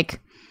if like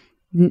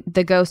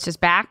the ghost is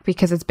back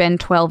because it's been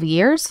 12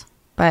 years,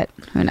 but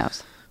who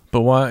knows?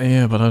 But why?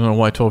 Yeah, but I don't know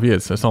why 12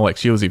 years. It's not like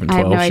she was even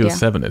 12. She was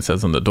 7, it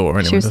says on the door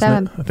anyway, she was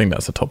 7. I think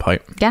that's the top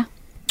height. Yeah.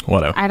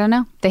 Whatever. I don't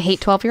know. They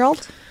hate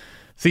 12-year-olds?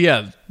 So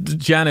yeah,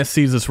 Janice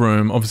sees this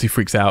room, obviously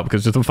freaks out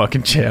because there's a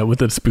fucking chair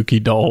with a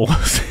spooky doll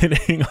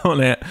sitting on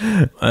it.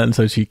 And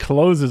so she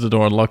closes the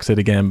door and locks it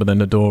again, but then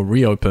the door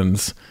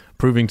reopens,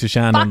 proving to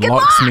Shannon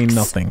locks mean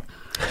nothing.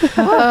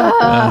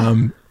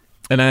 And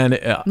then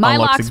my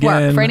unlocks locks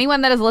again. work. For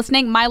anyone that is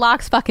listening, my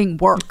locks fucking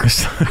work.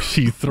 So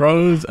she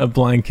throws a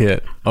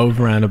blanket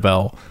over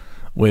Annabelle,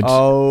 which...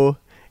 Oh,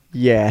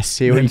 yes,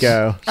 here we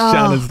go.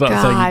 Shannon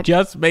starts saying, you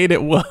just made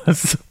it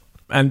worse.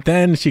 And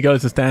then she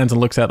goes to stands and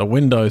looks out the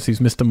window, sees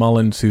Mr.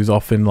 Mullins, who's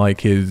off in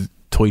like his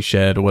toy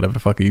shed or whatever the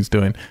fuck he's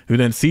doing, who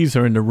then sees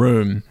her in the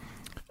room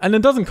and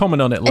then doesn't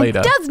comment on it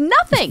later. It does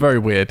nothing. It's very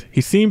weird. He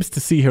seems to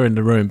see her in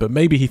the room, but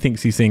maybe he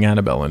thinks he's seeing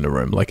Annabelle in the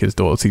room, like his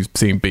daughter. He's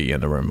seeing B in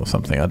the room or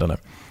something. I don't know.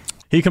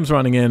 He comes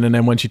running in, and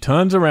then when she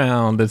turns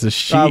around, there's a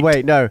sheet. Oh,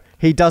 wait, no.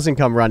 He doesn't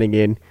come running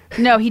in.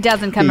 No, he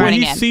doesn't come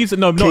running in. He sees it.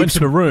 No, not into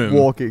the room.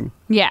 Walking.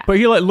 Yeah. But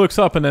he like looks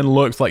up and then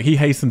looks like he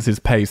hastens his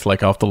pace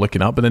like after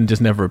looking up, but then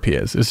just never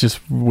appears. It's just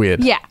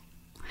weird. Yeah.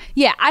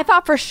 Yeah, I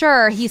thought for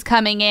sure he's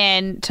coming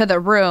in to the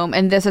room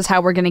and this is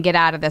how we're going to get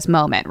out of this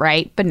moment,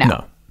 right? But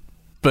no.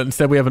 But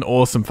instead we have an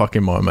awesome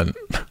fucking moment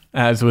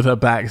as with her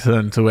back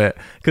turned to it.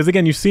 Because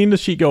again, you've seen the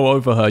sheet go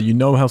over her. You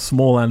know how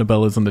small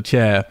Annabelle is on the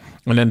chair.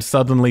 And then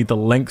suddenly the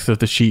length of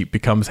the sheet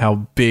becomes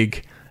how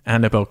big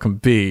Annabelle can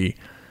be.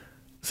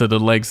 So the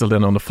legs are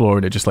then on the floor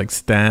and it just like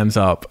stands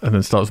up and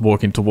then starts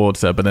walking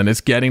towards her. But then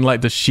it's getting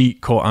like the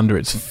sheet caught under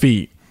its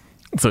feet.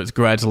 So it's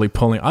gradually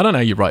pulling. I don't know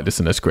how you write this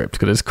in a script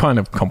because it's kind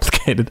of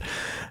complicated.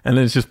 And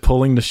then it's just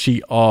pulling the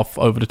sheet off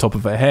over the top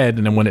of her head.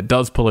 And then when it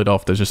does pull it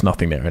off, there's just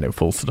nothing there and it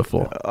falls to the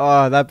floor.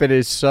 Oh, that bit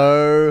is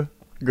so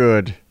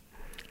good.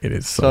 It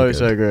is so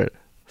good.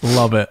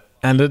 Love it.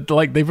 And it,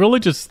 like they've really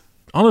just,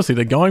 honestly,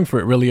 they're going for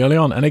it really early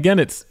on. And again,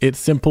 it's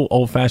simple,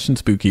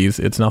 old-fashioned spookies.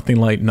 It's nothing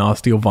like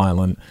nasty or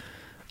violent.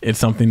 It's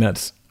something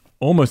that's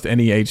almost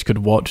any age could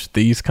watch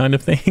these kind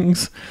of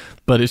things.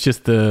 But it's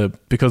just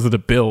because of the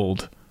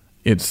build,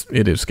 it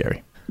is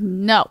scary.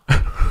 No.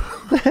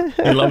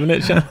 You loving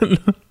it, Shannon?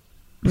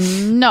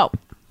 No.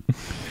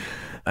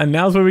 And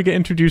now's where we get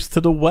introduced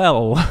to the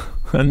well.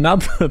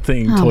 Another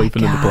thing toy for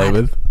them to play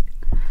with.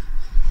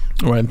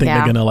 Where I think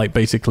they're going to like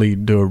basically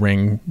do a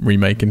Ring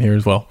remake in here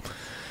as well.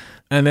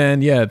 And then,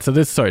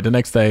 the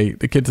next day,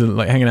 the kids are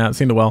like hanging out,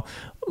 seeing the well.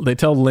 They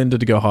tell Linda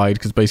to go hide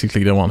because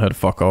basically they want her to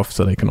fuck off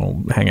so they can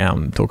all hang out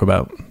and talk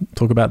about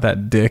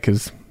that dick,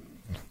 as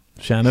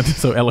Shannon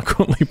so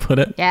eloquently put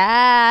it.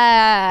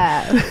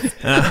 Yeah.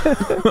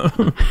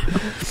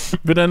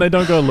 But then they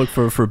don't go look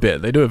for her for a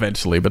bit. They do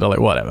eventually, but they're like,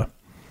 whatever.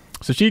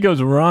 So she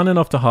goes running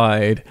off to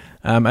hide.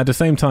 At the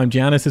same time,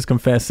 Janice is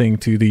confessing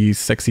to the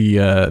sexy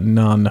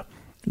nun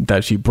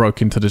that she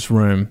broke into this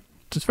room.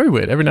 It's very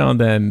weird. Every now and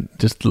then,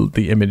 just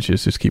the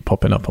images just keep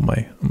popping up on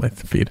my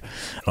feed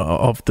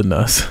of the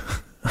nurse.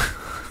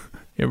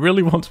 It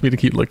really wants me to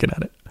keep looking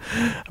at it.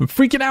 I'm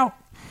freaking out.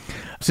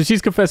 So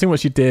she's confessing what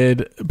she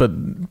did, but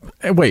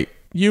wait,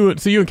 you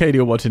and Katie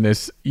are watching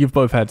this. You've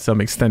both had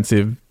some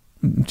extensive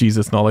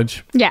Jesus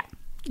knowledge. Yeah.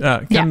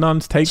 Can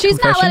nuns take She's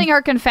confession? not letting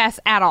her confess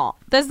at all.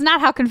 This is not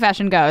how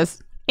confession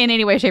goes in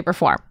any way, shape, or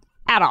form.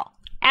 At all.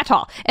 At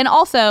all. And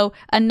also,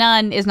 a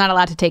nun is not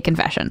allowed to take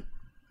confession.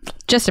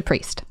 Just a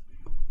priest.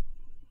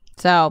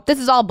 So, this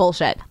is all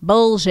bullshit.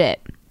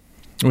 Bullshit.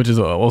 Which is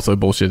also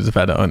bullshit, is the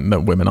fact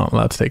that women aren't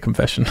allowed to take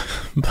confession.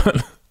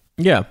 But,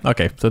 yeah,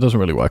 okay. So it doesn't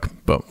really work,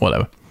 but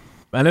whatever.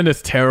 And then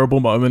this terrible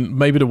moment,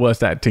 maybe the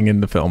worst acting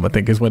in the film, I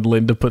think, is when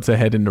Linda puts her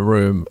head in the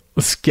room,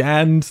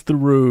 scans the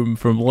room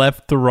from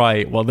left to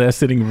right while they're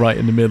sitting right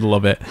in the middle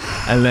of it,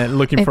 and then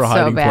looking for a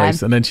hiding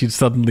place, and then she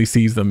suddenly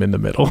sees them in the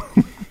middle.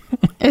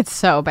 It's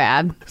so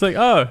bad. It's like,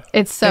 oh.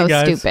 It's so hey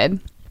guys. stupid.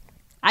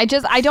 I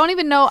don't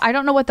even know. I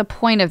don't know what the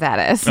point of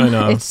that is. I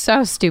know. It's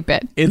so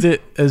stupid. Is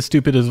it as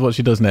stupid as what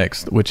she does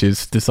next, which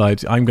is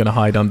decide, I'm going to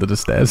hide under the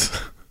stairs?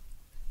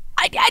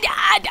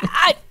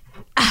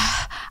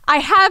 I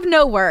have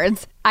no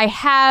words. I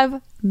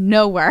have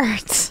no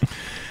words.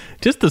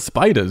 Just the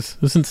spiders.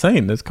 It's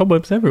insane. There's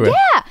cobwebs everywhere.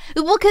 Yeah.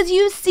 Well, because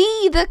you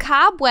see the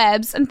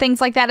cobwebs and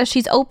things like that as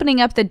she's opening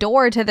up the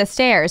door to the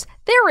stairs.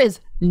 There is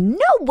no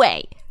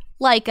way,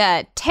 like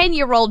a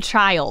 10-year-old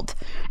child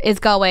is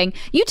going,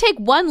 you take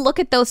one look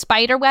at those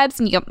spider webs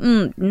and you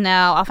go,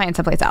 no, I'll find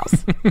someplace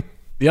else.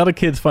 The other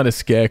kids find a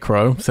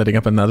scarecrow, setting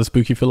up another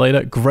spooky for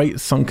later.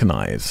 Great sunken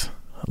eyes.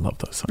 I love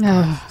those sunken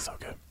eyes. So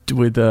good.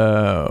 With,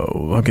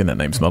 I'm getting that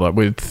name smelled up.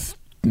 With,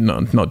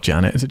 no, not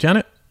Janet. Is it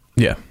Janet?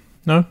 Yeah.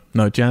 No,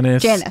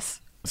 Janice.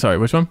 Janice. Sorry,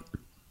 which one?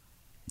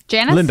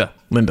 Janice?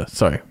 Linda,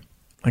 sorry.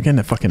 Again,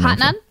 that fucking Hot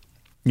name. Nun?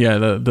 Yeah,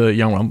 the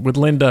young one. With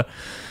Linda,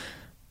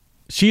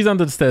 she's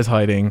under the stairs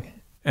hiding,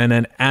 and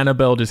then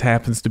Annabelle just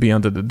happens to be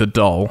under the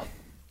doll,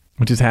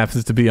 which just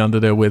happens to be under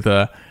there with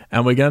her.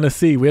 And we're going to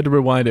see, we had to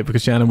rewind it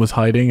because Shannon was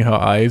hiding her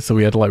eyes, so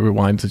we had to like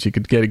rewind so she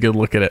could get a good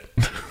look at it.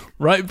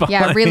 Right behind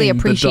Yeah, I really the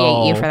appreciate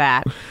doll, you for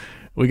that.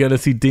 We're going to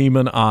see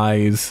demon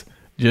eyes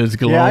just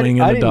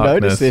glowing I in the didn't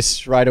darkness. notice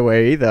this right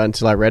away either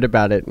until I read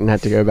about it and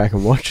had to go back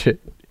and watch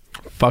it.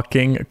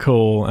 Fucking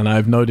cool. And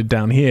I've noted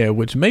down here,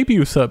 which may be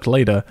usurped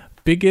later,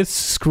 biggest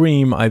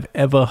scream I've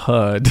ever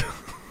heard.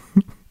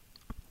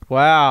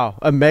 Wow,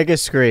 a mega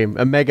scream,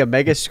 a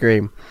mega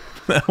scream.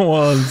 That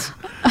was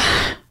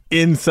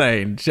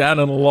insane.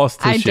 Shannon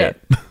lost his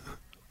shit.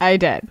 I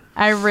did.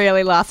 I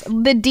really lost.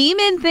 The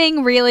demon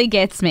thing really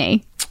gets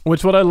me.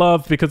 Which what I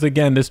love, because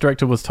again, this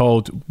director was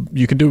told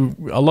you can do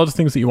a lot of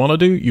things that you want to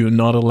do. You're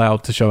not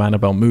allowed to show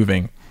Annabelle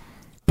moving,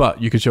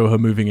 but you could show her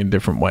moving in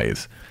different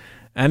ways.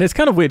 And it's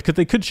kind of weird because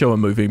they could show her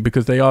moving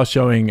because they are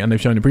showing, and they've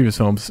shown in previous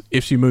films,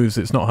 if she moves,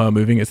 it's not her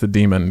moving, it's the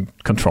demon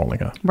controlling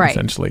her,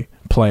 essentially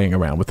playing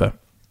around with her.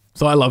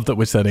 So I love that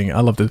we're setting, I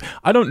love this.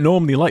 I don't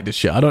normally like this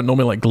shit. I don't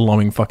normally like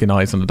glowing fucking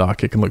eyes in the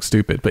dark. It can look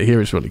stupid, but here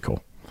it's really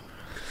cool.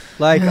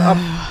 Like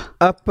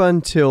up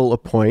until a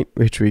point,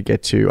 which we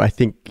get to, I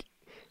think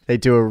they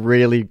do a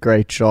really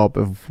great job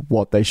of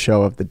what they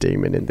show of the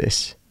demon in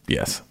this.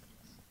 Yes.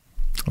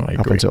 I agree.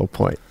 Up until a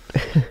point.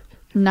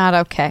 Not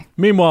okay.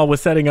 Meanwhile, we're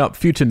setting up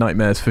future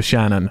nightmares for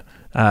Shannon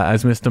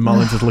as Mr.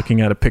 Mullins is looking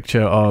at a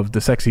picture of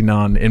the sexy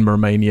nun in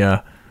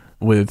Romania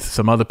with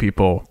some other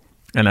people.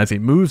 And as he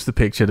moves the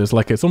picture, there's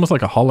like, it's almost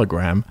like a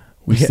hologram.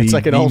 We see it's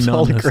like an the old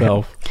nun hologram.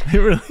 herself. It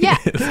really Yeah.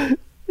 is.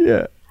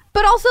 Yeah.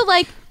 But also,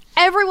 like,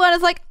 everyone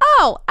is like,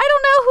 oh, I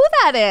don't know who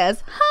that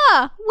is.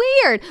 Huh,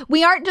 weird.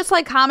 We aren't just,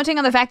 like, commenting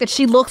on the fact that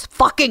she looks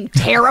fucking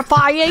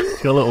terrifying.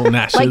 Got little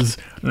gnashes.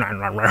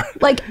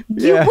 Like,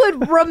 you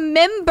would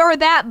remember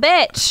that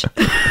bitch.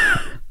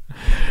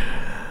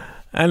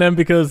 And then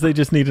because they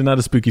just need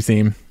another spooky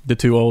scene, the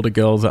two older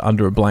girls are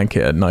under a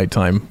blanket at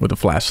nighttime with a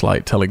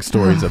flashlight telling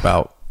stories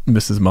about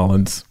Mrs.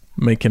 Mullins,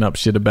 making up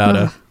shit about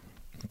her,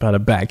 about her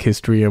back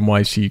history and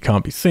why she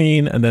can't be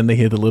seen. And then they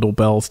hear the little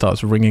bell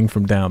starts ringing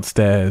from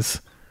downstairs.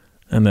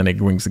 And then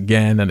it rings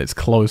again and it's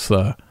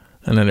closer.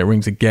 And then it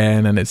rings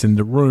again and it's in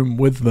the room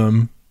with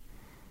them.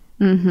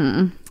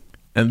 Mm-hmm.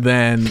 And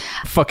then,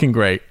 fucking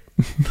great.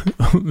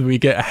 We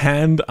get a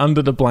hand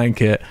under the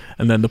blanket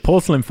and then the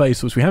porcelain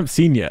face, which we haven't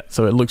seen yet,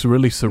 so it looks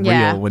really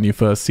surreal when you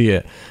first see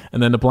it.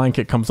 And then the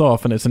blanket comes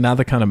off and it's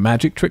another kind of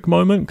magic trick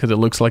moment because it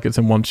looks like it's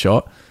in one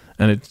shot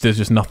and there's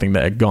just nothing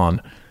there,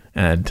 gone.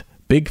 And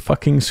big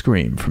fucking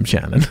scream from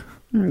Shannon.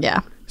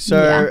 Yeah.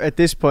 So at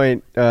this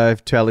point, to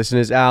our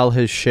listeners, Al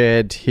has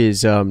shared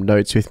his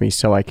notes with me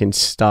so I can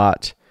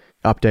start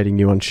updating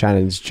you on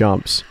Shannon's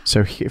jumps.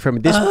 So from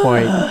this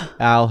point,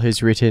 Al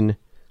has written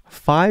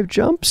 5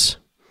 jumps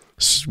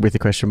with a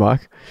question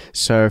mark.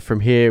 So from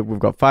here, we've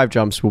got 5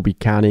 jumps. We'll be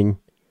counting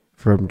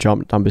from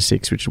jump number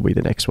 6, which will be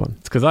the next one.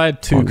 It's because I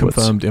had 2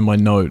 confirmed in my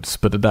notes,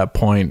 but at that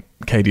point,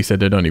 Katie said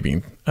there'd only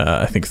been,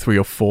 I think, 3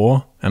 or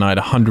 4, and I had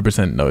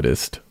 100%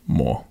 noticed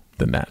more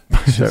than that.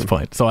 That's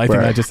fine. So I think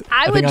I just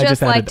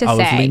added, I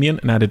was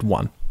lenient and added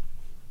 1.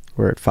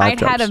 We're at 5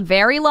 jumps. I'd had a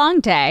very long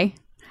day.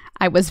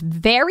 I was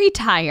very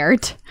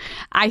tired.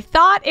 I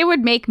thought it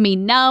would make me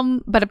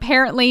numb, but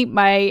apparently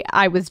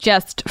I was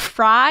just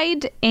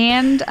fried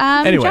and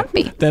anyway,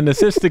 jumpy. Then the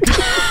sister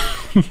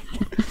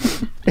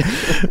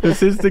The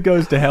sister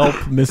goes to help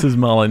Mrs.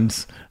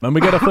 Mullins, and we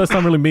get our first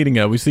time really meeting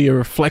her. We see a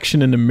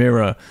reflection in the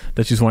mirror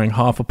that she's wearing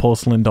half a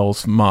porcelain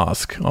doll's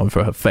mask on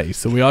for her face.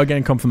 So we are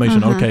getting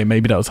confirmation, okay,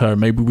 maybe that was her.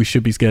 Maybe we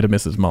should be scared of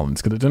Mrs.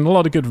 Mullins, because they're doing a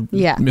lot of good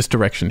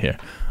misdirection here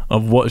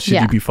of what should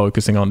you be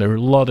focusing on. There are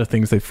a lot of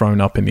things they've thrown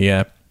up in the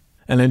air.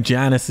 And then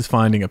Janice is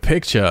finding a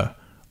picture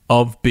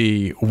of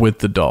B with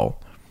the doll.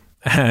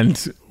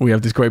 And we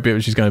have this great bit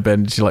where she's going to bed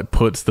and she like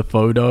puts the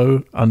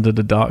photo under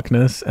the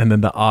darkness, and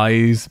then the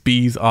eyes,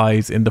 B's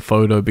eyes in the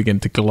photo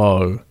begin to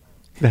glow.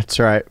 That's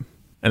right.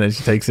 And then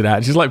she takes it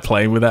out. She's like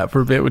playing with that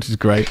for a bit, which is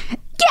great.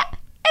 Yeah.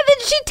 And then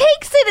she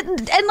takes it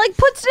and like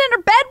puts it in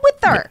her bed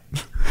with her.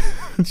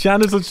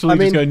 Shannon's literally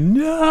just going,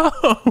 no.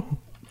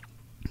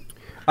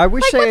 I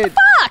wish Like, what the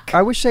fuck?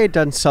 I wish they had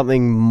done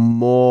something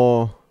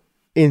more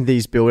in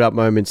these build-up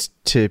moments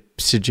to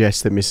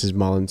suggest that Mrs.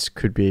 Mullins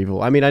could be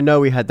evil. I mean, I know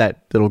we had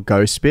that little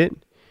ghost bit,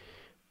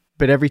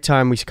 but every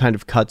time we kind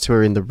of cut to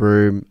her in the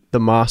room, the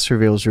mask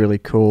reveal is really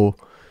cool,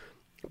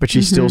 but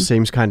she still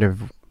seems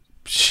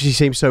she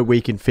seems so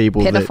weak and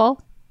feeble. Pitiful.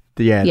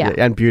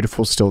 And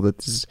beautiful still,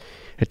 that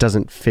it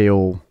doesn't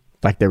feel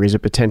like there is a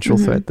potential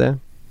threat there.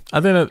 I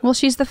think Well,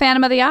 she's the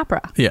Phantom of the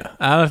Opera. and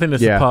I think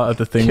that's part of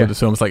the thing with the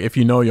films. Like, if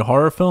you know your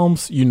horror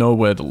films, you know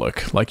where to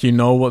look. Like, you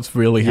know what's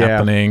really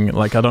happening.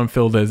 Like, I don't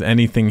feel there's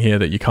anything here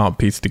that you can't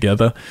piece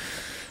together.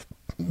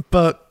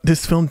 But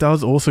this film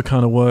does also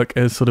kind of work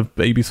as sort of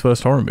baby's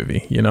first horror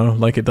movie, you know?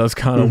 Like, it does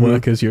kind of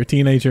work as you're a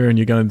teenager and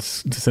you're going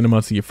to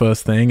cinema to your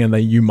first thing, and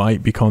then you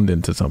might be conned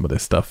into some of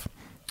this stuff.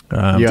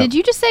 Did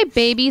you just say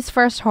baby's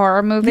first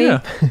horror movie?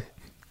 Yeah.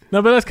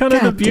 No, but that's kind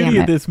of the beauty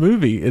of this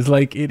movie, is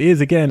like, it is,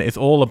 again, it's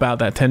all about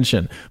that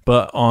tension.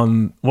 But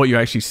on what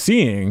you're actually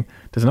seeing,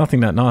 there's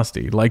nothing that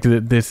nasty. Like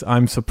this,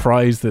 I'm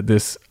surprised that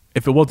this,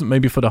 if it wasn't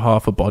maybe for the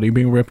half a body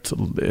being ripped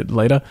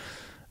later,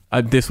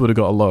 this would have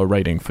got a lower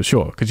rating for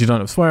sure. Because you don't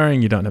have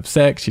swearing, you don't have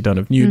sex, you don't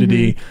have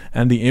nudity,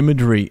 and the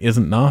imagery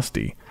isn't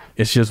nasty.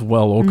 It's just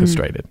well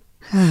orchestrated.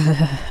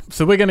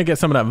 So we're going to get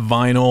some of that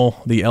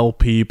vinyl, the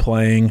LP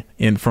playing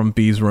in from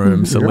B's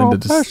room. So Linda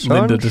decides, My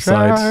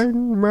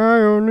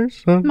only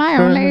sunshine. My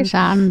only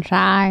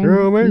sunshine.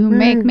 You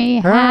make me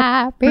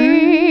happy.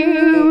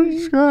 Where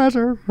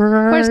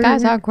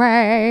skies are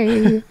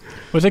gray.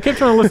 which I kept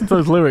trying to listen to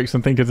those lyrics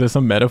and think, is there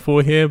some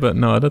metaphor here? But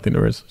no, I don't think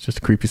there is. It's just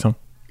a creepy song.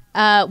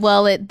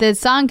 Well, the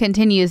song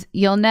continues.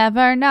 You'll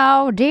never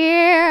know,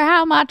 dear,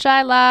 how much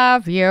I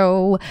love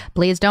you.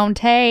 Please don't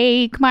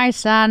take my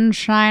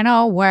sunshine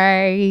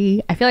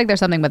away. I feel like there's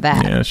something with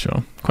that. Yeah,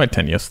 sure. Quite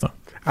tenuous though.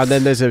 And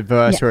then there's a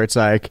verse where it's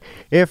like,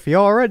 if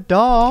you're a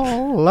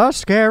doll, a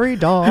scary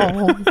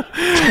doll,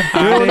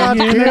 do not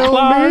kill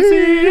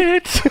me.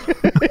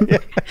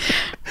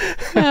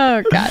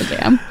 Oh,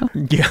 goddamn.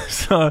 Yeah,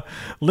 so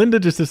Linda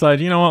just decided,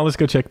 you know what, let's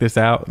go check this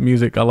out.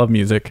 Music, I love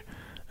music.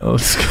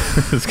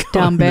 Let's go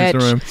Dumb in this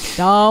bitch. room.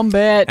 Dumb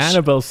bitch.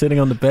 Annabelle's sitting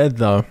on the bed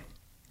though.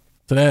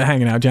 So they're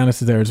hanging out.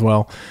 Janice is there as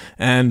well.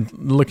 And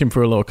looking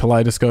for a little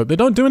kaleidoscope. They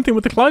don't do anything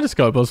with the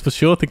kaleidoscope. I was for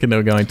sure thinking they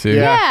were going to.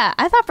 Yeah,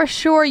 I thought for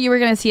sure you were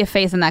going to see a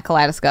face in that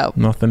kaleidoscope.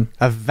 Nothing.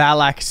 A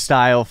Valak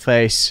style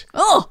face.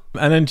 Oh,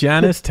 And then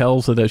Janice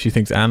tells her that she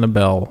thinks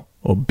Annabelle,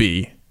 or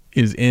B,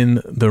 is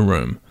in the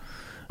room.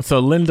 So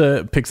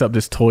Linda picks up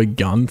this toy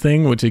gun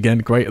thing, which again,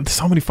 great. There's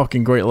so many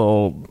fucking great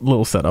little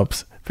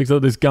setups. Picks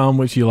up this gun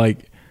which you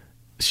like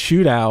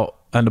shoot out,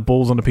 and the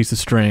ball's on a piece of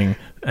string,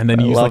 and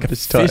then you use like a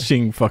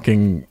fishing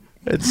fucking.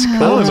 It's I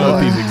cool. don't know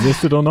if these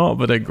existed or not,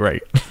 but they're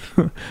great.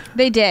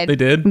 they did. They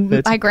did.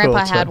 It's My a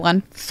grandpa cool had toy.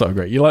 one. So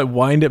great. You like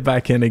wind it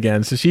back in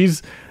again. So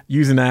she's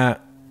using that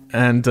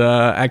and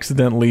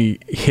accidentally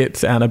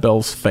hits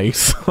Annabelle's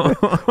face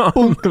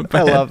on the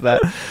bed. I love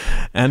that.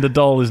 And the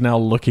doll is now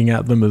looking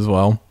at them as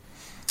well.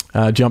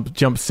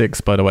 Jump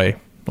 6, by the way.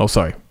 Oh,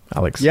 sorry,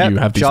 Alex. Yep, You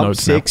have these jump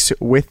notes 6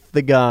 with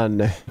the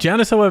gun.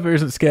 Janice, however,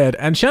 isn't scared,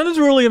 and Shannon's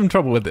really having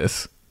trouble with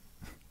this.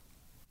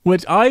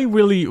 Which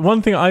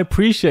one thing I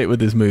appreciate with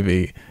this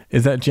movie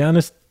is that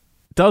Janice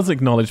does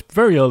acknowledge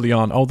very early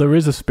on, oh, there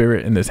is a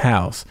spirit in this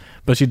house,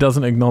 but she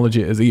doesn't acknowledge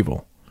it as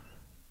evil.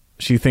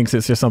 She thinks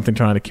it's just something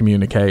trying to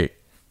communicate.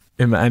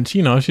 And,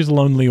 she's a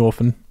lonely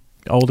orphan.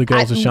 Older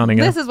girls are shunning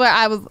her. This is where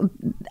I was.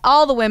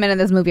 All the women in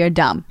this movie are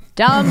dumb.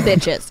 Dumb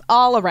bitches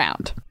all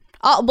around.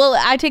 Well,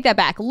 I take that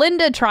back.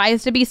 Linda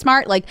tries to be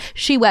smart. Like,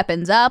 she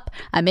weapons up.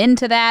 I'm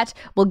into that.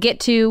 We'll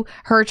get to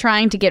her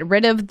trying to get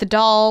rid of the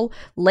doll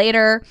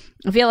later.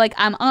 I feel like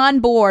I'm on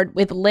board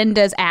with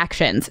Linda's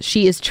actions.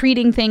 She is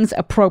treating things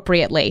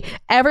appropriately.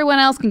 Everyone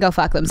else can go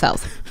fuck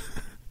themselves.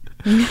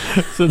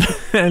 So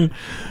then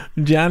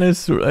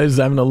Janice is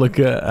having a look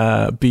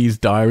at B's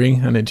diary,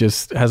 and it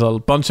just has a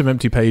bunch of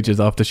empty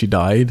pages after she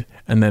died,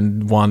 and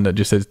then one that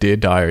just says, "Dear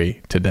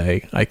diary,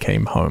 today I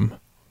came home."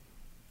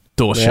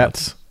 Door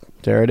shuts.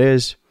 There it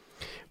is.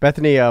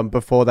 Bethany,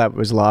 before that,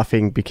 was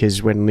laughing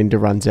because when Linda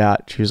runs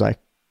out, she's like,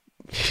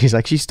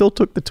 she still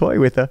took the toy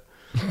with her.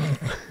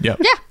 Yep.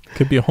 Yeah.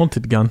 Could be a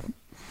haunted gun.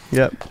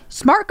 Yep.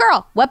 Smart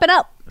girl. Weapon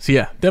up. So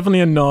yeah,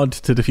 definitely a nod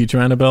to the future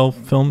Annabelle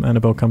film.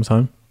 Annabelle Comes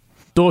Home.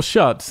 Door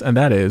shuts, and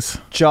that is...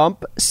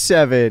 Jump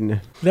 7.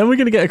 Then we're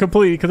going to get a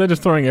complete... Because they're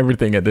just throwing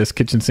everything at this,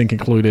 kitchen sink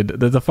included.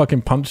 There's a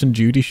fucking Punch and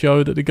Judy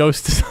show that the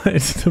ghost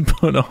decides to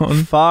put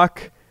on.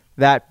 Fuck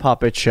that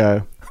puppet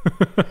show.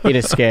 In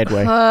a scared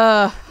way.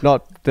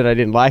 Not that I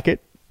didn't like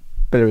it,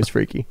 but it was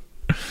freaky.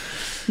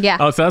 Yeah.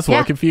 Oh, so that's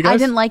working for you guys? I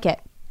didn't like it.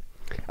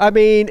 I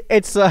mean,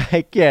 it's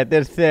like, yeah,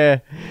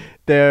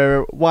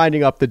 they're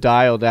winding up the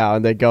dial now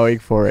and they're going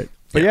for it.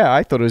 But yeah,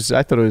 I thought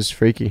it was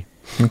freaky.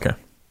 Okay.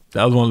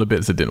 That was one of the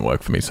bits that didn't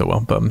work for me so well,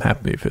 but I'm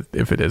happy if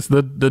it is.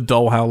 The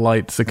dollhouse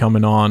lights are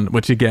coming on,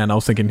 which again, I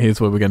was thinking here's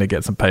where we're going to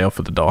get some payoff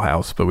for the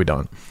dollhouse, but we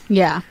don't.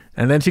 Yeah.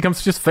 And then she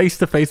comes just face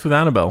to face with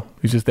Annabelle,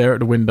 who's just there at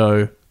the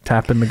window,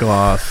 tapping the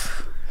glass.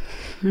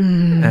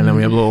 And then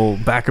we have a little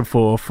back and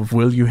forth of,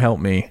 will you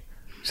help me?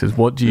 She says,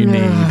 what do you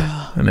need?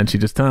 And then she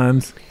just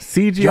turns,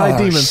 CGI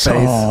demon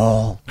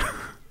face.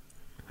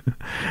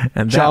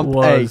 And Jump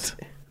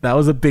that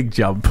was a big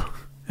jump.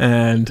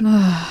 And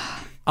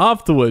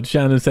afterwards,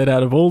 Shannon said,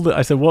 out of all the...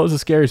 I said, what was the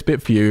scariest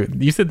bit for you?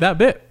 You said that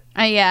bit.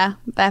 Yeah,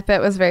 that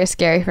bit was very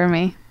scary for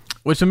me.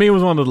 Which to me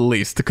was one of the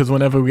least, because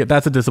whenever we get...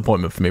 That's a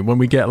disappointment for me. When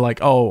we get like,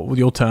 oh,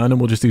 your turn, and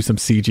we'll just do some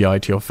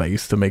CGI to your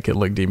face to make it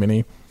look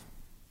demon-y.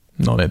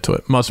 Not into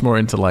it. Much more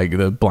into like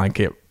the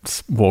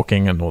blankets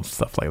walking and all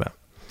stuff like that.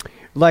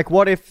 Like,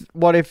 what if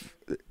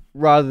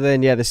rather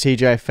than, the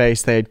CGI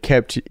face, they had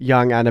kept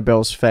young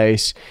Annabelle's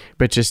face,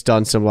 but just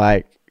done some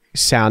like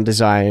sound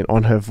design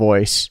on her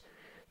voice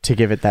to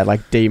give it that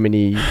like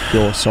demon-y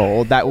your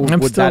soul? That would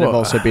that have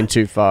also been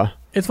too far?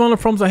 It's one of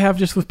the problems I have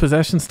just with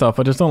possession stuff.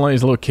 I just don't like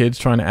these little kids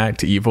trying to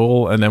act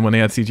evil, and then when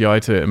they add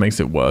CGI to it, it makes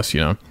it worse,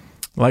 you know?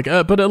 Like,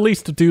 but at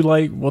least to do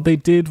like what they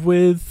did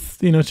with,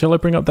 shall I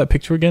bring up that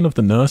picture again of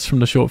the nurse from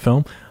the short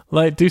film?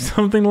 Like, do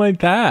something like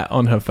that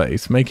on her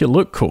face. Make it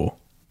look cool.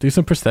 Do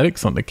some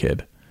prosthetics on the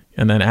kid,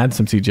 and then add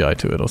some CGI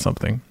to it or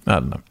something. I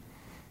don't know.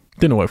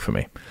 Didn't work for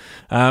me.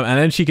 And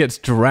then she gets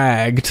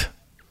dragged.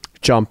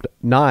 Jump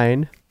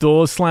 9.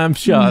 Door slams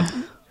shut.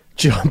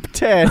 Jump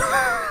 10.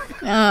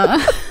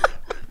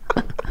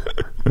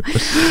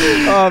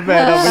 Oh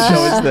man, I wish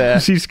I was there.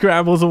 She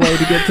scrambles away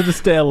to get to the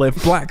stair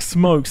lift. Black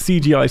smoke,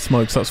 CGI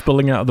smoke, starts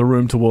spilling out of the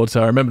room towards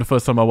her. I remember the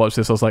first time I watched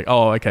this, I was like,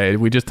 oh, okay,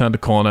 we just turned a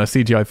corner.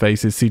 CGI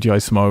faces,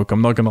 CGI smoke.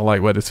 I'm not going to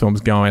like where this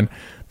film's going.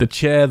 The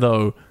chair,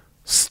 though,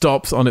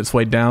 stops on its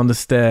way down the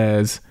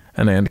stairs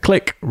and then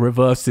click,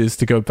 reverses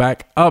to go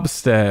back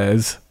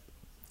upstairs.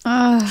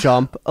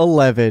 Jump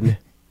 11.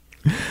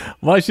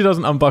 Why she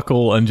doesn't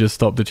unbuckle and just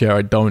stop the chair,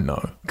 I don't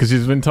know. Because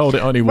she's been told it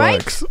only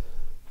works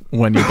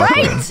when you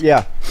buckle in.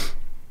 Yeah.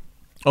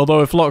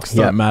 Although if locks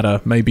don't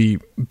matter, maybe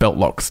belt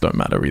locks don't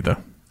matter either.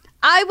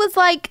 I was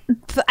like,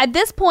 at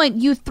this point,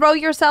 you throw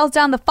yourselves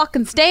down the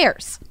fucking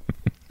stairs.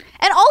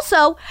 And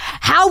also,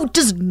 how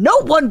does no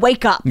one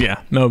wake up?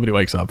 Yeah, nobody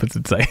wakes up. It's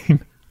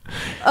insane.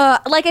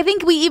 Like, I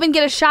think we even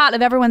get a shot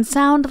of everyone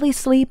soundly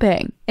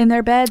sleeping in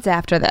their beds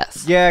after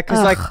this. Yeah,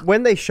 because like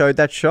when they showed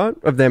that shot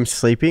of them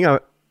sleeping,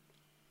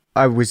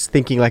 I was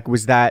thinking like,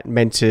 was that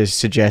meant to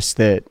suggest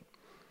that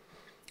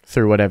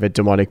through whatever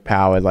demonic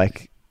power,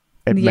 like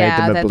it made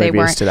them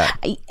oblivious to that?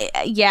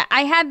 Yeah,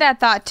 I had that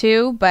thought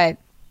too, but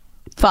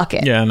fuck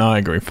it. Yeah, no, I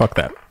agree. Fuck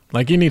that.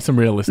 Like, you need some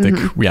realistic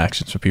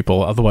reactions for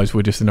people. Otherwise,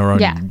 we're just in our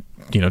own,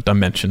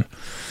 dimension.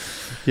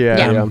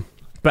 Yeah.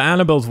 But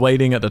Annabelle's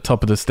waiting at the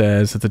top of the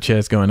stairs as the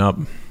chair's going up.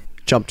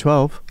 Jump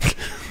 12.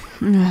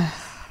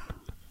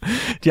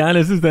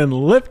 Janice is then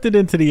lifted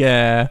into the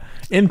air,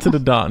 into the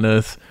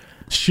darkness.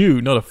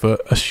 Shoe, not a foot,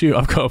 a shoe.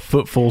 I've got a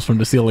foot falls from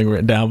the ceiling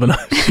written down, but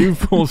a shoe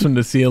falls from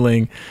the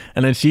ceiling,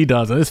 and then she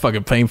does, and it's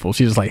fucking painful.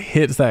 She just like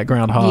hits that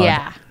ground hard.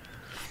 Yeah.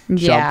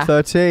 Jump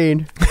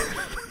 13.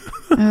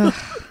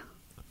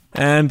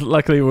 And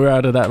luckily we're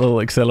out of that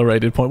little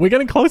accelerated point. We're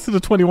getting close to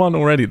the 21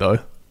 already, though.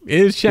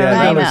 Is Shannon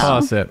Yeah, able to I know.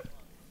 pass it?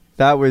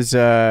 That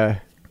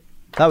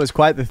was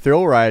quite the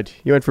thrill ride.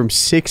 You went from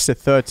 6 to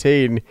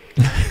 13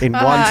 in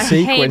one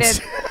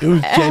sequence. It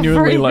was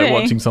genuinely like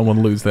Everything. watching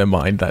someone lose their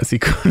mind, that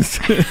sequence.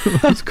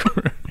 It was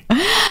great.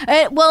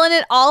 And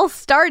it all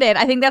started.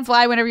 I think that's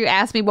why whenever you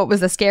asked me what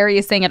was the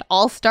scariest thing, it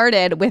all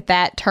started with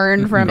that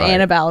turn from Right.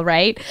 Annabelle,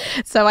 right?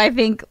 So I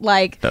think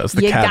like That was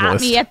the you got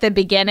catalyst. me at the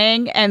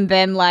beginning, and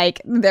then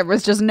like there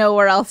was just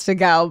nowhere else to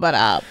go but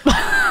up.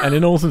 And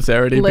in all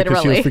sincerity,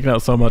 because she was Literally. freaking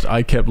out so much,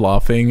 I kept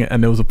laughing.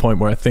 And there was a point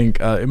where I think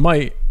it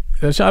might...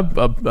 I've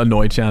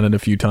annoyed Shannon a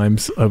few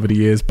times over the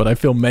years, but I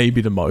feel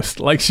maybe the most.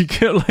 Like, she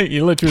kept, like,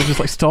 you literally was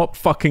just like, stop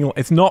fucking...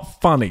 It's not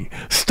funny.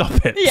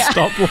 Stop it. Yeah.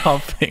 Stop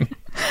laughing.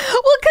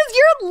 Well, because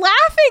you're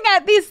laughing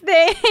at these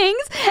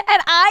things,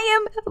 and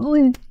I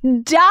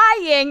am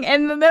dying,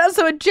 and then,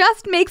 so it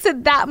just makes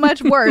it that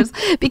much worse.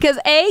 Because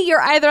A,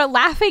 you're either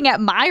laughing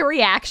at my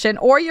reaction,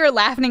 or you're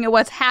laughing at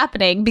what's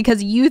happening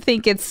because you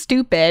think it's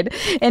stupid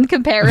in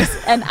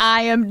comparison, and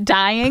I am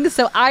dying.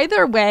 So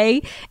either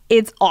way,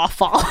 it's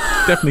awful.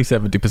 Definitely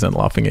 70%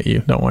 laughing at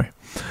you. Don't worry.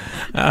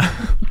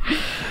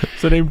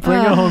 So they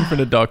bring her home from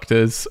the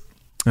doctors,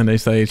 and they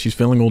say she's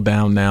feeling all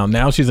down now.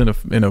 Now she's in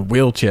a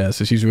wheelchair,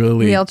 so she's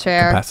really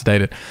Wheelchair.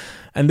 incapacitated.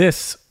 And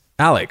this,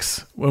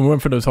 Alex, when we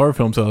went for those horror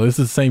films, this is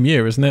the same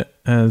year, isn't it?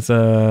 as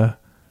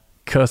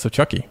Curse of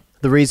Chucky.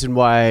 The reason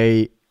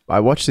why I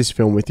watched this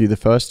film with you the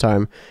first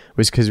time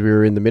was because we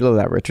were in the middle of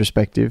that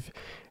retrospective,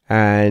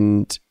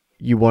 and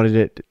you wanted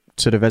it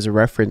sort of as a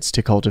reference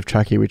to Cult of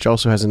Chucky, which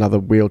also has another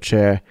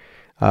wheelchair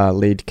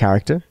lead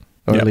character,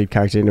 or Yep. a lead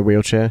character in a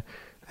wheelchair,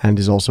 and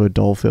is also a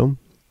doll film.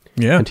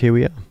 Yeah. And here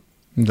we are.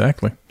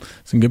 Exactly.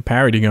 Some good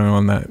parody going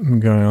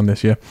on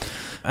this year.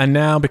 And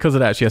now, because of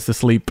that, she has to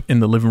sleep in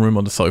the living room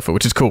on the sofa,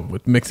 which is cool,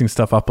 with mixing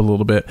stuff up a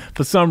little bit.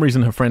 For some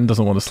reason, her friend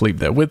doesn't want to sleep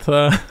there with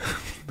her.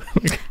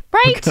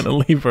 Right. We're going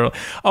to leave her.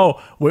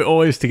 Oh, we're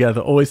always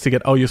together.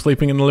 Oh, you're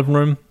sleeping in the living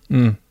room?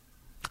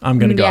 I'm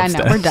going to go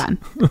upstairs. No, we're done.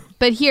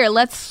 But here,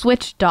 let's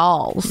switch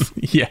dolls.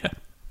 Yeah.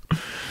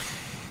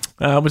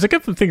 Which I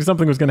kept thinking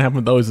something was going to happen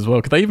with those as well,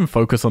 because they even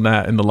focus on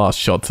that in the last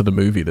shots of the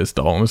movie, this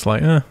doll. And it's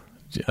like,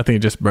 I think it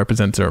just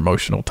represents her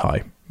emotional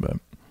tie. But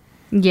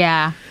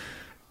Yeah.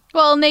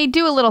 Well, and they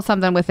do a little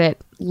something with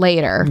it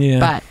later. Yeah.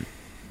 But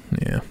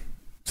yeah.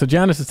 So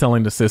Janice is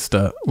telling the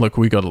sister, look,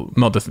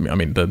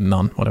 the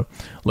nun, whatever.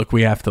 Look,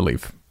 we have to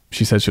leave.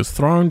 She says she was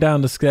thrown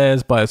down the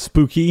stairs by a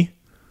spooky,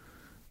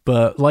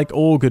 but like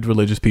all good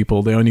religious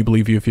people, they only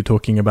believe you if you're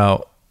talking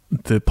about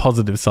the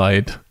positive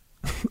side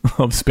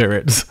of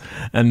spirits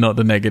and not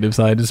the negative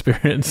side of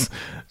spirits.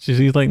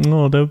 She's like,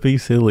 no, don't be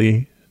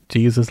silly.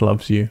 Jesus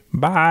loves you.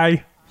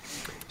 Bye.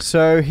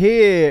 So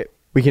here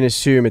we can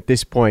assume at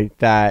this point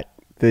that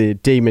the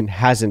demon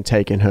hasn't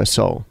taken her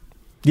soul.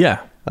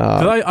 Yeah.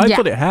 'Cause I Yeah.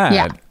 thought it had.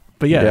 Yeah.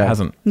 But yeah, Yeah. it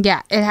hasn't.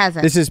 yeah, it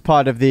hasn't. This is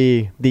part of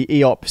the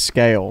EOP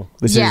scale.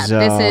 This Yeah, is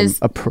this is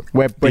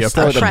we're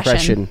still at oppression.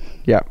 oppression.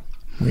 Yeah.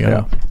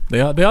 Yeah.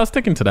 They are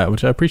sticking to that,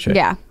 which I appreciate.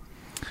 Yeah.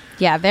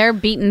 Yeah, they're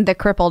beating the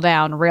cripple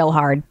down real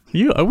hard. Are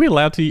you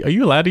allowed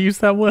to use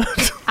that word?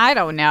 I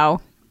don't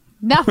know.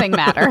 Nothing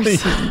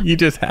matters. You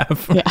just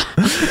have. Yeah.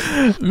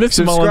 Mr. Mullins,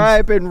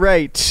 Subscribe and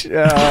rate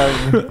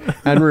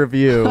and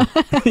review.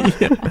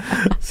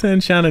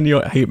 send Shannon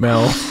your hate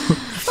mail.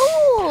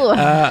 Ooh.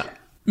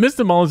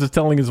 Mr. Mullins is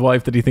telling his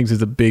wife that he thinks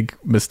it's a big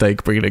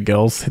mistake bringing the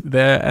girls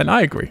there, and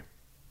I agree.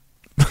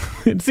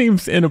 It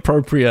seems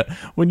inappropriate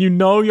when you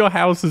know your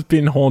house has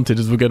been haunted,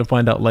 as we're going to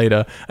find out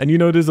later, and you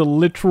know there's a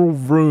literal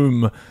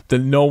room that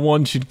no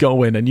one should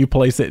go in, and you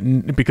place it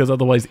in because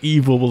otherwise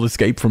evil will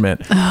escape from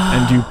it,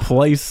 and you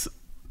place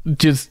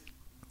just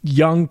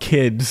young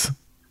kids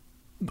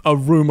a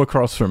room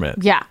across from it.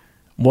 Yeah.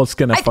 What's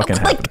going to fucking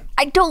happen?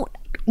 I don't.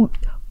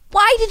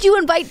 Why did you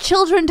invite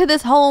children to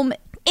this home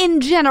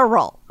in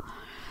general?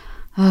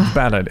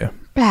 Bad idea.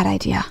 Bad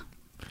idea.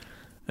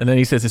 And then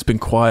he says it's been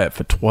quiet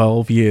for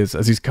 12 years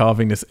as he's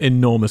carving this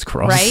enormous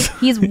cross. Right?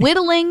 He's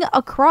whittling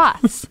a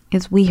cross.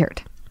 It's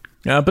weird.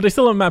 But they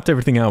still haven't mapped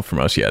everything out from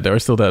us yet. There are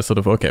still that sort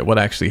of, okay, what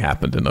actually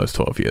happened in those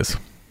 12 years?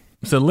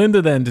 So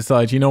Linda then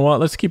decides, you know what?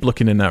 Let's keep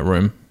looking in that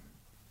room.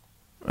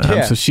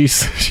 Yeah. So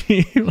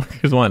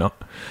because why not?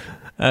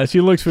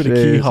 She looks through the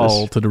Jesus.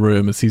 keyhole to the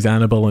room and sees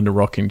Annabelle in the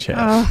rocking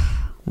chair,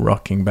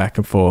 rocking back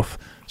and forth.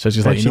 So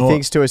she's like, And you she know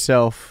thinks to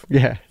herself,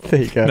 yeah,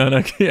 there you go.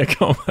 No, yeah,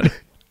 come on, buddy.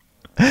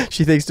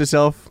 She thinks to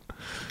herself,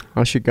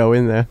 I should go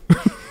in there.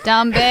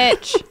 Dumb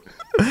bitch.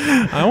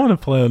 I want to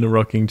play on the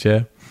rocking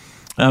chair.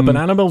 But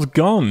Annabelle's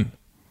gone.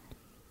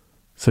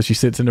 So she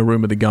sits in a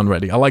room with the gun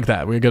ready. I like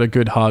that. We got a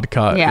good hard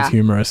cut. Yeah. It's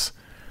humorous.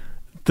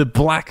 The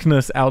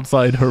blackness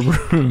outside her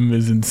room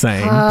is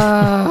insane.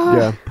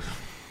 Yeah.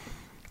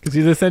 Because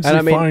he's essentially And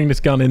I mean- firing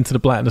this gun into the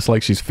blackness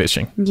like she's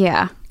fishing.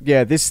 Yeah.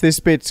 Yeah, this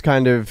bit's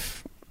kind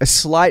of a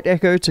slight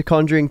echo to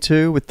Conjuring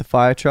 2 with the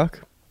fire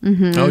truck.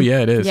 Oh, yeah,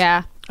 it is.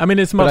 Yeah. I mean,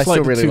 it's But I much still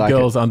like the really two like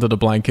girls under the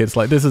blankets.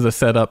 Like, this is a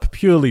setup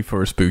purely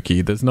for a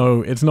spooky. It's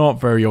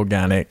not very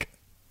organic.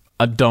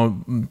 I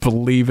don't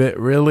believe it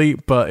really,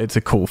 but it's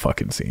a cool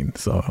fucking scene.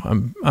 So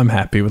I'm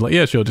happy with, like,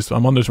 yeah, sure,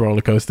 I'm on this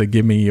roller coaster.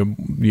 Give me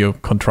your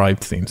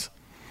contrived scenes.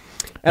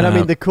 And I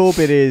mean, the cool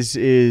bit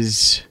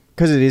is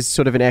because it is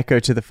sort of an echo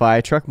to the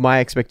fire truck, my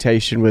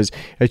expectation was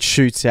it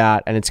shoots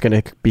out and it's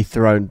going to be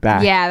thrown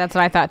back. Yeah, that's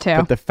what I thought too.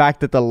 But the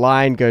fact that the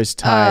line goes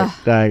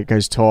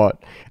goes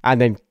taut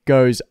and then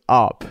goes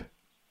up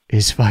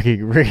is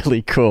fucking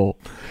really cool.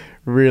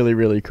 Really,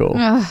 really cool.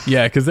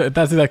 Yeah, because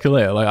that's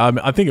exactly it. Like,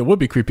 I think it would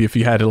be creepy if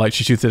you had it, like,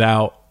 she shoots it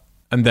out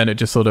and then it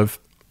just sort of,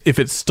 if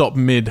it stopped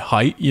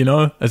mid-height, you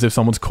know, as if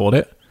someone's caught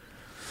it.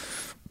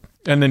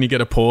 And then you get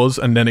a pause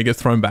and then it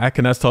gets thrown back.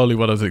 And that's totally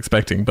what I was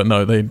expecting. But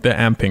no, they're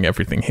amping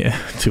everything here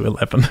to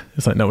 11.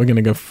 It's like, no, we're going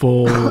to go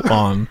full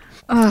on.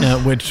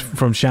 Which,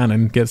 from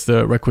Shannon, gets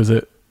the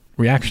requisite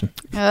reaction.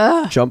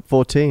 Jump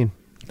 14.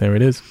 There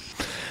it is.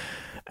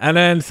 And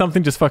then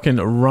something just fucking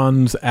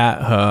runs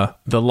at her.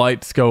 The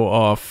lights go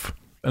off.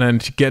 And then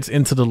she gets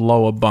into the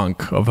lower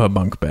bunk of her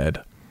bunk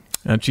bed.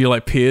 And she,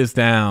 like, peers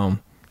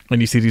down. And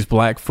you see these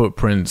black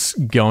footprints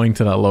going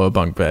to that lower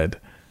bunk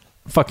bed.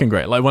 Fucking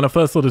great. Like, when I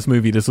first saw this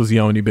movie, this was the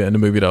only bit in the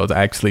movie that was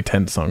actually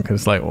tense on.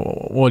 Because, like,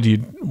 what do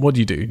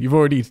you do? You've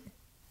already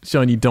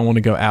shown you don't want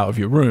to go out of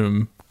your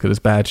room. because there's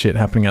bad shit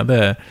happening out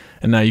there,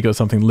 and now you got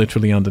something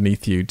literally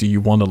underneath you. Do you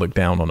want to look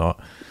down or not?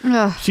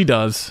 Ugh. She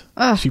does.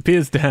 Ugh. She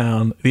peers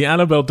down. The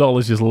Annabelle doll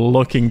is just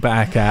looking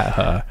back at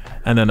her,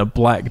 and then a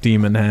black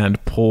demon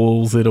hand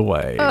pulls it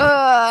away.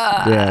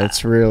 Yeah,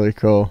 it's really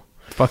cool.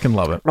 Fucking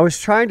love it. I was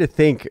trying to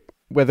think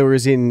whether it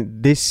was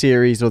in this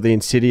series or the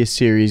Insidious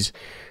series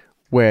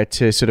where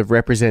to sort of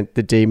represent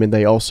the demon,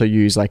 they also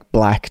use like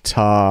black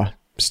tar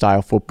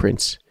style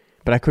footprints.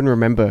 But I couldn't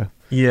remember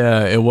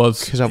Yeah, it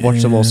was. because I've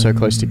watched them all so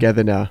close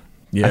together now.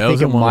 Yeah, I think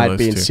was it in one of might those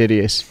be two.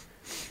 Insidious.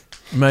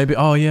 Maybe.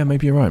 Oh, yeah,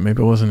 maybe you're right.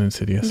 Maybe it wasn't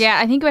Insidious. Yeah,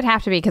 I think it would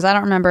have to be because I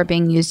don't remember it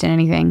being used in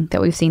anything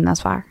that we've seen thus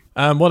far.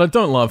 What I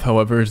don't love,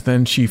 however, is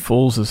then she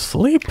falls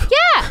asleep.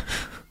 Yeah.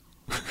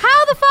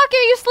 How the fuck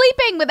are you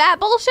sleeping with that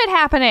bullshit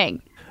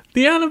happening?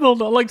 The Annabelle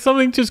doll, like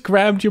something just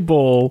grabbed your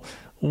ball,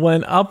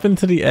 went up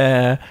into the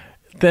air,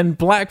 then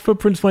black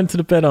footprints went to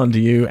the bed under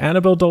you.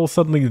 Annabelle doll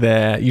suddenly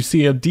there. You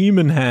see a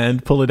demon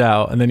hand pull it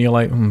out, and then you're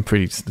like,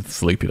 pretty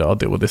sleepy. I'll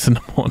deal with this in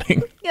the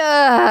morning.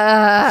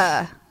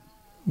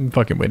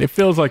 Fucking weird. It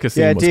feels like a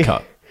scene was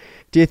cut.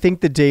 Do you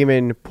think the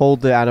demon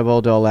pulled the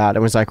Annabelle doll out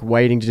and was like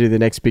waiting to do the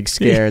next big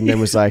scare and then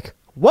was like,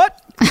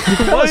 what?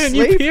 Why aren't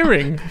you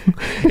peering?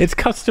 It's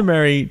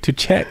customary to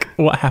check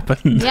what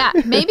happened. Yeah,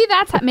 maybe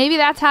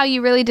that's how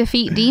you really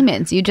defeat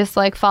demons. You just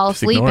like fall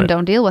asleep ignore and it.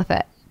 don't deal with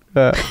it.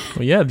 Well,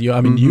 yeah,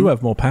 you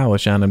have more power,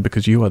 Shannon,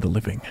 because you are the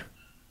living.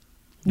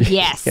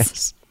 Yes.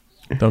 Yes.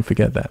 Don't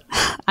forget that.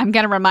 I'm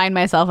going to remind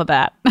myself of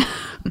that.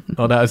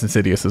 Oh, that was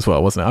Insidious as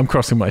well, wasn't it? I'm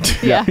crossing my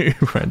two Yeah.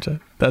 franchise.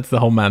 That's the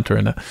whole mantra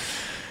in it.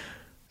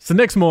 So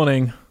next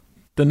morning,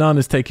 the nun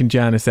is taking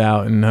Janice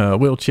out in her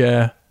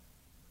wheelchair,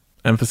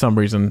 and for some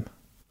reason,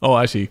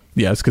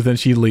 yes, because then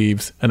she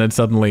leaves, and then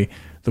suddenly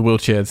the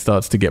wheelchair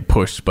starts to get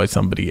pushed by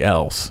somebody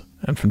else,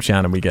 and from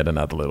Shannon we get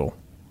another little.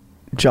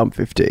 Jump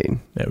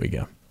 15. There we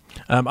go.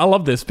 I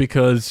love this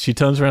because she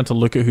turns around to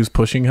look at who's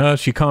pushing her.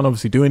 She can't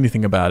obviously do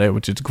anything about it,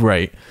 which is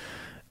great.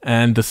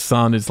 And the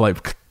sun is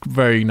like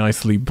very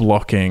nicely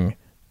blocking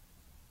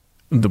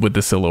with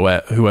the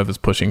silhouette, whoever's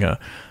pushing her.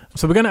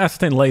 So we're going to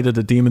ascertain later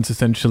the demon's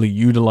essentially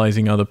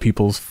utilizing other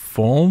people's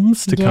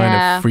forms to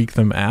kind of freak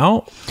them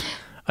out.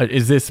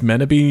 Is this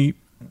meant to be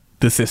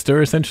the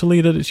sister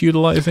essentially that it's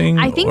utilizing?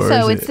 I think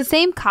so. It's the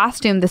same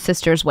costume the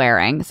sister's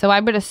wearing. So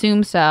I would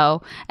assume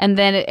so. And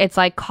then it's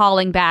like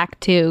calling back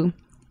to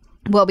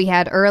what we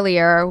had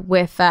earlier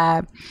with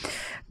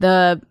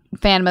the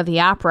Phantom of the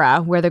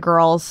Opera, where the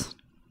girls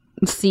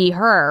see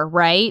her,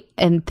 right?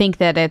 And think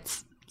that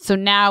it's... So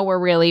now we're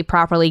really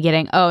properly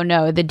getting, oh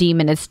no, the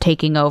demon is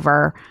taking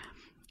over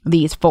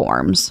these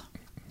forms.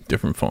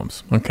 Different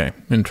forms. Okay,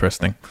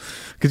 interesting.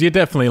 Because you're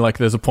definitely like,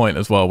 there's a point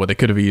as well where they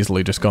could have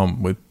easily just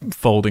gone with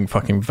folding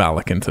fucking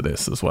Valak into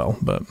this as well,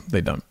 but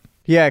they don't.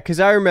 Yeah, because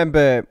I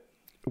remember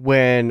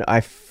when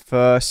I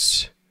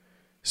first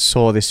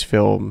saw this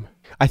film,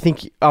 I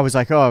think I was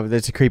like, oh,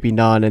 there's a creepy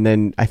nun, and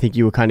then I think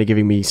you were kind of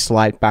giving me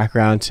slight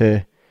background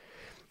to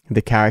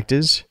the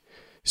characters.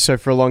 So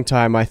for a long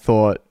time, I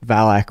thought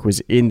Valak was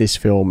in this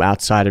film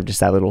outside of just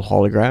that little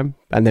hologram.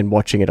 And then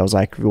watching it, I was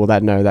like, well,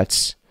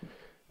 that's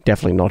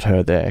definitely not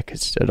her there,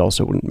 because it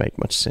also wouldn't make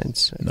much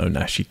sense. No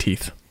gnashy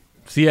teeth.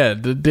 So yeah,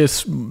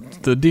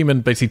 the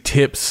demon basically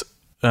tips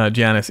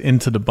Janice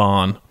into the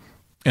barn.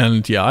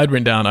 And yeah, I'd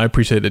written down, I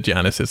appreciate that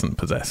Janice isn't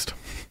possessed.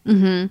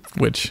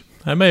 Mm-hmm. Which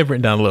I may have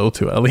written down a little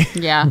too early.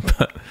 Yeah.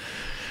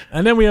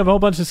 And then we have a whole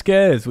bunch of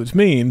scares, which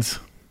means...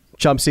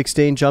 Jump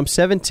 16, jump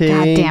 17.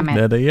 God damn it.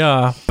 There they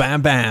are.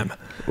 Bam, bam.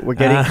 We're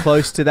getting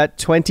close to that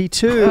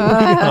 22.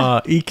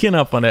 Eking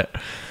up on it.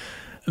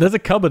 There's a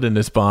cupboard in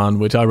this barn,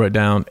 which I wrote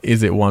down.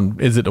 Is it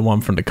the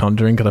one from The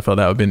Conjuring? Because I felt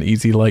that would have been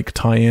easy, like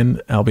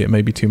tie-in, albeit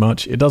maybe too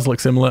much. It does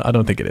look similar. I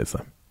don't think it is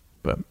though,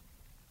 but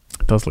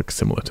it does look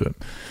similar to it.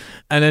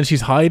 And then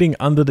she's hiding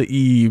under the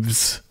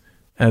eaves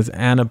as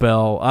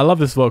Annabelle. I love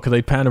this as well because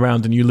they pan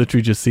around and you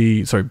literally just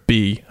see,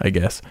 B, I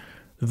guess,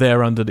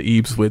 there under the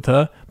eaves with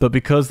her. But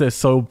because they're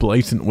so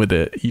blatant with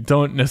it, you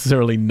don't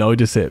necessarily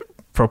notice it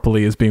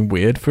properly as being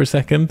weird for a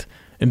second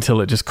until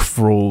it just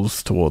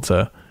crawls towards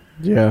her.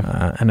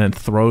 Yeah. And then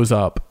throws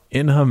up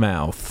in her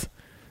mouth.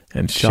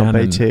 And Jump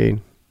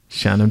 18.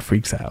 Shannon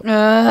freaks out.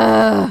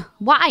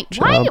 Why?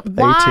 Jump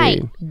Why?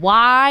 18.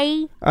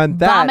 Why? And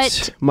that,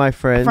 vomit my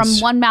friends,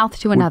 from one mouth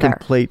to would another?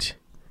 complete.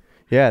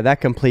 Yeah,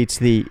 that completes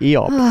the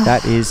EOP.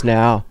 That is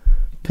now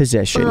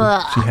possession.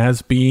 She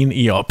has been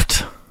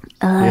eoped.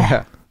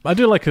 Yeah. I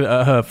do like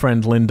her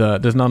friend Linda.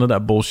 There's none of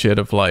that bullshit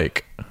of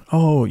like,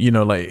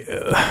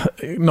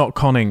 not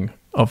conning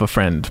of a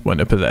friend when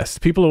they're possessed.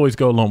 People always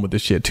go along with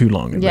this shit too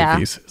long in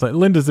movies. It's like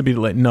Linda's to be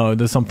like, no,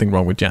 there's something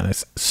wrong with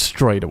Janice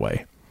straight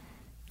away,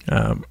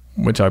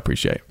 which I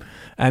appreciate.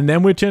 And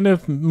then we're going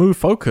to move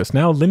focus.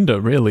 Now Linda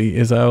really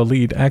is our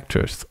lead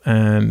actress,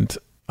 and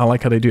I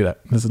like how they do that.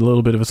 There's a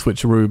little bit of a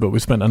switcheroo, but we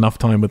spent enough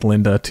time with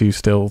Linda to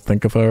still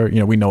think of her.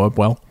 We know her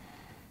well,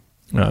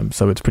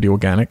 so it's pretty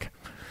organic.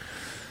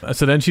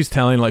 So then she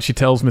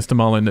tells Mr.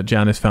 Mullen that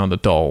Janice found a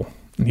doll,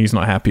 and he's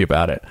not happy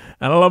about it.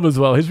 And I love as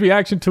well, his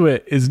reaction to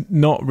it is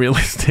not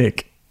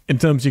realistic in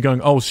terms of you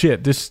going, oh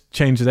shit, this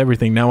changes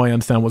everything. Now I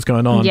understand what's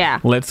going on. Yeah.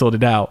 Let's sort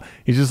it out.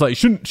 He's just like,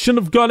 shouldn't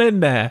have gone in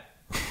there.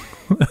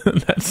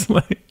 That's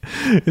like,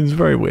 it's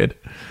very weird.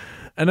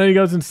 And then he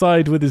goes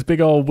inside with his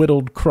big old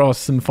whittled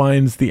cross and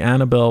finds the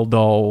Annabelle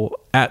doll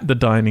at the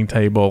dining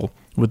table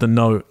with a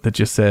note that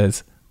just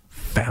says,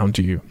 found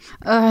you.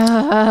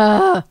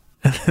 No,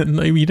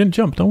 you didn't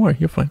jump. Don't worry.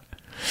 You're fine.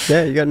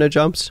 Yeah, you got no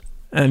jumps.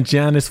 And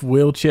Janice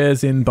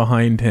wheelchairs in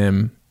behind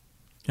him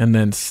and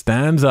then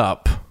stands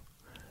up.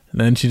 And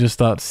then she just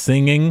starts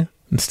singing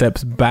and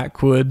steps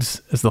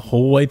backwards as the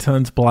hallway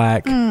turns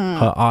black.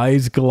 Her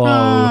eyes glow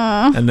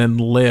and then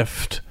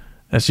lift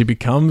as she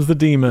becomes the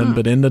demon,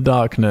 but in the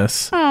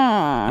darkness.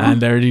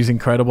 And there are these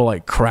incredible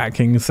like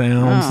cracking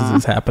sounds as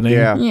it's happening.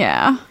 Yeah.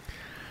 Yeah.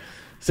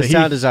 So The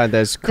sound design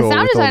there's cool. The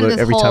sound with all design of this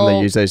every time they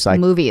whole use those like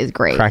movie is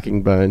great.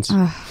 cracking bones.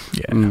 yeah.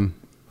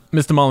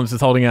 Mr. Mullins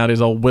is holding out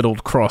his old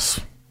whittled cross.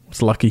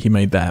 It's lucky he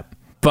made that.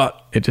 But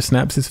it just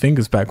snaps his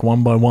fingers back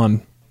one by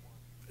one.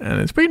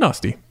 And it's pretty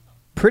nasty.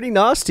 Pretty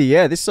nasty,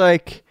 yeah. This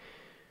like,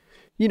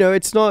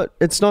 it's not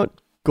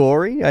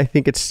gory. I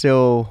think it's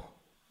still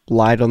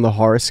light on the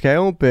horror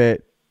scale,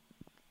 but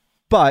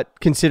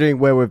considering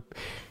what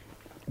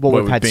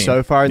we've had been.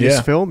 so far in this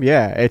Yeah. film,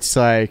 yeah, it's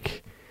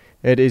like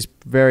it is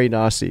very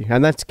nasty,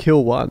 and that's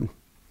kill one.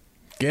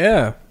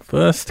 Yeah.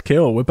 First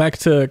kill. We're back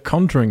to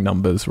Conjuring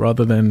numbers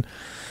rather than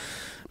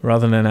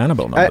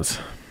Annabelle numbers.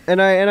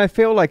 And I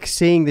feel like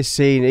seeing this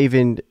scene,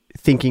 even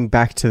thinking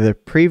back to the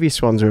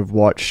previous ones we've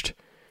watched,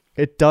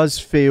 it does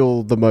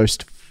feel the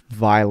most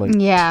violent.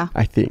 Yeah.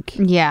 I think.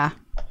 Yeah.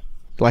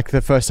 Like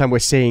the first time we're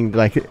seeing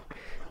like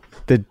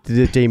the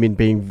demon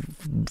being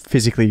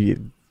physically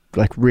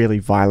like really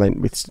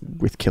violent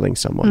with killing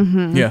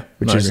someone. Yeah.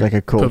 Which I is agree. like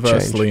a cool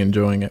Perversely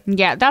enjoying it.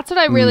 Yeah, that's what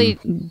I really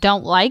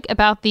don't like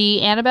about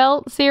the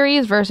Annabelle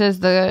series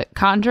versus the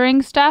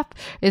Conjuring stuff,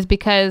 is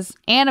because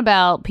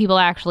Annabelle, people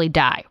actually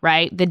die,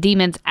 right? The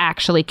demons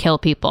actually kill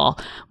people.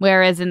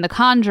 Whereas in the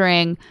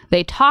Conjuring,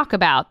 they talk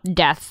about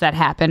deaths that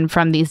happen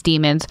from these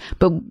demons,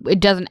 but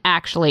it doesn't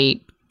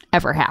actually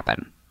ever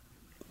happen.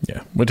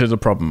 Yeah. Which is a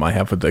problem I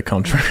have with the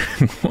Conjuring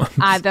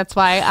ones. That's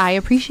why I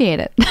appreciate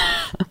it.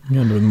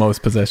 And with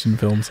most possession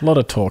films, a lot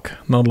of talk,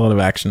 not a lot of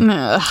action.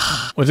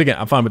 Which again,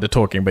 I'm fine with the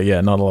talking, but yeah,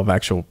 not a lot of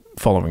actual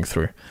following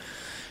through.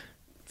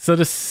 So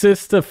the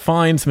sister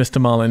finds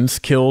Mr. Mullins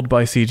killed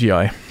by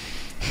CGI.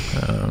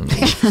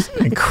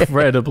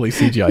 Incredibly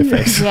CGI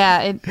face.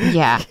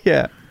 Yeah.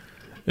 Yeah.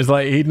 It's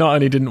like he not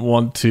only didn't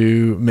want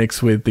to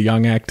mix with the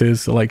young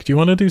actors, like, do you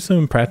want to do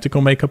some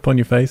practical makeup on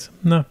your face?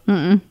 No.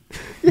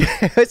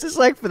 It's just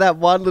like for that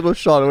one little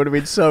shot, it would have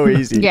been so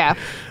easy. Yeah.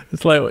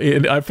 It's like,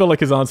 I feel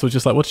like his answer was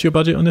just like, what's your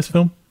budget on this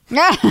film? You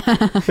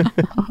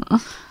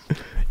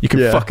can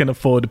Yeah. fucking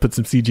afford to put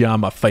some CGI on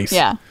my face.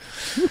 Yeah.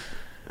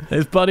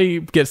 His buddy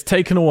gets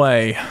taken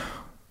away,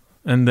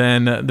 and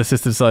then the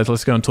sister decides,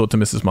 let's go and talk to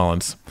Mrs.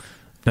 Mullins.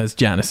 As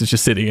Janice is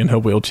just sitting in her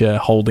wheelchair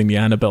holding the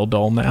Annabelle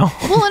doll now.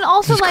 Well, and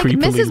also, Just like,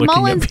 creepily Mrs. looking at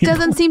Mullins people.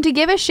 doesn't seem to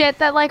give a shit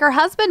that, like, her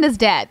husband is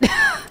dead.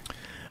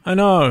 I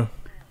know.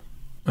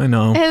 That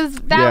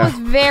Yeah. was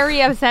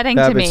very upsetting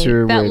That to was me.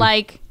 true, That, weird.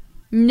 like,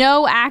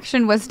 no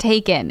action was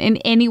taken in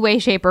any way,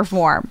 shape, or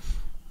form.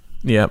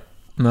 Yep.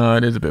 No,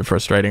 it is a bit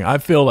frustrating. I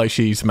feel like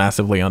she's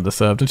massively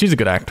underserved, and she's a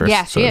good actress.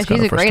 Yeah, so she it's is. She's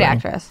kinda a great frustrating.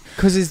 actress.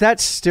 Because is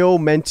that still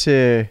meant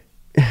to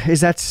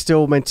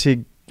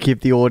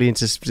give the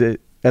audience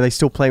are they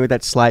still playing with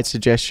that slight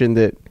suggestion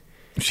that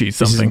She's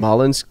Mrs. something.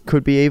 Mullins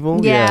could be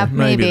evil? Yeah.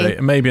 Maybe.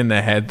 Maybe. Maybe in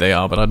their head they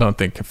are, but I don't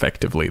think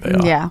effectively they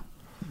are. Yeah.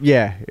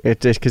 Yeah,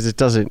 because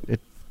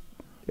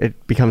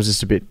it becomes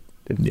just a bit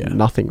Yeah.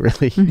 nothing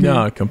really.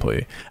 No,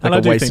 completely. And Like I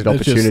a do wasted think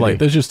there's just, opportunity.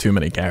 there's just too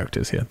many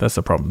characters here. That's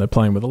the problem. They're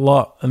playing with a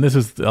lot, and this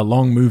is a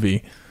long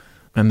movie,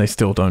 and they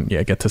still don't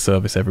get to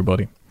service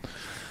everybody.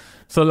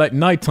 So, like,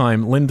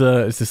 nighttime,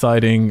 Linda is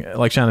deciding,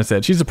 like Shannon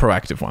said, she's a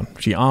proactive one.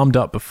 She armed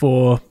up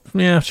before.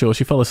 Yeah, sure,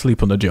 she fell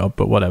asleep on the job,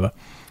 but whatever.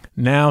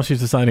 Now she's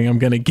deciding, I'm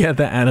going to get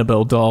the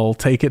Annabelle doll,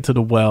 take it to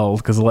the well,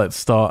 because let's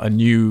start a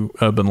new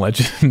urban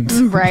legend.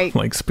 Right.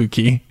 Like,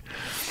 spooky.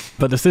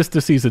 But the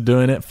sister sees her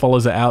doing it,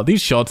 follows her out.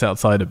 These shots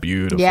outside are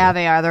beautiful. Yeah,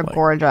 they are. They're Like,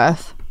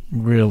 gorgeous.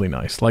 really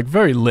nice, like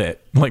very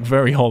lit, like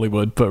very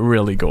Hollywood, but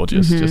really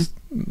gorgeous. Just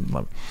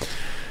love.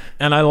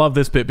 And I love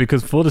this bit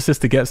because before the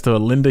sister gets to her,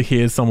 Linda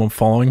hears someone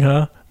following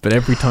her, but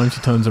every time she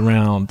turns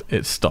around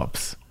it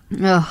stops,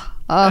 Ugh.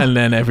 and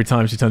then every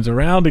time she turns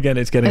around again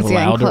it's getting It's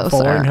getting louder, closer.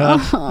 following her,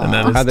 and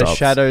then it And stops.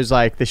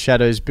 the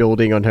shadows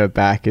building on her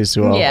back as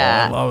well.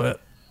 Yeah.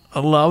 I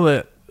love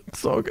it, it's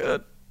so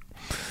good.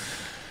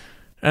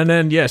 And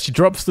then she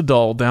drops the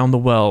doll down the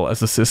well as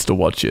the sister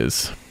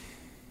watches,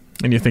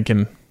 and you're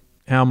thinking,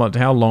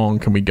 how long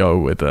can we go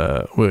with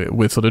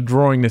sort of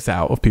drawing this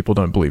out of people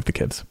don't believe the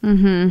kids?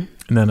 Mm-hmm.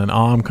 And then an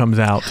arm comes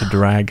out to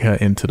drag her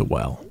into the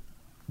well.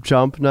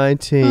 Jump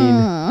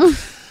 19.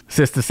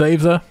 Sister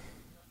saves her.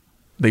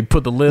 They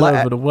put the lid Like-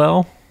 over the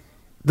well.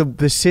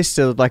 The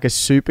sister, like a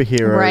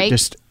superhero, Right.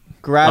 just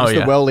grabs Oh, the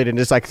yeah. well lid and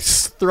just like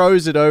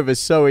throws it over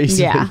so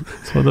easily. Yeah.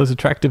 That's what those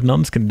attractive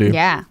nuns can do.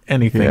 Yeah.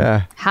 Anything.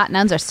 Yeah. Hot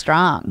nuns are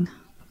strong.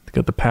 They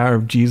got the power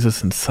of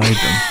Jesus inside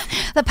them.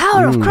 The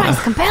power of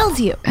Christ compels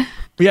you.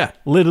 Yeah,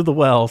 lid of the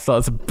well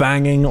starts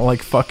banging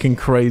like fucking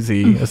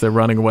crazy as they're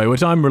running away,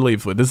 which I'm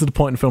relieved with. This is the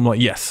point in film like,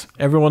 yes,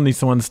 everyone needs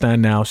to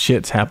understand now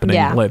shit's happening.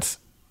 Yeah. Let's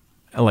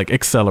like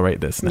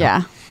accelerate this now.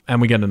 Yeah. And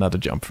we get another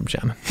jump from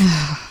Shannon.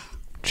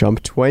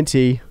 Jump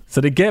 20.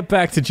 So they get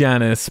back to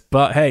Janice,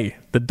 but hey,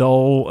 the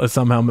doll has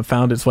somehow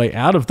found its way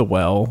out of the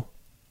well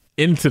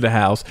into the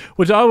house,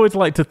 which I always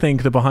like to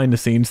think the behind the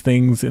scenes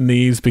things in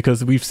these,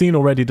 because we've seen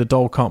already the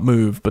doll can't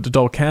move, but the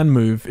doll can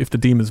move if the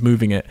demon's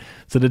moving it.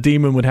 So the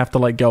demon would have to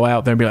like go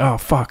out there and be like, oh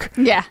fuck,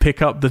 Yeah.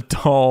 pick up the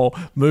doll,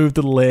 move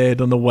the lid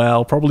on the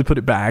well, probably put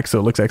it back so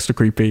it looks extra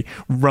creepy,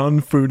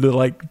 run through the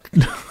like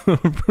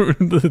through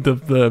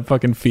the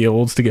fucking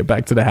fields to get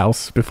back to the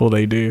house before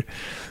they do,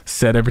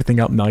 set everything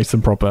up nice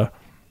and proper.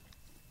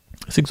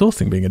 It's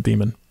exhausting being a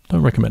demon.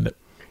 Don't recommend it.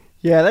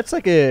 Yeah, that's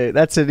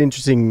an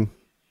interesting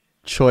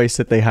choice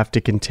that they have to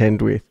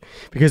contend with,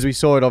 because we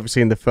saw it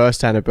obviously in the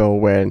first Annabelle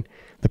when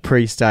the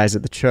priest dies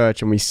at the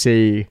church and we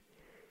see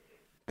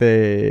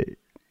the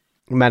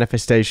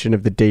manifestation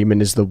of the demon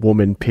as the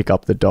woman pick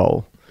up the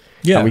doll.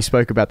 Yeah. And we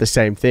spoke about the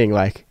same thing,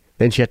 like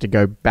then she had to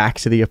go back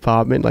to the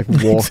apartment, like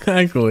walk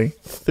Exactly.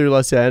 through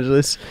Los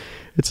Angeles.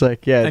 It's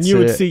like, yeah, And you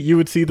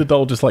would see the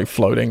doll just like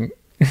floating.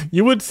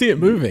 You would see it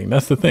moving.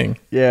 That's the thing.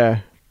 yeah.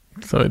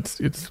 So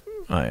it's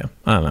I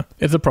don't know.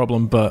 It's a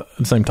problem, but at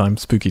the same time,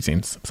 spooky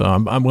scenes. So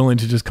I'm willing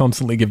to just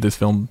constantly give this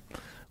film,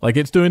 like,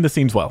 it's doing the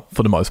scenes well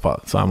for the most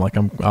part. So I'm like,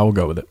 I will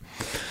go with it.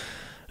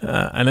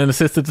 And then the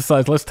sister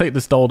decides, let's take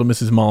this doll to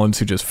Mrs. Mullins,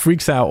 who just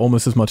freaks out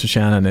almost as much as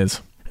Shannon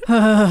is.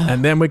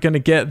 And then we're going to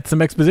get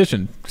some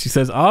exposition. She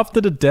says,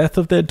 after the death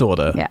of their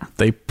daughter,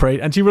 they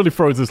prayed, and she really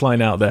throws this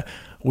line out there.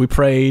 We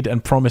prayed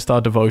and promised our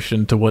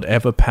devotion to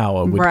whatever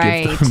power would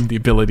give them the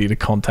ability to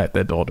contact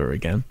their daughter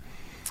again.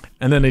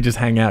 And then they just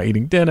hang out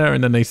eating dinner,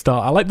 and then they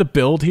start. I like the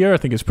build here. I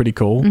think it's pretty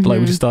cool. Like,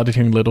 we just started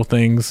hearing little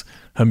things.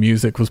 Her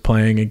music was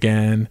playing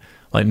again,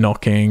 like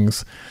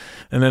knockings.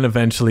 And then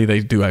eventually they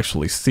do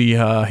actually see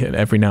her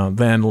every now and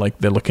then, like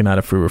they're looking at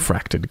her through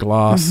refracted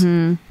glass.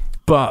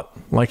 But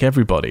like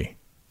everybody,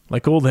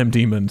 like all them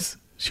demons,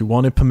 she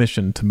wanted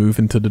permission to move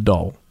into the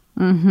doll.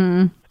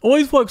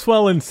 Always works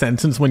well in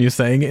sentence when you're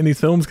saying it in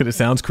these films, because it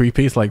sounds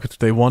creepy. It's like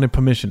they wanted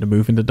permission to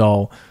move into the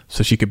doll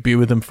so she could be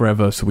with them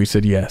forever. So we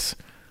said yes.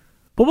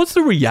 But what's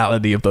the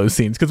reality of those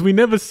scenes? Because we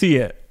never see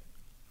it.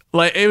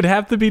 Like, it would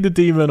have to be the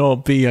demon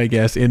or B, I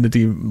guess, in the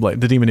demon, like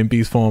the demon in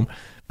B's form.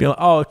 Be like,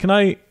 oh,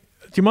 do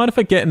you mind if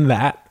I get in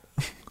that?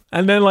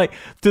 And then, like,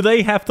 do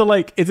they have to,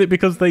 like, is it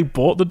because they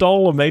bought the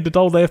doll or made the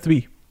doll? They have to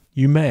be,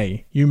 you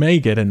may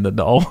get in the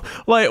doll.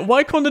 Like,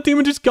 why can't the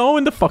demon just go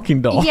in the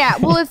fucking doll? Yeah,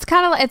 well,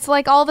 it's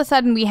like all of a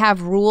sudden we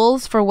have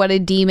rules for what a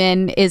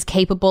demon is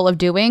capable of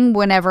doing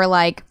whenever,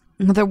 like,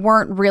 there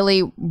weren't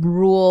really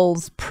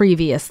rules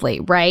previously,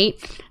 right?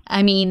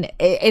 I mean,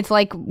 it's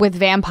like with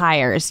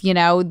vampires, you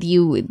know,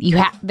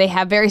 they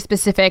have very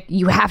specific,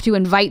 you have to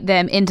invite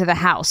them into the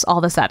house all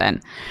of a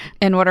sudden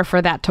in order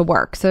for that to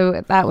work.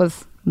 So that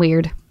was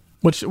weird.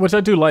 Which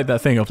I do like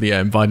that thing of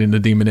inviting the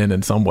demon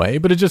in some way,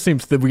 but it just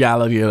seems the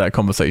reality of that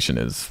conversation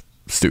is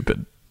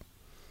stupid.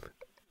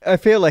 I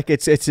feel like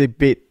it's a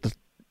bit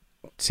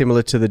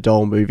similar to the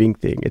doll moving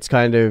thing. It's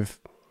kind of,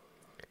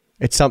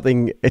 it's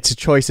a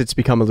choice that's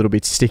become a little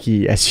bit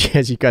sticky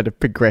as you kind of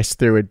progress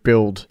through and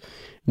build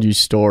new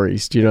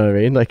stories. Do you know what I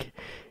mean? Like,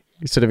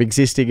 sort of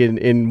existing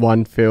in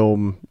one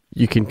film,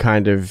 you can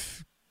kind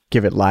of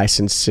give it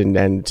license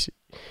and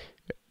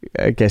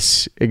I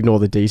guess ignore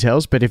the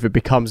details. But if it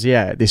becomes,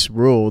 this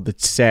rule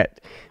that's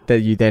set that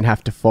you then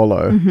have to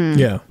follow,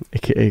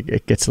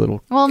 it gets a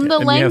little... Well, and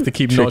you have to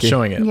keep tricky. not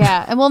showing it.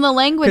 Yeah, and well, the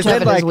language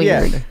of it is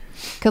weird. Yeah.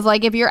 Because,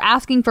 like, if you're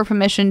asking for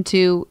permission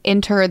to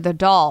enter the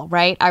doll,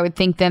 right, I would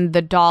think then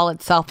the doll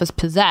itself is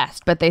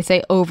possessed. But they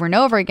say over and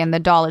over again, the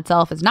doll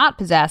itself is not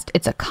possessed.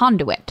 It's a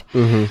conduit.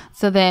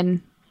 So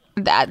then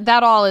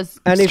that all is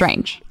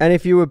strange. And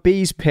if you were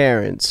B's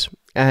parents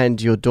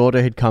and your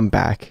daughter had come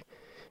back,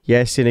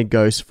 yes, in a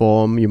ghost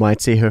form, you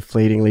might see her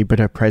fleetingly, but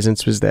her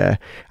presence was there.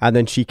 And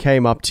then she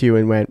came up to you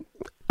and went,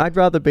 I'd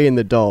rather be in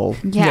the doll.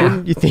 Yeah.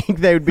 Wouldn't you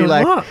think they would be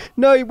like,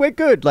 no, we're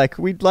good. Like,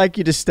 we'd like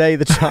you to stay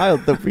the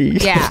child that we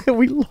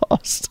we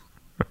lost.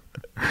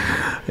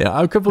 Yeah,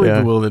 I'm completely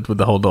bewildered with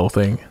the whole doll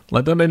thing.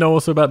 Like, don't they know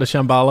also about the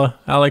Shambhala,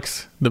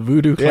 Alex? The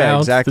voodoo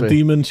clouds? Yeah, exactly. The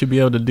demon should be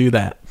able to do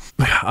that.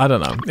 I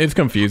don't know. It's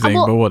confusing,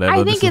 but whatever.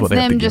 I think it's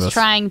them just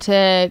trying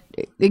to,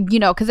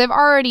 because we've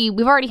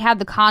already had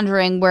The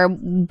Conjuring where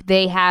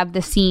they have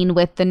the scene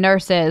with the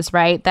nurses,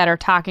 right, that are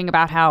talking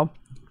about how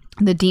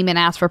the demon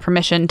asked for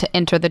permission to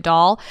enter the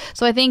doll.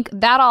 So I think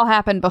that all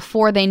happened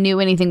before they knew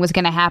anything was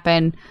going to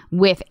happen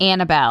with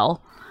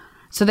Annabelle.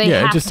 So they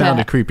have it just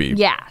sounded creepy.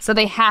 Yeah, so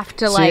they have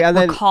to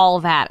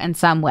recall that in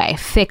some way,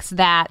 fix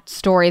that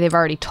story they've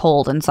already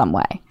told in some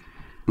way.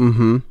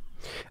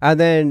 And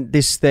then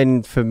this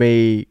for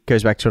me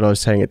goes back to what I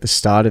was saying at the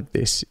start of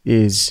this,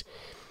 is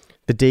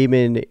the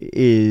demon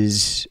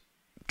is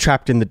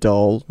trapped in the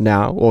doll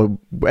now, or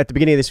at the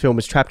beginning of this film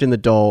was trapped in the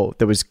doll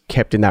that was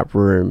kept in that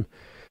room.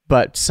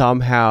 but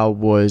somehow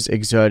was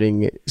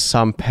exerting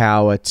some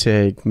power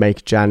to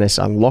make Janice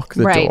unlock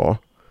the Right. door.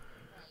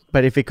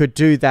 But if it could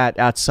do that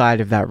outside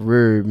of that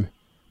room,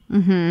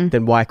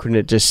 then why couldn't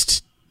it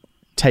just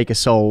take a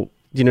soul?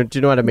 Do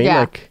you know what I mean? Yeah.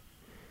 Like,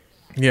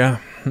 Yeah.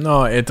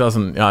 No, it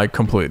doesn't. I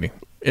completely.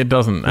 It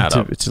doesn't add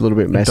up. it's a little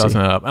bit It messy.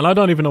 doesn't add up. And I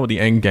don't even know what the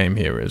end game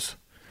here is.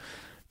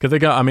 Because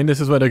this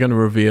is where they're going to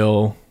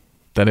reveal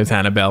that it's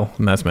Annabelle,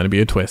 and that's meant to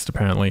be a twist,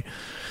 apparently.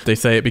 They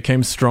say it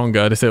became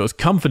stronger. They say it was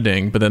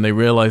comforting, but then they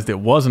realized it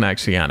wasn't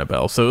actually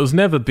Annabelle. So it was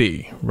never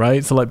B,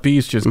 right? So, like,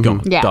 B's just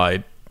gone, Yeah.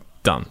 died,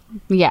 done.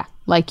 Yeah,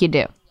 like you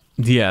do.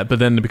 Yeah, but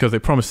then because they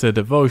promised their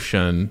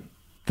devotion,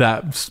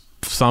 that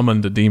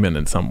summoned a demon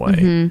in some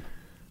way.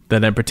 That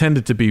then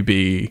pretended to be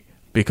B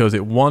because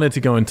it wanted to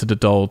go into the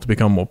doll to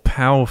become more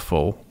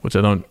powerful, which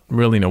I don't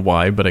really know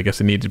why, but I guess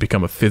it needed to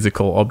become a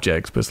physical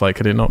object. But it's like,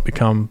 could it not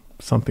become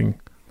something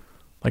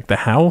like the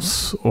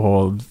house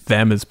or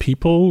them as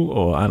people,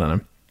 or I don't know.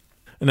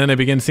 And then they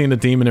begin seeing the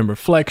demon in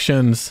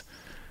reflections,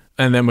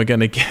 and then we're going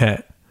to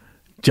get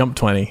Jump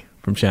 20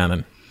 from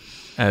Shannon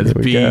as Here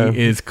we B go.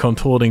 is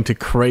contorting to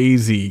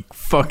crazy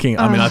fucking...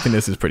 I think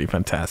this is pretty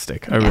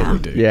fantastic. I really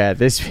do. Yeah,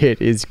 this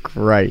bit is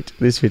great.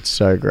 This bit's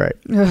so great.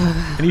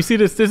 And you see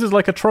this is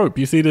like a trope.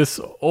 You see this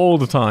all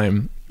the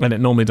time, and it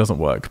normally doesn't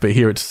work. But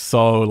here it's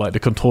so, like, the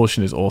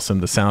contortion is awesome.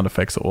 The sound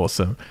effects are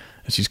awesome.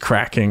 And she's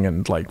cracking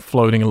and, like,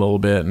 floating a little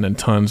bit and then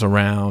turns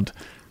around.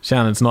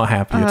 Shannon's not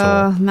happy at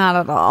all. Not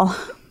at all.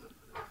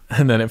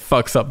 And then it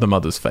fucks up the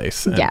mother's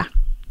face. And Yeah.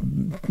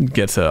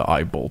 gets her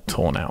eyeball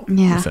torn out,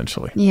 Yeah.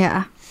 essentially.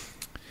 Yeah.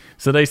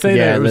 So they say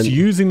Yeah, that it and was then-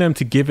 using them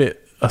to give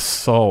it a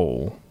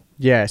soul.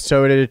 Yeah,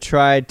 so it had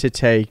tried to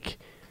take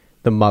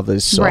the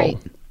mother's soul Right.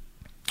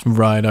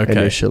 Right, okay.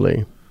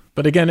 initially.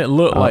 But again, it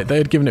looked like they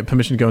had given it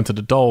permission to go into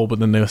the doll, but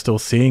then they were still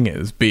seeing it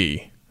as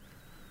B.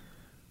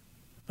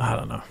 I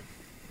don't know.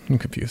 I'm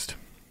confused.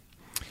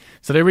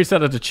 So they reached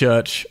out at the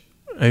church,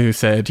 who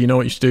said, "You know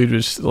what you should do?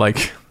 Just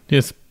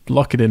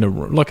lock it in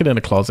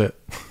a closet.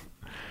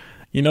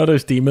 You know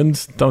those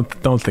demons? Don't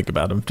think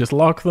about them. Just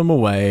lock them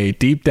away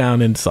deep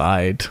down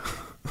inside.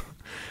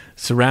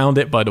 Surround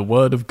it by the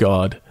word of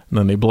God, and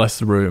then they bless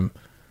the room.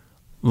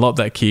 Lock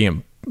that key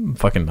and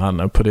fucking, I don't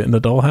know, put it in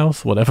the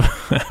dollhouse, whatever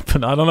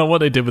happened. I don't know what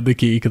they did with the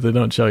key because they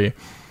don't show you.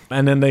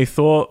 And then they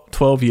thought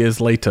 12 years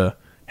later,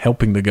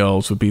 helping the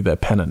girls would be their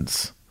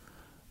penance.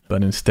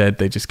 But instead,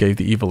 they just gave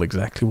the evil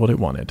exactly what it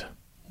wanted.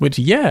 Which,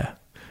 yeah.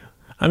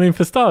 I mean,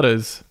 for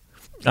starters,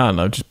 I don't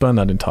know, just burn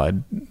that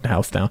entire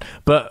house down.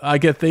 But I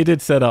get they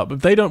did set up.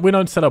 We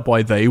don't set up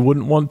why they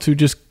wouldn't want to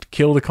just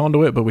kill the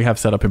conduit, but we have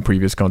set up in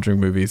previous Conjuring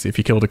movies. If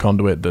you kill the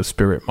conduit, the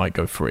spirit might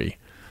go free.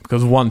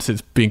 Because once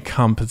it's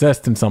become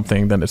possessed in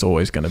something, then it's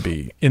always going to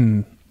be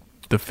in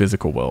the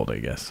physical world, I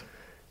guess.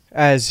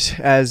 As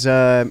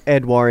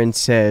Ed Warren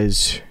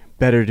says,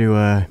 better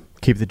to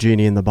keep the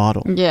genie in the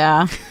bottle.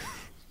 Yeah.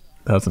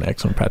 That was an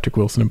excellent Patrick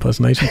Wilson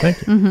impersonation.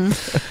 Thank you.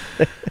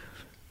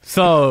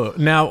 So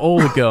now all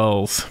the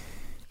girls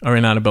are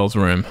in Annabelle's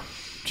room.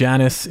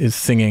 Janice is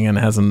singing and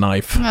has a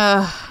knife.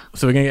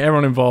 So we're going to get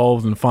everyone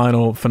involved in the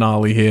final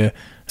finale here.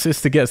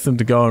 Sister gets them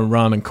to go and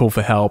run and call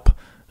for help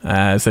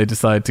as they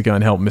decide to go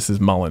and help Mrs.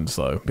 Mullins,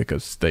 though,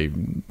 because they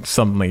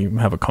suddenly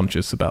have a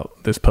conscience about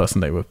this person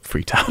they were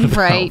freaked out about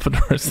Right. for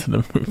the rest of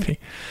the movie.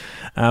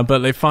 But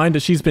they find that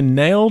she's been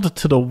nailed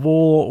to the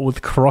wall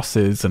with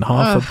crosses and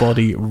half her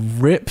body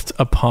ripped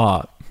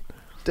apart.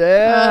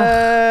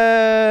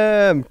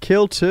 Damn!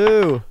 Kill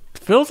 2.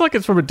 Feels like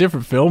it's from a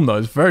different film, though.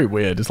 It's very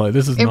weird. It's like,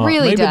 this is It not...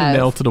 really maybe the does.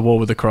 nail to the wall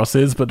with the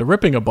crosses, but the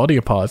ripping a body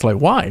apart, it's like,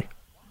 why?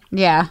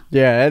 Yeah.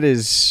 Yeah, it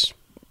is.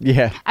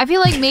 Yeah. I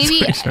feel like maybe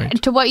very strange.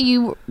 to what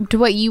you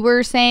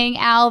were saying,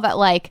 Al, that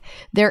like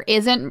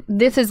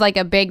this is like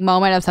a big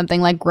moment of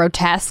something like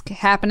grotesque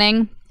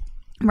happening,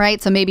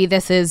 right? So maybe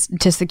this is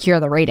to secure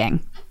the rating.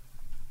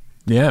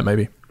 Yeah,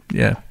 maybe.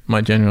 Yeah,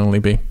 might genuinely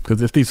be.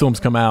 Because if these films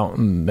come out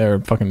and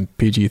they're fucking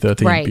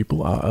PG-13, Right.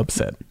 people are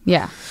upset.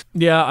 Yeah.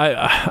 Yeah,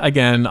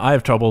 I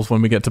have troubles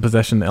when we get to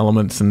possession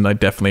elements, and I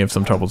definitely have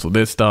some troubles with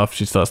this stuff.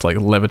 She starts like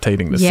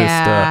levitating the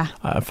Yeah. sister.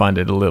 I find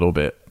it a little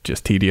bit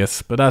just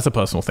tedious, but that's a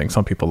personal thing.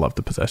 Some people love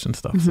the possession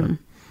stuff. So.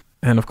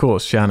 And of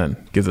course,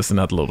 Shannon gives us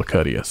another little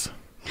courteous.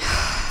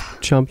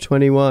 Jump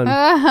 21.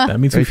 That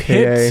means we've AKA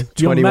hit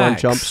your 21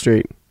 max. Jump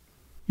Street.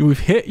 We've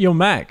hit your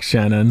max,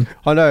 Shannon.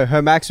 Oh no,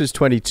 her max was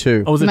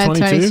 22. Oh, was it My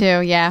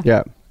 22? yeah.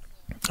 Yeah,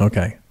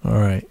 Okay, all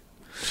right.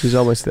 she's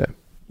almost there.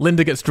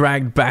 Linda gets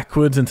dragged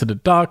backwards into the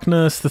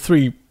darkness. The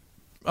 3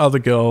 other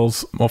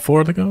girls, or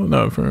 4 other girls?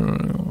 No,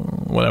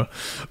 whatever.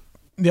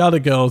 The other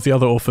girls, the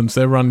other orphans,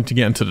 they're running to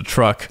get into the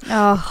truck.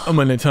 Oh. And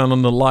when they turn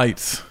on the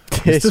lights,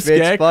 This it's the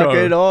bit's fucking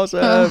Scarecrow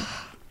awesome.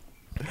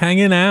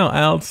 hanging out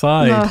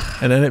outside.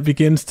 And then it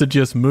begins to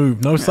just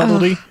move. No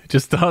subtlety. It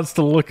just starts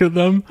to look at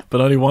them, but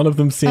only one of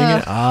them seeing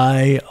it.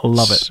 I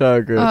love it.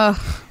 So good.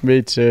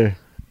 Me too.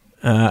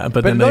 But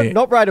But then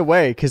not right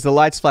away, because the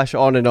lights flash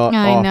on and off,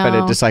 I and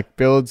know. it just like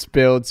builds,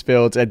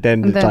 and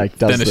then it like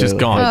does. then it's just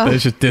gone. Then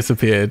it's just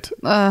disappeared.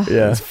 Yeah.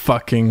 It's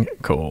fucking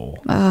cool.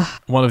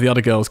 One of the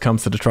other girls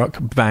comes to the truck,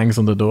 bangs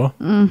on the door.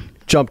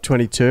 Jump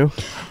 22.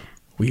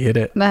 We hit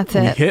it. That's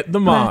We it. hit the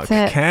mark.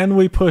 That's it. Can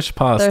we push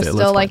past There's it?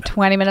 still like find out.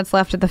 20 minutes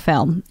left of the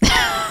film.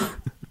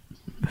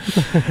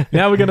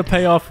 Now we're going to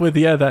pay off with,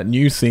 that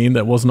new scene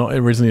that was not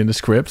originally in the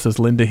scripts as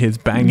Linda is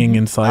banging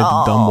inside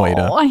the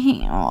dumbwaiter.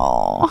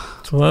 Oh.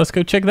 So let's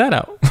go check that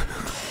out.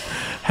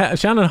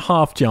 Shannon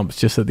half jumps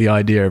just at the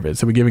idea of it,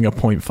 so we're giving a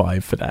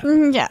 0.5 for that.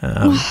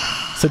 Yeah.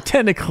 So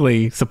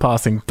technically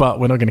surpassing, but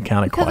we're not going to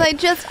count it Because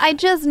quite. I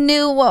just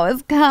knew what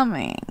was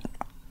coming.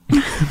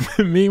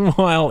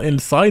 Meanwhile,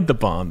 inside the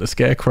barn, the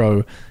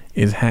scarecrow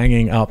is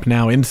hanging up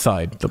now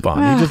inside the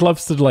barn. He just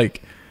loves to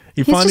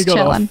He finally just got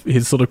chilling. off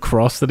his sort of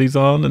cross that he's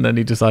on, and then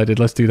he decided,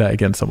 let's do that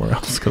again somewhere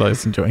else because I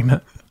was enjoying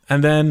that.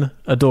 And then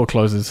a door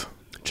closes.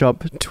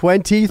 Jump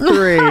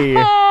 23.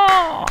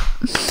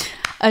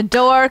 A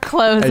door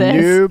closes. A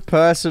new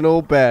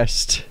personal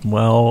best.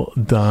 Well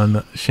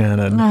done,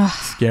 Shannon.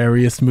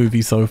 Scariest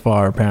movie so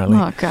far, apparently.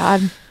 Oh,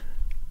 God.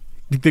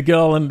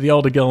 The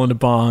older girl in the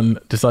barn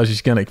decides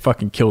she's gonna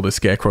fucking kill the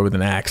scarecrow with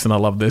an axe, and I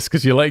love this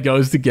because Yolette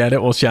goes to get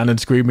it while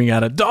Shannon's screaming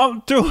at her,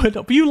 "Don't do it!"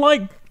 But you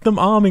like them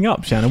arming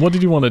up, Shannon. What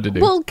did you want her to do?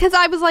 Well, because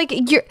I was like,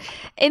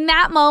 in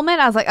that moment,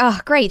 I was like, oh,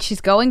 great,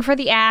 she's going for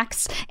the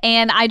axe.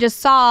 And I just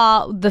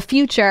saw the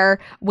future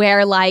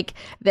where, like,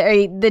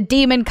 the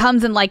demon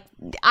comes and, like,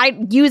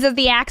 uses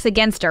the axe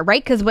against her,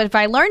 right? Because if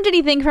I learned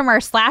anything from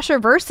our Slasher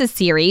Versus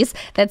series,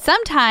 that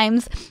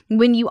sometimes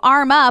when you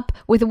arm up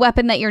with a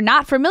weapon that you're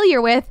not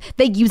familiar with,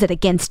 they use it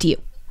against you.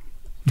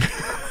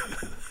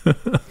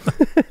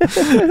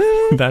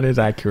 That is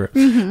accurate.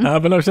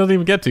 But no, she doesn't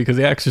even get to because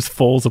the axe just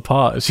falls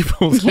apart as she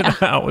pulls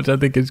it out, which I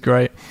think is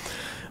great.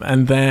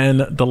 And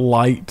then the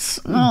lights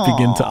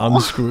begin to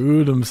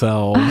unscrew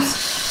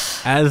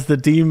themselves as the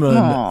demon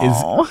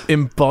is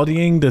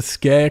embodying the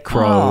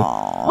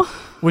scarecrow,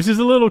 which is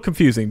a little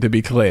confusing, to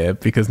be clear,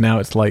 because now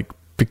it's like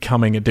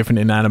becoming a different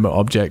inanimate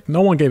object.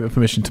 No one gave it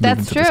permission to move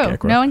That's into the true.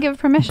 scarecrow. No one gave it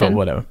permission. But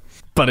whatever.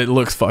 But it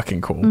looks fucking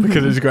cool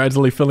because it's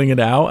gradually filling it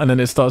out, and then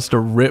it starts to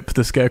rip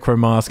the scarecrow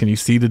mask, and you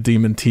see the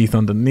demon teeth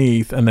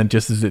underneath, and then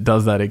just as it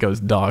does that, it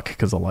goes dark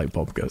because the light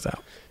bulb goes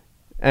out.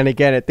 And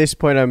again, at this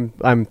point,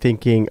 I'm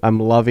thinking I'm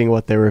loving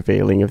what they're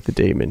revealing of the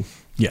demon.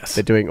 Yes,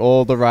 They're doing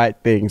all the right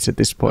things at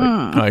this point.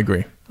 I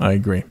agree.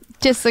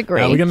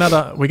 Disagree. We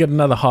get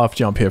another half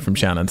jump here from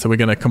Shannon, so we're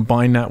going to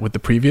combine that with the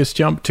previous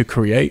jump to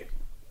create.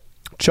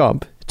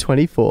 Jump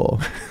 24.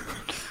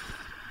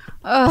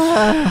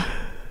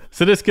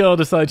 So this girl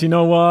decides, you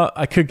know what,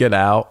 I could get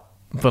out,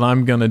 but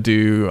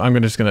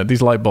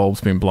these light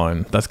bulbs being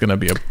blown, that's going to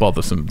be a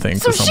bothersome thing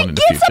So for she someone in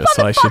the gives future. up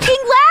on the fucking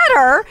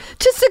ladder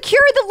to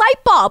secure the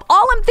light bulb.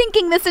 All I'm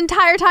thinking this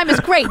entire time is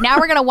great. Now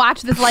we're gonna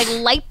watch this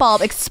light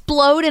bulb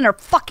explode in her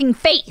fucking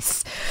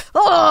face.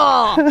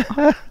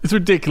 Oh, It's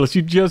ridiculous.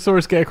 You just saw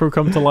a scarecrow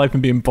come to life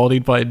and be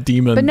embodied by a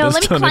demon. but no, that's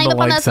let me turning climb the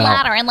up on lights this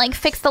out. ladder and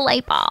fix the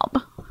light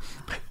bulb.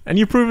 And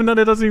you've proven that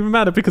it doesn't even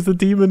matter because the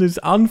demon is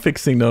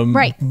unfixing them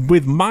Right.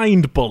 with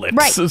mind bullets.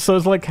 Right. So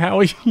it's like, how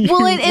are you?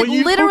 Well, what are it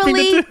you hoping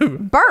literally to do?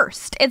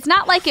 burst. It's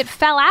not like it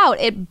fell out.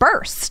 It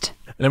burst.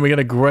 And then we get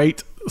a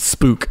great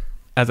spook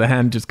as a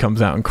hand just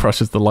comes out and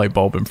crushes the light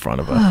bulb in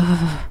front of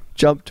her.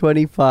 Jump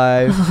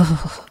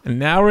 25. And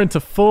now we're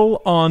into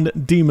full-on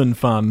demon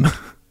fun,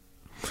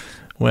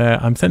 where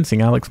I'm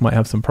sensing Alex might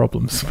have some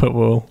problems, but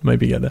we'll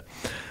maybe get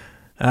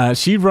there.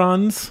 She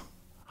runs,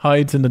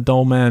 hides in the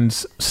doll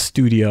man's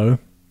studio.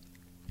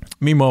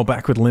 Meanwhile,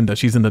 back with Linda,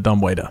 she's in the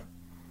dumbwaiter,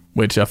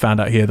 which I found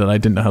out here that I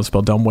didn't know how to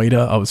spell dumbwaiter.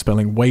 I was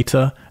spelling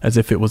waiter as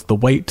if it was the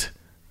weight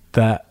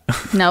that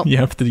Nope. you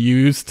have to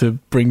use to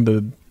bring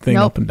the thing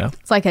Nope. up and down.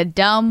 It's like a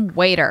dumb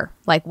waiter.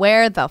 Like,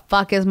 where the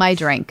fuck is my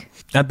drink?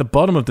 At the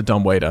bottom of the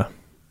dumbwaiter,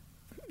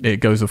 it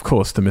goes, of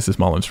course, to Mrs.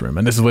 Mullins' room.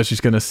 And this is where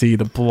she's going to see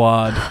the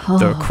blood,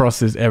 the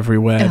crosses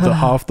everywhere, the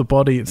half the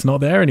body. It's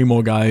not there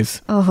anymore,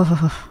 guys.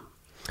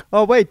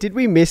 Oh, wait, did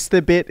we miss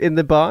the bit in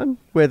the barn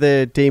where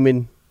the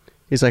demon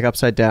is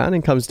upside down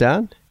and comes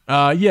down?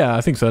 Yeah,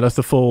 I think so. That's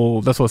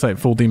what I was saying,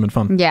 full demon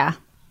fun. Yeah.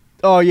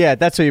 Oh, yeah,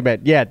 that's what you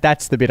meant. Yeah,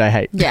 that's the bit I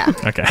hate. Yeah.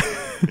 Okay.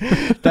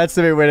 That's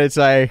the bit when it's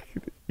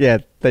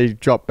they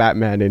drop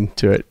Batman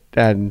into it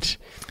and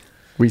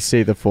we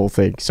see the full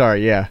thing.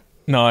 Sorry, yeah.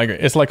 No, I agree.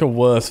 It's like a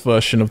worse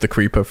version of the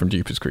Creeper from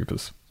Jeepers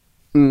Creepers.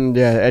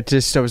 Yeah,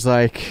 I was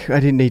like, I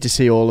didn't need to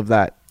see all of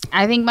that.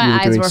 I think You my were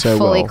eyes doing were so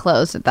fully well.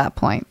 closed at that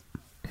point.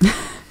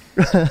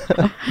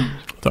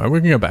 Sorry,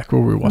 we can go back.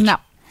 We'll rewatch. No.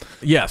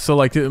 Yeah, so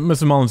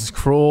Mr. Mullins has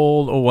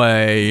crawled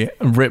away,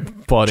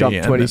 ripped body. Jump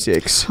and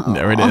 26.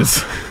 there it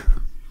is.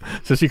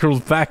 So she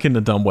crawls back in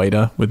the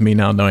dumbwaiter, with me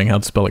now knowing how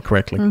to spell it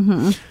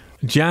correctly.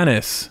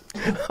 Janice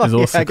is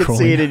also I can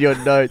crawling. see it in your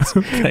notes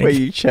where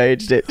you. you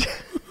changed it.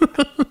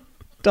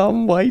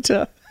 Dumb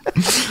waiter.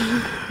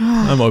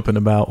 I'm open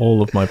about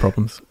all of my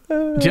problems.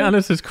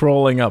 Janice is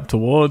crawling up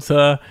towards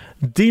her.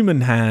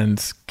 Demon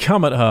hands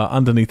come at her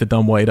underneath the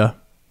dumbwaiter.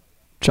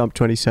 Jump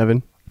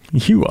 27.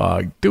 You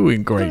are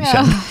doing great,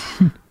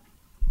 Shannon.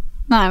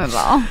 Not at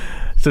all.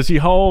 So she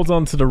holds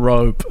onto the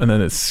rope and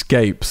then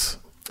escapes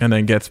and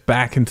then gets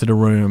back into the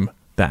room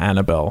that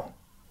Annabelle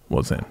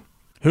was in.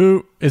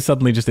 Who is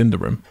suddenly just in the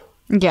room.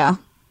 Yeah.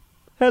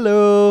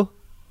 Hello.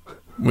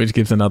 Which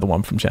gives another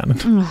one from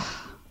Shannon.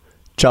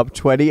 Jump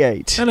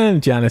 28. And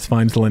then Janice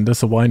finds Linda,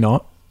 so why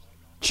not?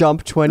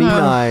 Jump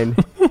 29.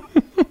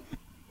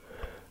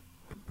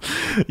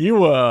 You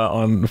were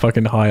on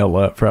fucking high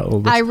alert for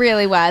all this. I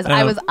really was.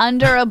 I was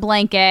under a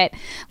blanket,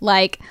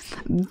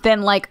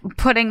 then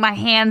putting my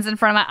hands in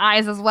front of my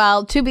eyes as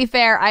well. To be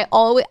fair,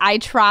 I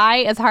try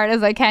as hard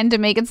as I can to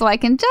make it so I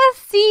can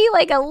just see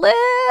a little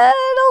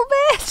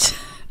bit.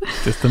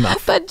 Just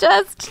enough. But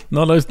just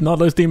not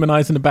those demon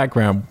eyes in the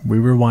background. We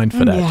rewind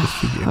for that just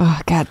for you.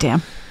 Oh,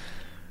 goddamn.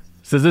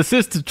 So the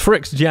sister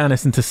tricks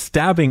Janice into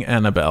stabbing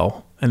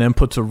Annabelle and then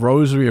puts a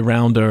rosary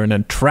around her and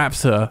then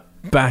traps her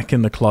back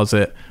in the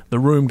closet. The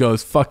room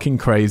goes fucking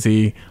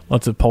crazy.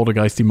 Lots of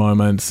poltergeisty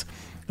moments.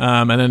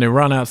 And then they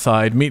run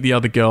outside, meet the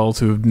other girls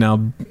who have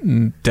now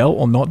dealt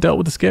or not dealt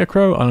with the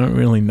scarecrow. I don't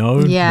really know.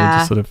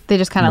 Yeah. They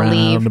just kind of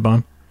leave.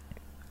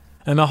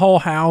 And the whole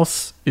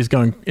house is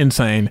going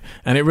insane.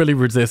 And it really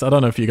resists. I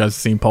don't know if you guys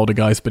have seen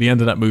Poltergeist, but the end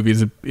of that movie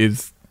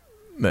is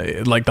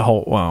like the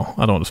whole... Well,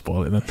 I don't want to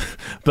spoil it then.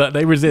 But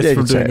they resist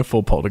from doing a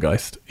full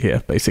Poltergeist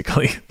here,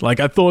 basically.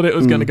 I thought it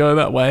was going to go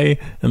that way,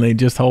 and they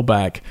just hold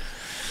back.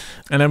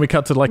 And then we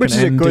cut to Which an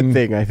is ending. a good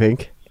thing, I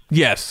think.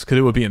 Yes, because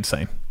it would be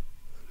insane.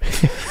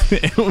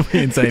 It would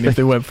be insane if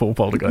they went full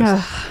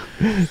Poltergeist.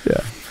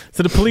 Yeah.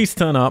 So the police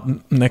turn up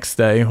next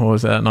day, or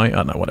was that at night? I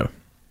don't know, whatever.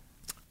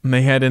 And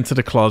they head into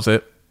the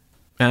closet.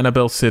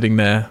 Annabelle's sitting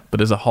there, but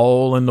there's a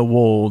hole in the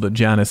wall that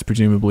Janice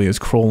presumably is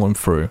crawling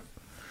through.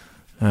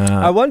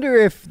 I wonder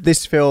if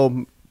this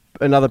film,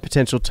 another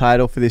potential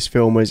title for this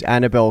film was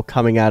Annabelle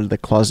Coming Out of the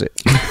Closet.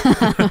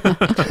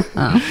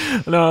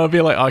 No, it'll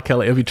be like R.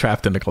 Kelly. It'll be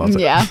trapped in the closet.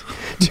 Yeah.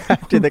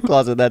 Trapped in the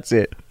closet, that's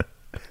it.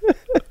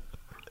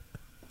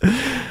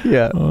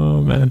 Yeah.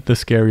 Oh, man. The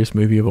scariest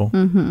movie of all.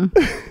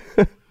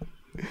 Mm-hmm.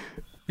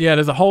 Yeah,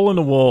 there's a hole in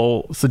the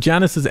wall. So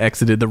Janice has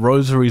exited. The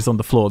rosary's on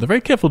the floor. They're very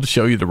careful to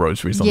show you the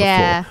rosaries on the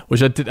floor,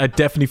 which I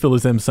definitely feel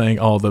is them saying,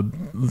 "Oh,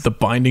 the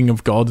binding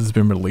of God has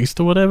been released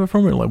or whatever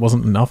from it.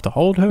 Wasn't enough to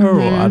hold her, or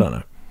I don't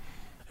know."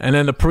 And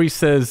then the priest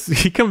says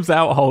he comes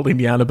out holding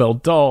the Annabelle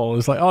doll.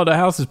 It's like, "Oh, the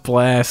house is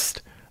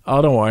blessed.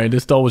 Oh, don't worry.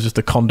 This doll was just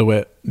a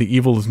conduit. The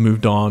evil has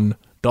moved on.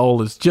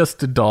 Doll is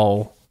just a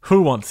doll.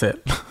 Who wants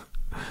it?"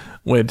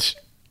 Which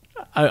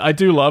I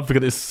do love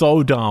because it's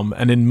so dumb,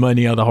 and in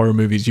many other horror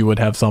movies you would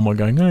have someone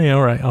going, "Oh yeah,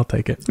 all right, I'll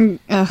take it."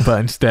 But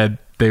instead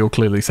they will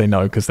clearly say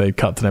no because they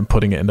cut to them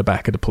putting it in the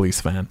back of the police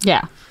van.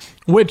 Yeah.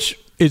 Which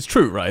is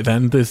true, right?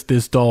 Then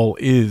this doll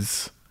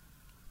is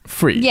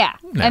free. Yeah.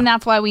 now. And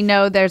that's why we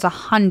know there's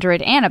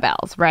 100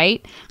 Annabelles,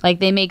 right?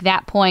 They make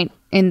that point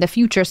in the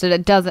future so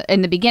that it doesn't,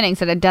 in the beginning,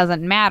 so that it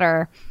doesn't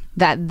matter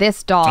that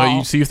this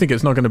doll... So you think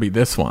it's not going to be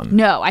this one?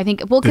 No, I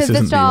think... Well, because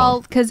this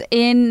doll... Because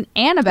in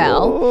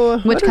Annabelle,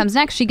 which comes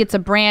next, she gets a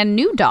brand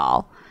new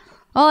doll.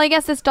 Well, I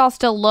guess this doll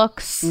still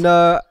looks...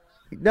 No,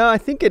 I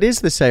think it is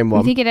the same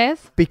one. You think it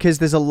is? Because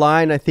there's a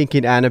line, I think,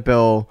 in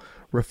Annabelle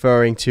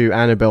referring to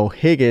Annabelle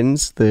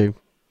Higgins, the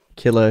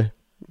killer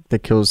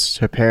that kills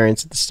her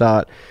parents at the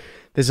start.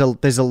 There's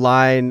a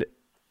line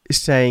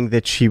saying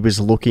that she was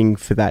looking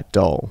for that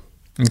doll.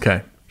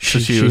 Okay. So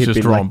she was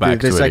just drawn back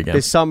to it again.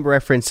 There's some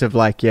reference of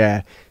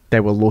they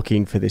were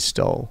looking for this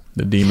doll.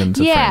 The demons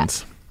are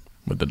friends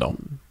with the doll.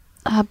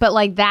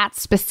 But that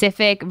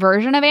specific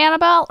version of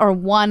Annabelle or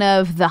one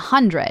of the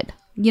 100?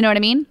 You know what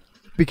I mean?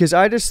 Because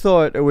I just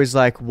thought it was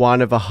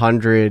one of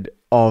 100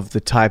 of the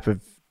type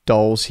of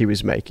dolls he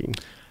was making.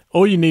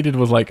 All you needed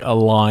was a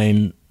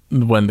line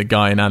when the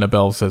guy in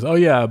Annabelle says, "Oh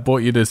yeah, I bought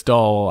you this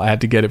doll. I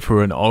had to get it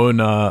through an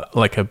owner,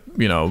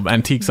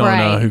 antiques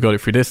owner who got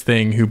it through this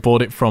thing, who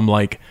bought it from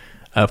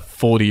a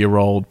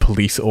 40-year-old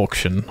police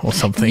auction or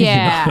something."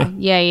 Yeah,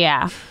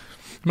 yeah.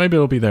 Maybe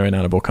it'll be there in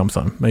Annabelle Comes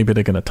Home. Maybe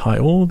they're going to tie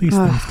all these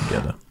things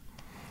together.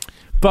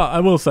 But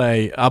I will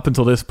say, up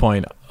until this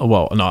point,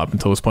 well, not up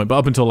until this point, but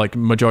up until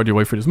majority of the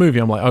way through this movie,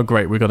 I'm like, oh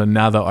great, we've got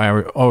another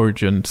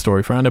origin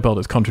story for Annabelle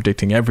that's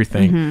contradicting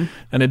everything. Mm-hmm.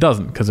 And it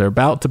doesn't, because they're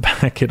about to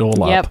back it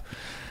all up.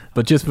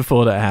 But just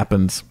before that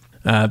happens,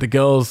 the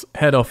girls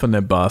head off in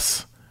their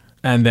bus,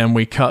 and then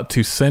we cut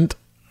to St.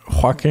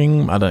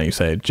 Joachim, I don't know how you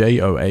say it,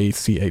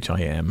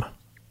 Joachim.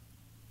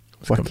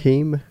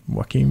 Joaquim.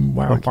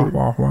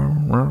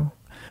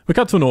 We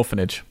cut to an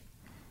orphanage,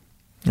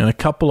 and a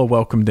couple are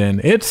welcomed in.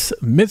 It's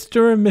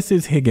Mr. and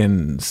Mrs.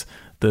 Higgins,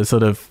 the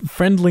sort of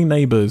friendly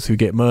neighbors who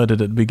get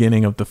murdered at the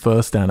beginning of the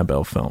first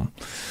Annabelle film.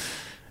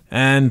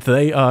 And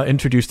they are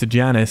introduced to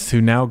Janice,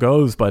 who now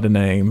goes by the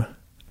name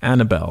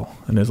Annabelle,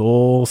 and is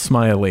all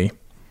smiley.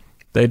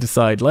 They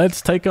decide, let's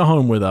take her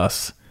home with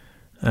us.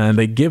 And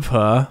they give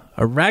her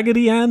a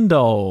Raggedy Ann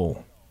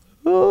doll.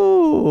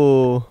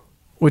 Oh.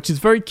 Which is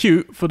very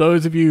cute. For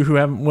those of you who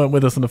haven't went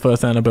with us in the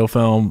first Annabelle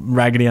film,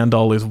 Raggedy Ann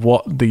doll is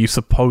what the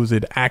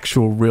supposed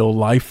actual real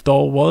life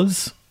doll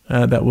was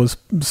that was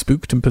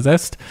spooked and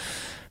possessed.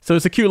 So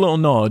it's a cute little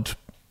nod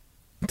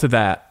to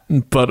that,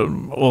 but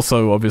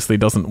also obviously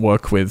doesn't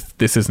work with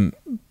this isn't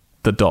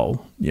the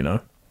doll, you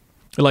know?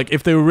 Like,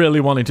 if they were really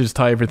wanting to just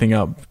tie everything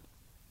up,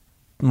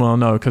 well,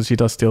 no, because she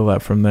does steal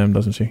that from them,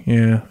 doesn't she?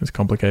 Yeah, it's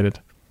complicated.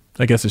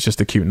 I guess it's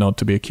just a cute nod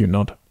to be a cute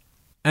nod.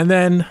 And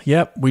then,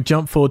 yep, we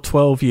jump forward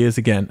 12 years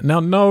again. Now,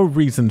 no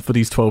reason for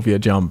these 12-year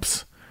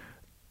jumps.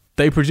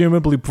 They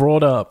presumably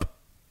brought up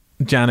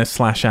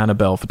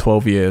Janice/Annabelle for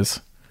 12 years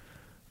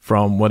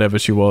from whatever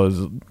she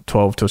was,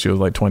 12 till she was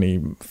like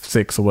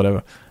 26 or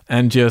whatever,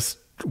 and just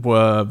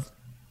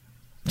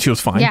she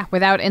was fine. Yeah,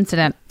 without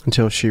incident.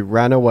 Until she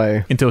ran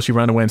away.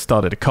 And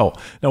started a cult.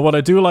 Now, what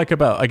I do like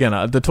about,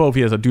 again, the 12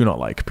 years I do not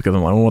like, because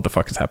I'm like, well, what the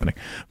fuck is happening?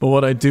 But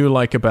what I do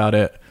like about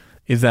it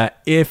is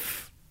that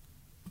if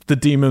the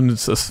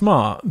demons are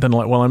smart, then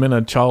like, well, I'm in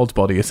a child's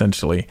body,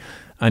 essentially.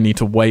 I need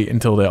to wait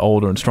until they're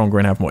older and stronger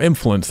and have more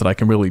influence that I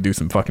can really do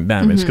some fucking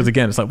damage. Because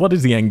again, it's like, what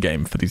is the end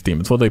game for these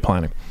demons? What are they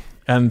planning?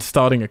 And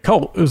starting a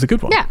cult, it was a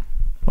good one. Yeah.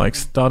 Like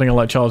starting a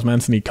like Charles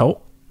Manson-y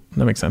cult.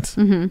 That makes sense.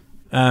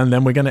 And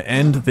then we're going to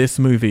end this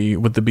movie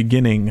with the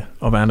beginning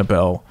of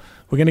Annabelle.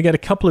 We're going to get a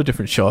couple of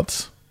different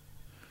shots.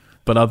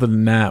 But other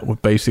than that, we're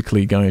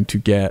basically going to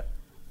get,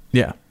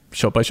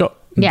 shot by shot.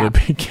 Yeah.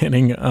 The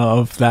beginning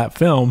of that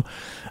film.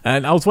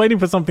 And I was waiting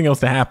for something else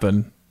to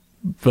happen.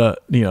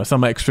 But, you know,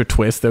 some extra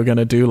twist they're going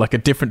to do. Like a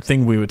different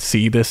thing we would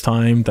see this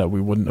time that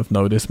we wouldn't have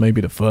noticed maybe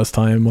the first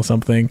time or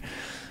something.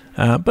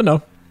 But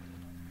no.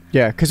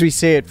 Yeah, because we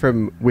see it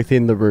from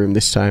within the room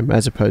this time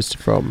as opposed to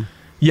from...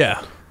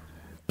 Yeah.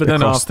 But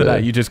then across after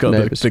that, you just got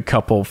the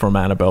couple from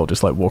Annabelle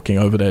just like walking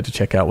over there to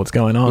check out what's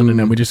going on. And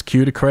then we just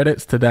cue the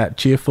credits to that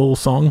cheerful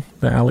song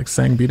that Alex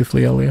sang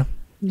beautifully earlier.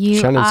 You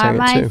Shannon sang are it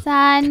my too.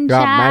 sunshine, You're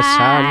my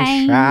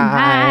sunshine,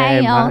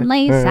 my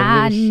only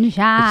sunshine.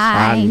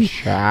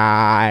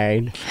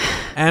 Sunshine.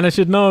 And I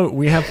should note,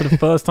 we have for the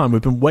first time,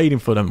 we've been waiting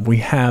for them. We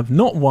have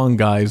not one,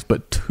 guys,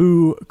 but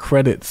 2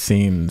 credit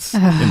scenes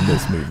in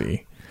this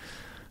movie.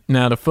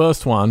 Now, the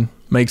first one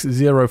makes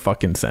zero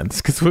fucking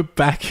sense because we're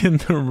back in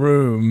the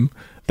room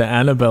that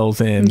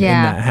Annabelle's in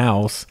that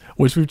house,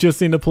 which we've just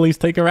seen the police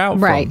take her out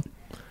from.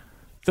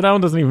 So that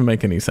one doesn't even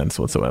make any sense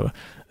whatsoever.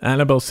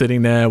 Annabelle's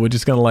sitting there. We're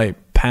just going to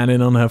like pan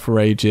in on her for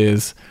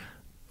ages.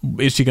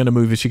 Is she going to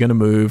move? Is she going to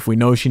move? We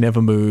know she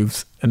never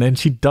moves. And then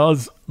she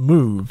does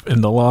move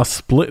in the last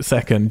split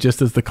second,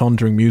 just as the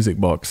Conjuring music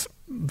box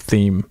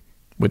theme,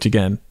 which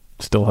again,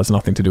 still has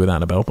nothing to do with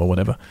Annabelle, but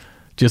whatever.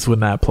 Just when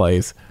that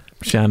plays,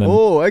 Shannon.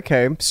 Oh,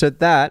 okay. So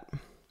that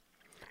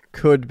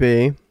could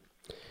be...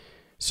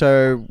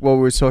 So what we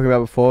were talking about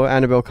before,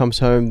 Annabelle comes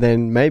home,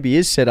 then maybe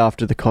is set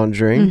after The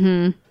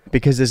Conjuring.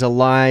 Because there's a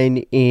line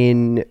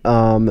in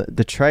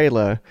the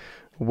trailer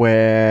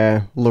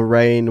where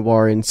Lorraine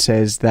Warren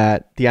says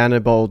that the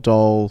Annabelle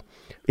doll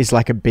is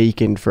like a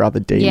beacon for other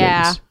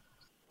demons.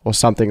 Or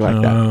something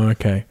like that. Oh,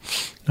 okay.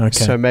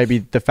 So maybe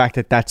the fact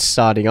that that's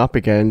starting up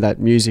again, that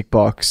music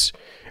box,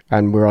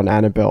 and we're on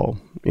Annabelle,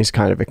 is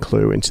kind of a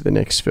clue into the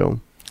next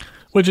film.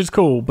 Which is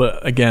cool,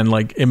 but again,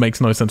 like, it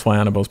makes no sense why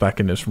Annabelle's back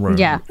in this room.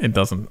 Yeah. It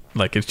doesn't,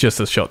 like, it's just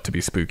a shot to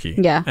be spooky.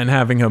 Yeah. And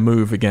having her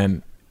move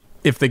again,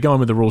 if they're going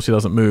with the rule she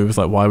doesn't move, it's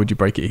like, why would you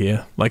break it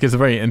here? Like, it's a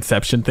very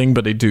Inception thing,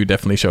 but they do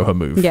definitely show her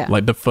move. Yeah.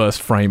 Like, the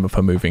first frame of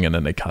her moving, and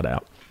then they cut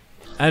out.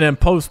 And then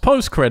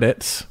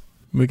post-credits,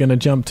 we're going to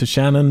jump to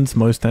Shannon's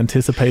most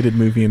anticipated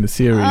movie in the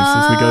series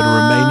as we go to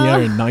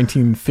Romania in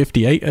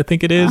 1958, I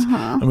think it is.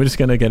 And we're just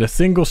going to get a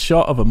single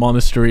shot of a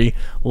monastery,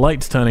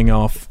 lights turning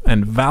off,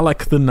 and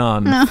Valak the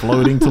nun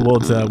floating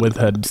towards her with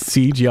her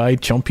CGI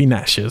chompy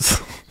gnashes.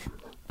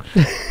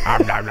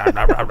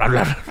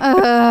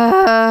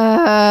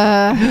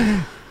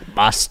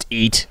 Must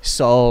eat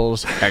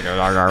souls. And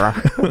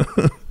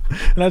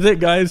that's it,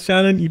 guys.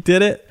 Shannon, you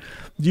did it.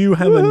 You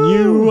have a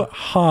new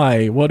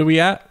high. What are we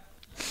at?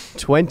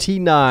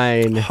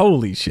 29.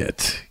 Holy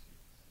shit.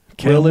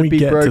 Will we it be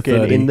get to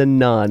broken 30? in The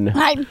Nun?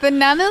 The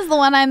nun is the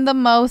one I'm the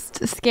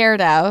most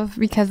scared of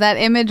because that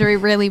imagery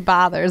really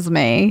bothers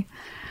me.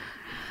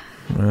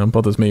 Well, it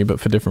bothers me, but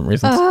for different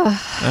reasons.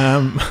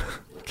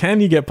 Can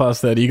you get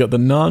past 30? You got The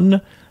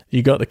Nun,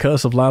 you got The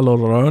Curse of La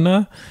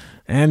Llorona,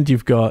 and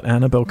you've got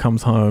Annabelle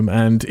Comes Home.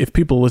 And if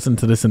people listen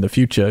to this in the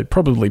future,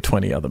 probably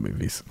 20 other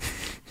movies.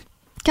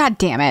 God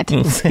damn it.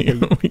 We'll see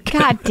what we get.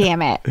 God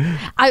damn it.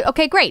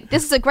 Okay, great.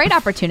 This is a great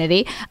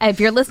opportunity. If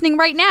you're listening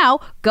right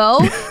now, go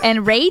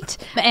and rate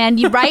and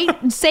you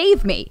write,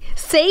 save me.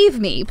 Save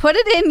me. Put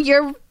it in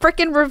your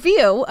freaking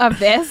review of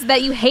this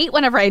that you hate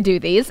whenever I do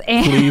these.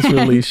 And Please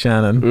release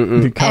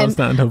Shannon. You can't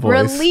stand her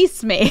voice.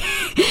 Release me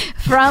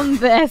from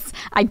this.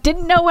 I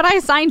didn't know what I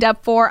signed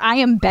up for. I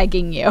am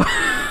begging you.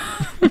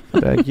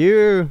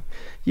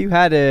 You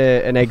had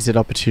an exit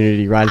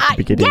opportunity right at the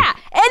beginning. Yeah,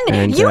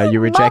 and you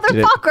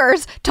rejected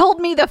motherfuckers told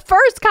me the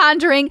first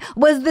Conjuring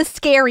was the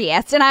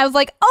scariest. And I was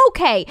like,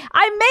 okay,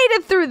 I made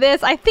it through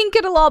this. I think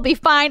it'll all be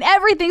fine.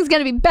 Everything's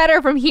going to be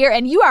better from here.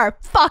 And you are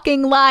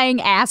fucking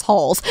lying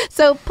assholes.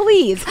 So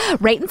please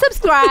rate and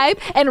subscribe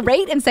and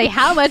rate and say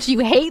how much you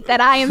hate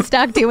that I am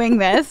stuck doing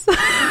this.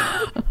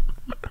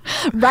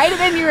 Write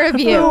it in your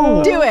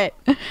review. Do it.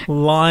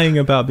 Lying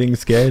about being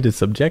scared is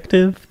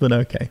subjective, but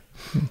okay.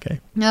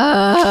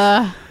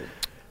 I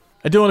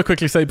do want to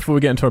quickly say before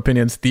we get into our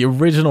opinions, the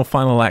original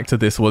final act of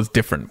this was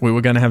different. We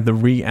were going to have the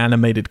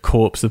reanimated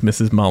corpse of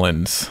Mrs.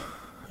 Mullins.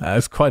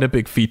 It's quite a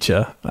big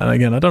feature, and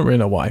again, I don't really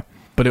know why.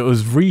 But it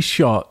was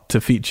reshot to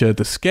feature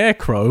the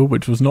Scarecrow,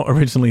 which was not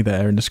originally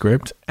there in the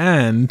script,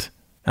 and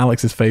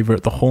Alex's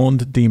favorite, the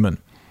Horned Demon.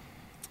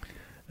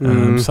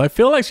 So I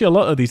feel actually a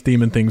lot of these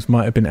demon things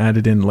might have been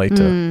added in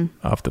later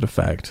after the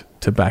fact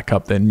to back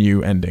up their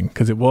new ending,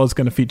 because it was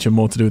going to feature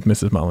more to do with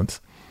Mrs. Mullins.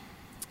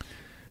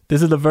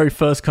 This is the very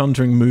first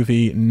Conjuring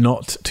movie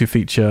not to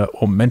feature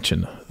or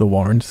mention the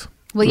Warrens.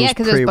 Well, yeah,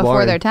 because it was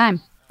before their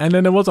time. And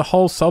then there was a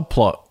whole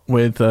subplot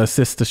with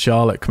Sister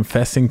Charlotte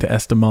confessing to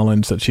Esther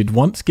Mullins that she'd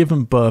once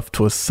given birth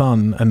to a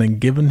son and then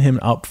given him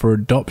up for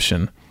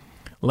adoption.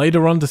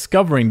 Later on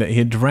discovering that he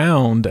had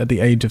drowned at the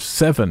age of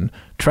 7,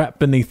 trapped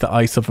beneath the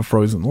ice of a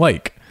frozen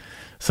lake.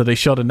 So they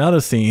shot another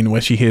scene where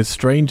she hears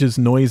strangers'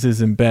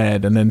 noises in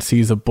bed and then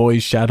sees a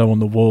boy's shadow on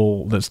the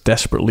wall that's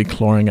desperately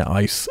clawing at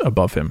ice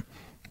above him.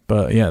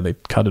 But yeah, they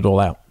cut it all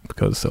out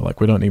because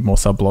we don't need more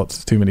subplots.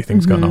 There's too many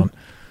things going on.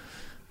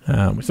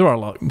 Which there are a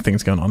lot of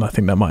things going on. I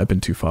think that might have been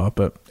too far,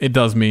 but it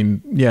does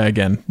mean, yeah,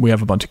 again, we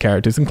have a bunch of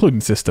characters,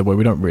 including Sister, where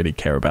we don't really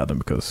care about them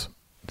because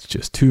it's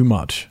just too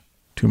much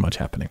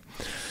happening.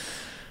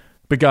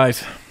 But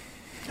guys,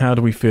 how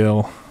do we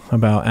feel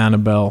about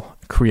Annabelle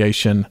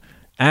creation,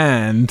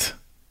 and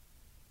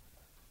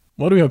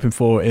what are we hoping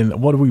for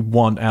what do we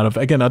want out of,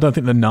 again, I don't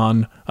think The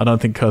Nun, I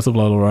don't think Curse of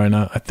La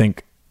Llorona, I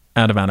think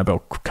out of Annabelle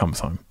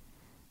comes home.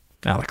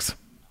 Alex.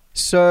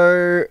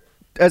 So,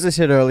 as I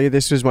said earlier,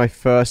 this was my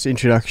first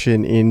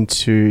introduction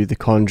into the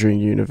Conjuring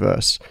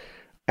universe,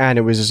 and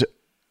it was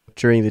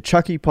during the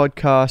Chucky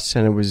podcast,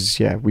 and it was,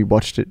 we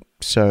watched it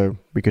so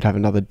we could have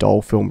another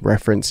doll film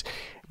reference,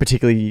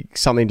 particularly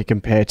something to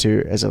compare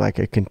to as a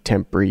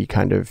contemporary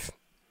kind of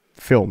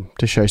film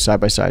to show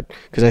side by side,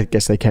 because I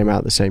guess they came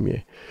out the same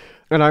year.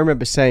 And I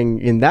remember saying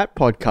in that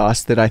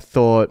podcast that I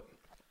thought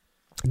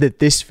that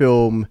this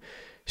film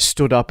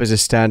stood up as a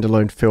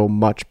standalone film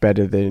much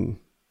better than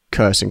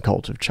Curse and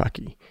Cult of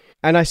Chucky.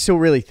 And I still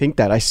really think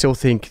that. I still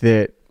think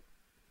that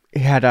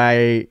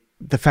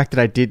the fact that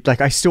I did,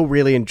 I still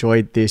really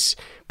enjoyed this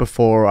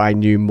before I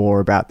knew more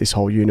about this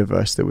whole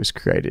universe that was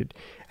created.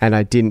 And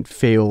I didn't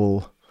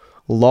feel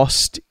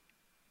lost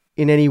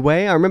in any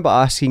way. I remember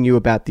asking you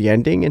about the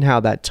ending and how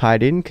that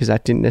tied in, because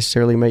that didn't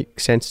necessarily make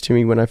sense to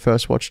me when I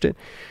first watched it.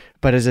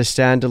 But as a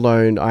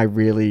standalone, I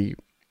really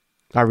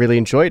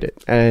enjoyed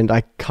it. And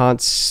I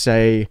can't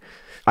say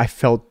I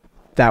felt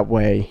that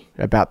way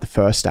about the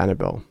first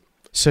Annabelle.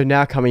 So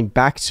now coming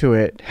back to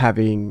it,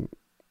 having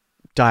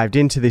dived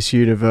into this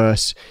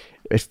universe,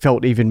 it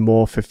felt even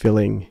more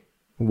fulfilling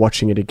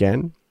watching it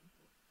again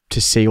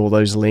to see all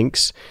those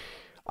links.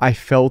 I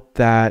felt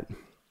that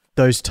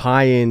those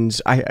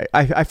tie-ins,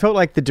 I felt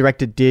like the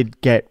director did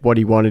get what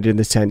he wanted in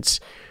the sense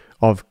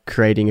of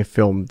creating a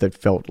film that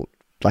felt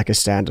like a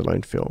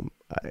standalone film.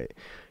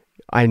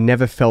 I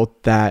never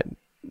felt that,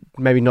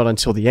 maybe not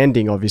until the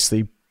ending,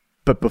 obviously,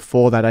 but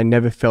before that, I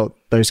never felt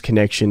those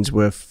connections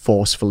were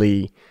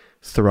forcefully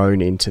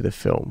thrown into the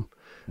film,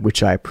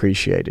 which I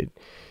appreciated.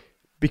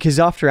 Because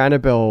after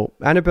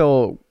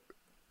Annabelle,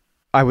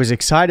 I was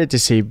excited to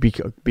see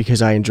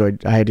because I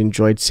had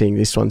enjoyed seeing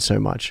this one so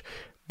much,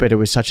 but it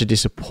was such a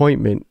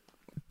disappointment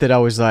that I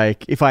was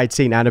like, if I had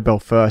seen Annabelle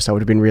first, I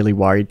would have been really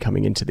worried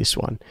coming into this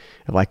one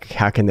of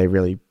how can they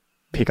really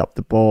pick up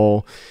the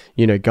ball,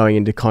 going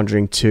into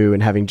Conjuring 2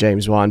 and having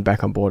James Wan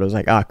back on board. I was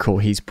like, cool,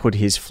 he's put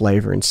his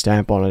flavor and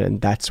stamp on it,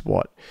 and that's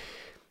what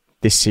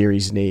this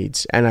series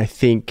needs. And I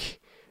think,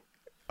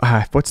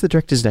 what's the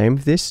director's name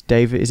of this?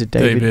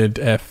 David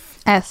F.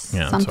 S.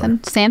 Yeah, something.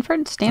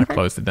 Stanford? I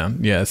closed it down.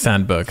 Yeah,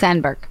 Sandberg.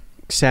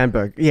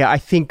 Yeah, I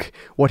think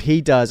what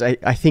he does,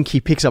 I think he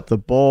picks up the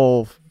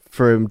ball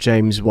from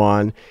James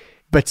Wan,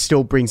 but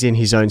still brings in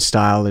his own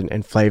style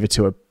and flavor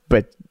to it,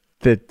 but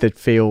that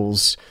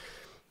feels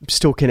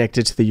still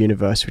connected to the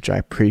universe, which I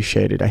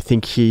appreciated. I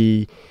think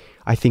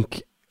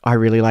I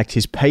really liked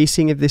his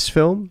pacing of this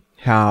film,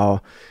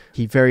 how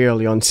he very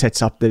early on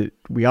sets up that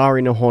we are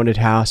in a haunted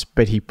house,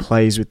 but he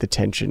plays with the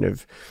tension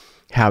of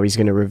how he's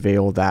going to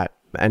reveal that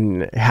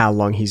and how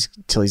long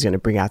till he's going to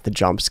bring out the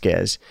jump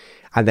scares.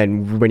 And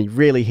then when he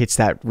really hits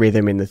that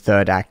rhythm in the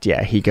third act,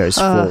 he goes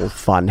full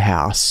fun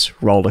house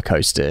roller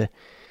coaster,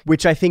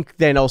 which I think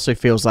then also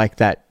feels like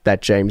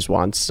that James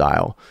Wan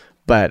style.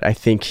 But I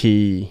think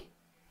he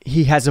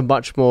has a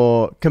much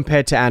more,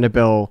 compared to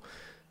Annabelle,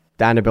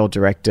 the Annabelle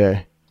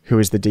director, who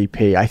is the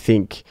DP, I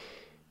think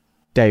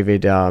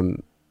David,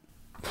 Sandberg.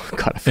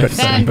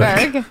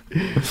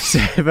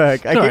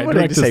 Sandberg. I keep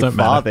wanting to say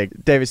father.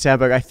 David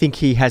Sandberg, I think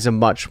he has a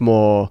much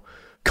more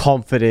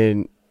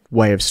confident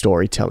way of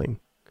storytelling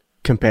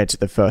compared to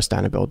the first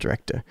Annabelle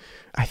director.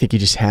 I think he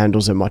just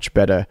handles it much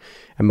better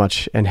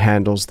and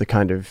handles the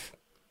kind of,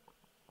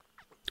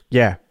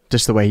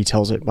 just the way he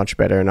tells it much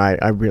better. And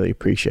I really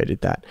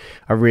appreciated that.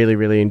 I really,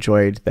 really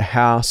enjoyed the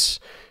house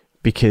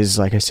because,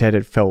 like I said,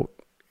 it felt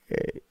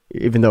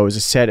even though it was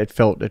a set, it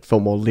felt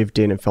more lived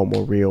in and felt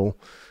more real.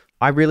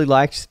 I really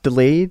liked the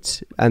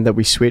leads and that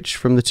we switched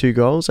from the two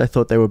girls. I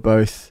thought they were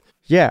both,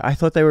 I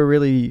thought they were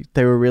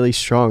really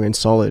strong and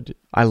solid.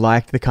 I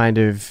liked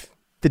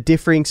the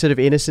differing sort of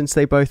innocence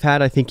they both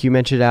had. I think you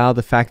mentioned, Al,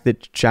 the fact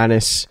that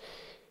Janice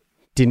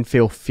didn't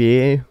feel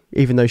fear,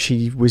 even though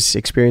she was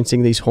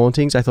experiencing these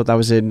hauntings. I thought that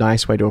was a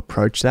nice way to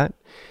approach that.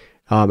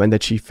 And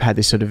that she had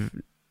this sort of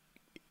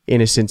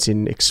innocence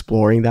in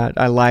exploring that.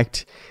 I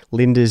liked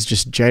Linda's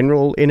just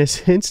general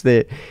innocence,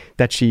 that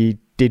she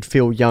did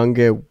feel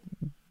younger,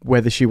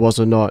 whether she was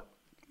or not,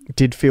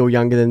 did feel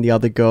younger than the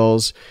other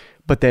girls.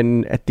 But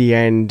then at the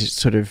end,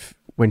 sort of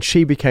when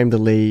she became the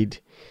lead,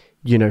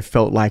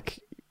 felt like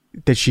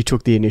that she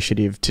took the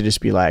initiative to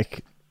just be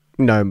like,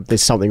 no,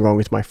 there's something wrong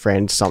with my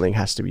friend. Something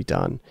has to be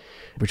done,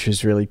 which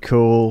was really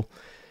cool.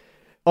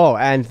 Oh,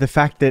 and the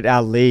fact that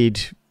our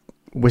lead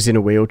was in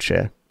a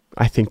wheelchair.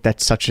 I think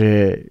that's such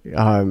a,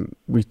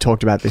 we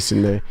talked about this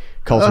in the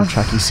Colton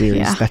Chucky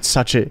series. Yeah. That's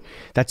such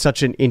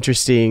an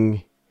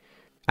interesting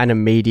and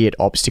immediate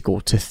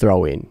obstacle to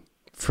throw in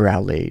for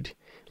our lead.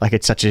 Like,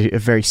 it's such a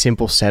very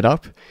simple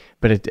setup,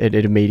 but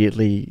it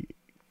immediately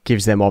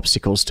gives them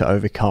obstacles to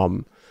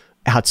overcome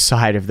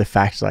outside of the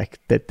fact like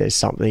that there's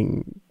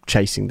something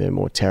chasing them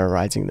or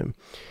terrorizing them.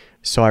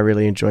 So I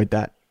really enjoyed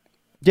that.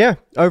 Yeah,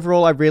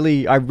 overall, I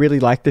really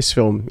like this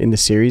film in the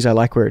series. I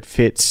like where it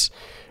fits.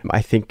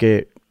 I think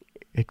it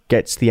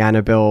gets the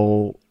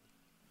Annabelle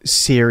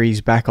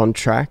series back on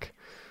track.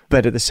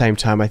 But at the same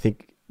time, I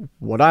think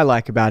what I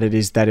like about it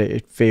is that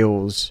it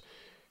feels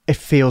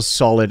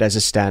solid as a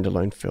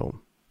standalone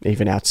film,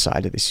 even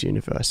outside of this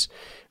universe.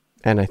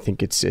 And I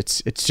think it's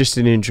just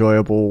an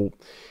enjoyable,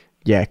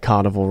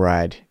 carnival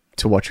ride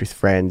to watch with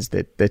friends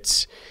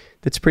that's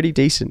pretty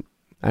decent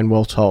and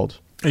well told.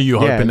 Are you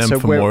hoping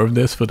for more of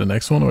this for the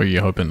next one, or are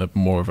you hoping for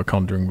more of a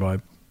Conjuring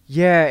vibe?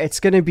 Yeah, it's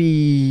going to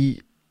be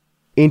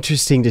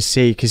interesting to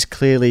see, because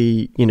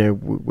clearly,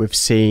 we've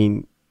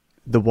seen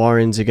the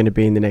Warrens are going to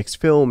be in the next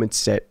film. It's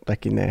set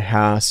like in their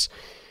house.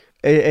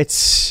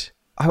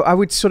 I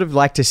would sort of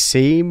like to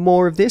see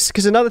more of this,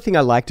 because another thing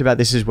I liked about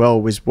this as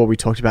well was what we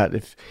talked about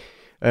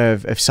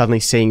of suddenly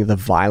seeing the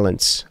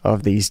violence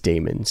of these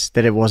demons,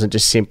 that it wasn't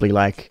just simply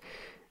like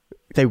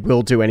they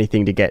will do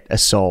anything to get a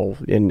soul,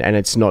 and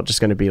it's not just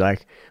going to be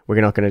like,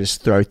 we're not going to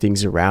just throw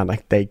things around.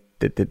 Like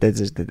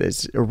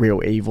there's a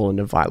real evil and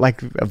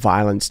a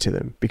violence to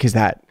them, because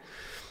that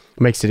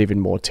makes it even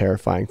more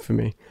terrifying for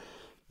me.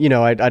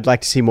 I'd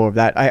like to see more of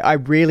that. I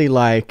really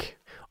like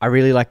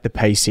the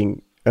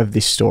pacing of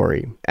this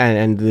story,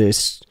 and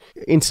this,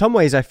 in some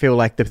ways, I feel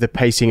like the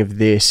pacing of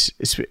this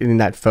in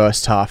that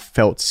first half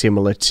felt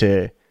similar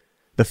to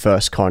the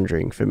first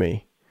Conjuring for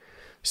me.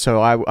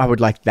 So I would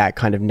like that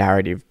kind of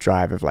narrative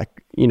drive of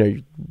like,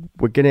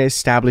 we're going to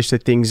establish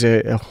that things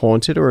are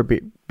haunted or a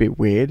bit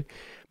weird,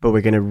 but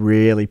we're going to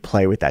really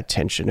play with that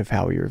tension of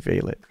how we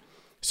reveal it.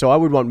 So I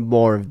would want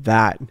more of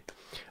that,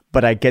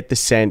 but I get the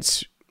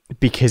sense,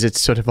 because it's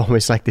sort of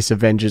almost like this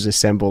Avengers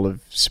Assemble of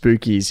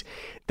spookies,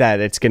 that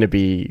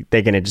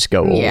they're going to just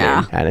go all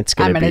in, and it's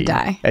going to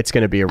die. It's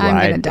going to be a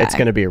ride. It's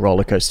going to be a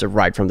roller coaster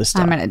right from the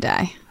start. I'm going to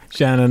die.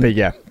 Shannon,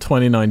 but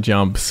 29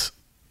 jumps,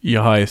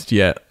 your highest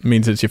yet,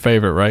 means it's your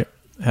favorite, right?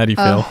 How do you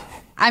feel?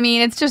 I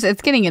mean,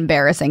 it's getting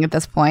embarrassing at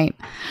this point.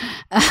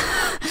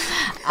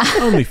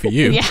 Only for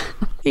you.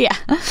 Yeah.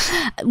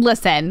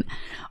 Listen,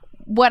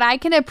 what I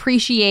can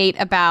appreciate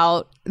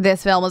about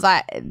this film is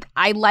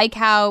I like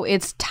how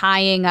it's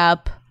tying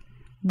up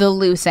the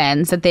loose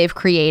ends that they've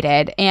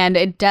created, and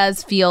it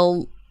does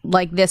feel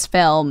like this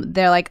film,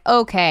 they're like,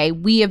 okay,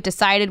 we have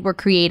decided we're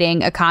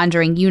creating a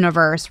Conjuring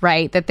universe,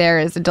 right? That there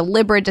is a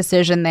deliberate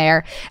decision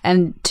there,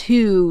 and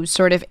to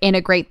sort of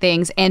integrate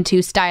things and to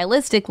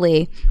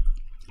stylistically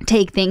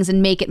take things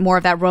and make it more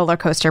of that roller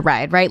coaster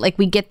ride, right? Like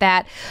we get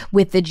that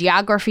with the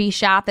geography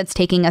shot that's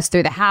taking us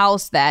through the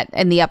house,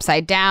 and the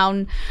upside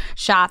down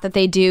shot that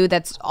they do,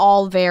 that's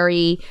all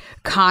very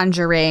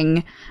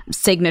Conjuring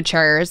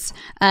signatures.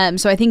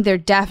 So I think they're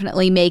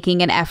definitely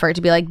making an effort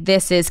to be like,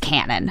 this is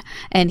canon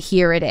and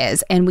here it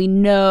is. And we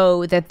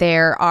know that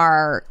there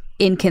are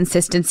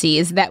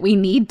inconsistencies that we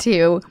need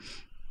to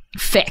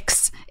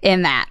fix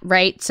in that,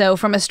 right? So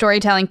from a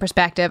storytelling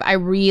perspective, I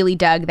really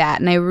dug that,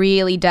 and I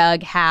really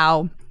dug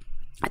how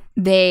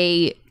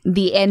the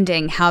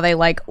ending, how they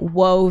like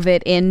wove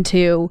it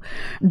into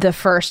the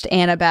first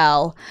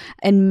Annabelle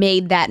and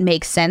made that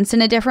make sense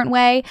in a different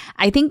way.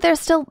 I think there's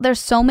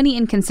so many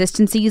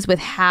inconsistencies with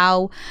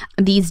how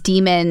these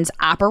demons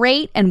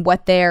operate and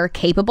what they're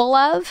capable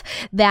of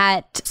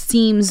that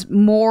seems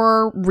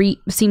more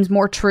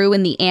true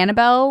in the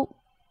Annabelle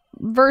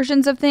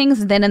versions of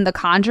things than in the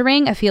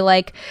Conjuring. I feel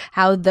like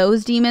how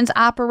those demons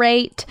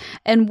operate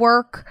and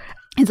work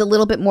is a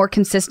little bit more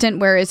consistent,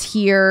 whereas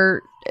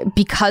here,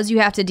 because you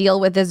have to deal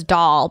with this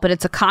doll, but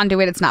it's a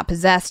conduit, it's not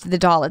possessed, the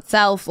doll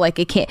itself, like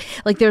it can't,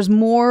 like there's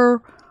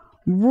more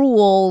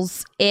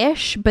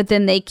rules-ish, but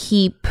then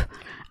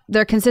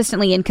they're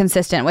consistently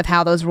inconsistent with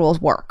how those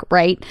rules work,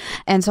 right?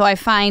 And so I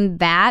find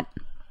that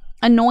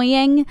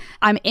annoying.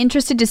 I'm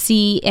interested to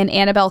see in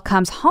Annabelle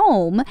Comes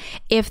Home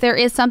if there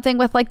is something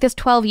with like this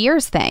 12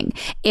 years thing.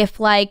 If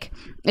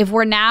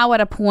we're now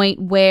at a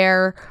point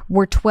where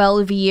we're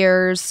 12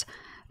 years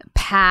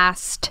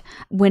past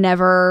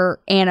whenever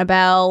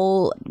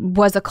Annabelle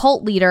was a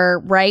cult leader,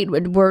 right?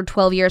 We're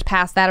 12 years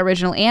past that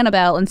original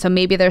Annabelle, and so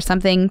maybe there's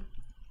something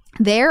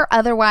there.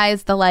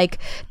 Otherwise, the like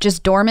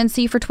just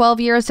dormancy for 12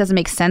 years doesn't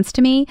make sense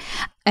to me,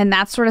 and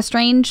that's sort of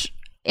strange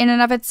in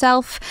and of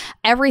itself.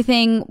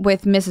 Everything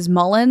with Mrs.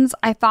 Mullins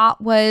I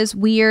thought was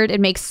weird.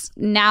 It makes,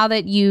 now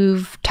that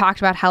you've talked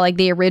about how like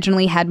they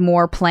originally had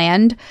more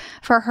planned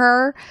for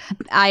her,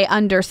 I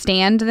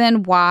understand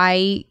then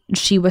why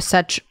she was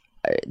such,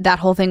 that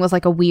whole thing was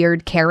like a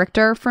weird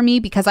character for me,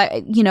 because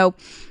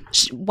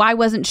why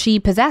wasn't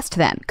she possessed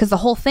then? Because the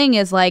whole thing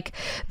is like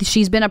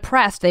she's been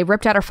oppressed, they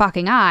ripped out her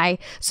fucking eye,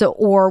 so,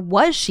 or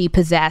was she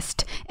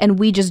possessed and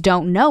we just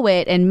don't know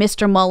it, and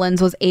Mr.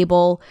 Mullins was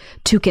able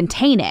to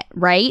contain it,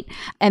 right?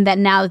 And that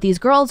now that these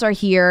girls are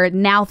here,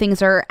 now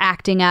things are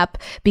acting up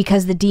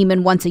because the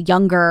demon wants a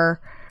younger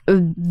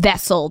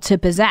vessel to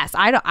possess.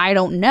 I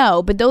don't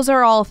know, but those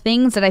are all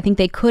things that I think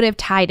they could have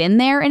tied in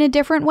there in a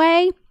different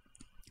way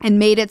and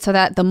made it so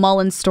that the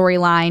Mullins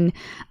storyline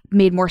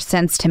made more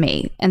sense to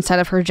me, instead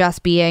of her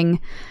just being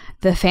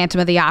the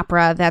Phantom of the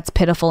Opera that's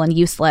pitiful and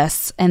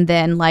useless, and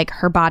then like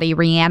her body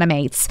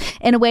reanimates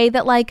in a way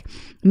that like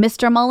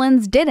Mr.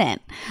 Mullins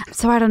didn't.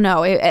 So I don't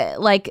know,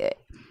 it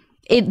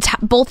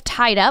both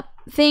tied up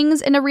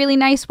things in a really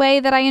nice way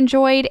that I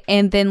enjoyed,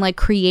 and then like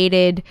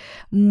created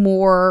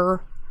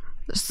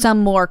some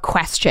more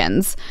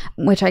questions,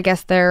 which I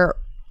guess they're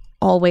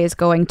always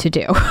going to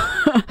do.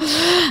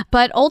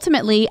 But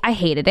ultimately I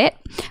hated it.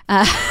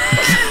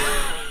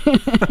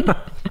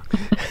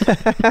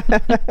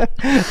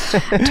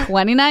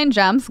 29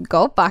 jumps,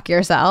 go fuck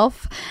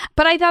yourself.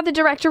 But I thought the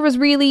director was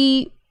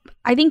really,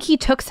 I think he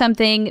took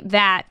something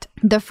that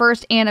the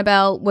first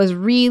Annabelle was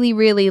really,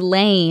 really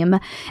lame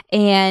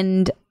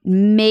and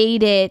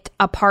made it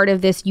a part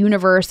of this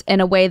universe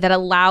in a way that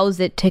allows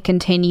it to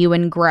continue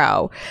and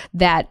grow,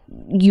 that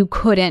you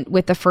couldn't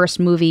with the first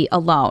movie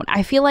alone.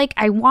 I feel like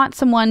I want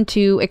someone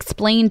to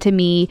explain to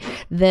me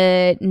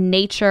the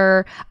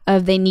nature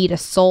of they need a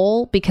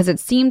soul, because it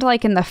seemed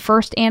like in the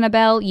first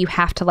Annabelle you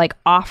have to like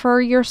offer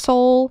your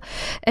soul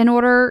in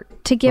order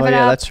to give it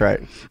up. That's right.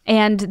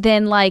 And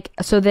then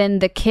in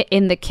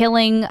the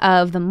killing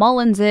of the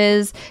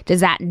Mullinses,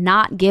 does that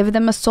not give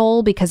them a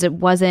soul because it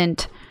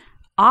wasn't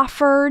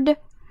offered,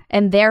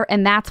 and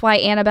that's why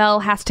Annabelle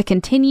has to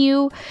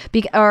continue,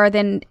 so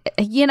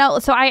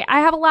I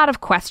have a lot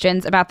of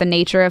questions about the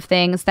nature of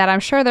things that I'm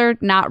sure they're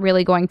not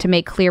really going to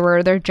make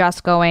clearer. They're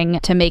just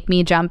going to make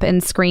me jump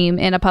and scream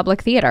in a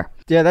public theater.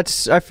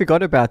 I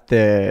forgot about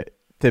the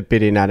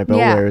bit in Annabelle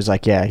where it was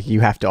like,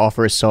 you have to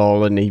offer a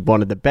soul, and he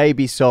wanted the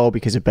baby soul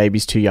because a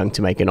baby's too young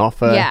to make an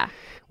offer. Yeah.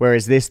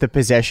 Whereas the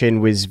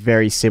possession was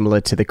very similar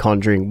to The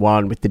Conjuring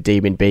 1, with the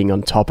demon being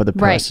on top of the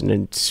person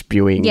and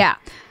spewing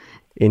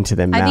into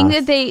their mouth.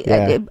 I think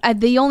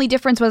that the only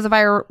difference was, if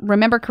I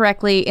remember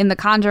correctly, in The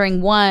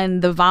Conjuring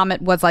 1, the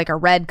vomit was like a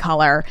red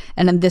color,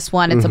 and in this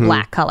one, it's a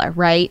black color,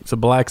 right? So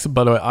black's,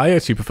 by the way, I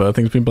actually prefer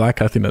things being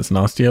black. I think that's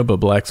nastier, but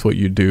black's what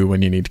you do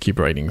when you need to keep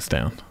ratings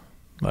down.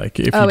 Like,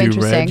 if you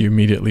do red, you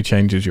immediately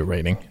changes your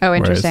rating. Oh,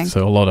 interesting.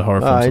 So a lot of horror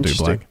films will do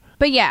black.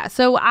 But yeah,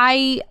 so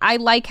I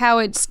like how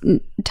it's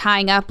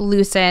tying up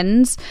loose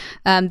ends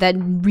that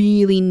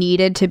really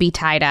needed to be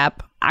tied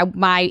up.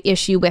 My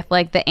issue with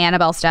like the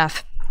Annabelle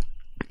stuff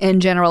in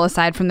general,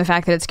 aside from the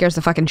fact that it scares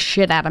the fucking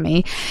shit out of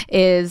me,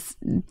 is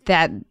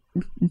that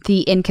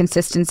the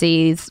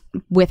inconsistencies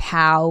with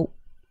how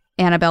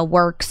Annabelle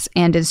works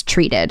and is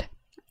treated,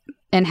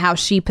 and how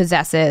she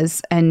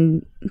possesses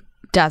and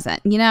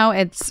doesn't.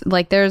 It's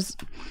like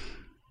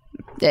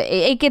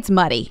it gets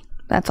muddy.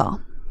 That's all.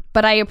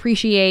 But I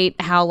appreciate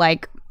how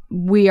like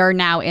we are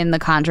now in the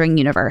Conjuring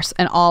universe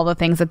and all the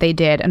things that they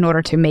did in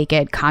order to make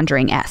it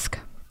Conjuring-esque.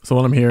 So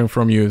what I'm hearing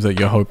from you is that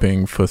you're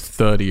hoping for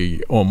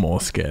 30 or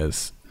more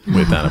scares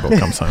with Annabelle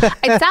Comes Home.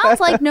 It sounds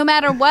like no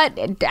matter what,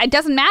 it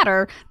doesn't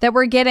matter that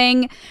we're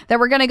going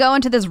to go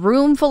into this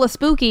room full of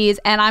spookies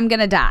and I'm going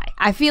to die.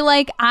 I feel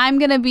like I'm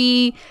going to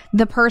be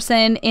the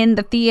person in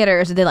the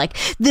theaters. They're like,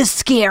 the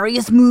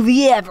scariest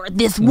movie ever.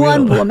 This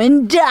one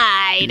woman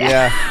died.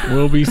 Yeah.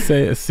 We'll be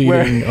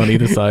seating on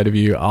either side of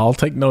you. I'll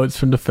take notes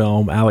from the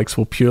film. Alex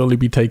will purely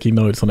be taking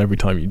notes on every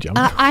time you jump.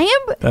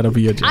 That'll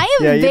be your job. I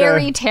am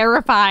very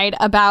terrified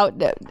about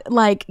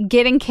like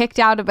getting kicked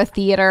out of a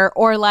theater,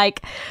 or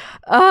like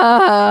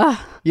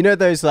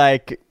those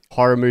like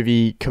horror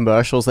movie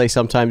commercials they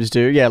sometimes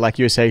do, like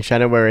you were saying,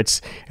 Shannon, where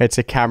it's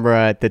a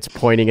camera that's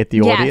pointing at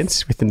the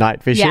audience with the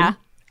night vision,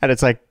 and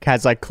it's like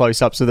has like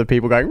close-ups of the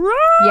people going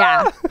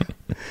Rah!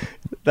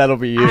 That'll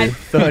be you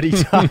 30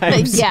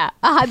 times.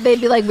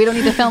 They'd be like, we don't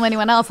need to film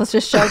anyone else, let's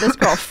just show this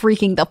girl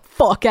freaking the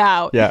fuck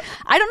out.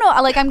 I don't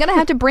know, like I'm gonna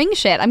have to bring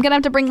shit. I'm gonna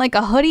have to bring like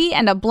a hoodie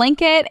and a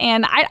blanket,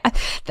 and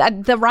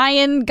the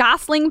Ryan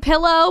Gosling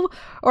pillow,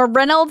 or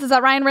Reynolds, is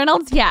that Ryan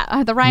Reynolds?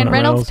 The Ryan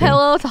Reynolds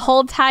pillow to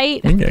hold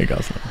tight. Yeah,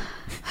 Gosling.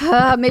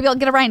 Maybe I'll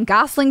get a Ryan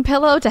Gosling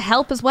pillow to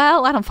help as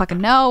well. I don't fucking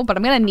know, but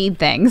I'm gonna need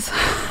things.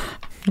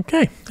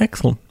 Okay,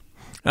 excellent.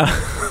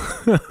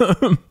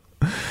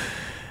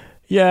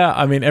 Yeah,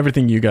 I mean,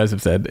 everything you guys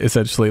have said,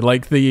 essentially.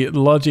 Like, the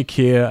logic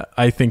here,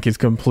 I think, is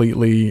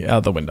completely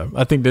out the window.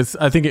 I think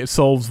it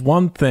solves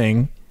one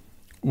thing,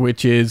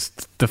 which is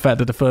the fact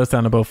that the first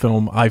Annabelle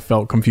film, I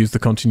felt confused the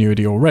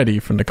continuity already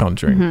from The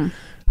Conjuring.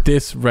 Mm-hmm.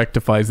 This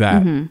rectifies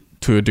that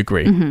to a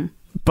degree. Mm-hmm.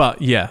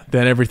 But yeah,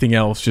 then everything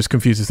else just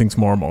confuses things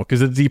more and more. Because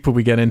the deeper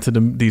we get into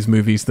these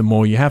movies, the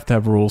more you have to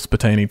have rules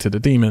pertaining to the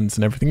demons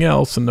and everything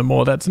else. And the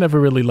more that's never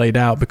really laid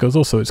out, because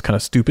also it's kind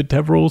of stupid to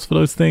have rules for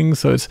those things.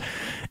 So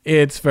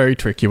it's very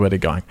tricky where they're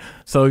going.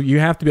 So you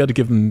have to be able to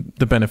give them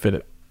the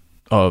benefit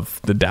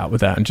of the doubt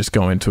with that and just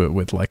go into it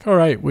with like, all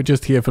right, we're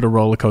just here for the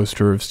roller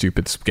coaster of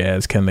stupid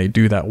scares. Can they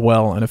do that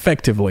well and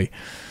effectively?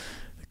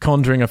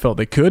 Conjuring, I felt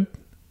they could.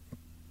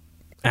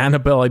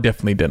 Annabelle, I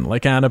definitely didn't.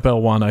 Like,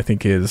 Annabelle 1, I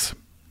think is...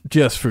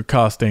 just for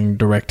casting,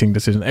 directing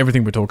decisions,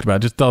 everything we talked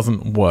about just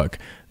doesn't work.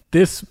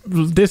 This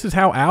is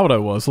how out I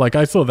was. Like,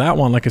 I saw that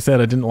one, like I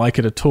said, I didn't like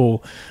it at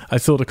all. I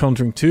saw The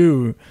Conjuring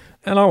 2,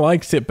 and I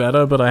liked it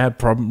better, but I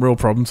had real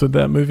problems with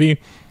that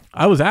movie.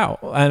 I was out,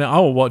 and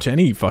I'll watch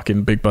any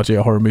fucking big budget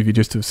horror movie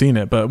just to have seen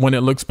it, but when it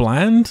looks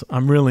bland,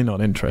 I'm really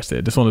not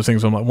interested. It's one of those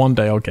things where I'm like, one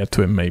day I'll get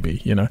to it,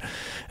 maybe, you know?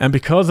 And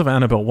because of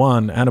Annabelle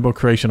 1, Annabelle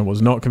Creation, I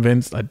was not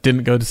convinced. I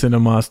didn't go to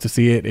cinemas to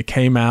see it. It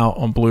came out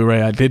on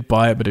Blu-ray. I did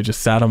buy it, but it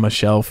just sat on my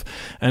shelf.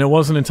 And it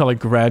wasn't until I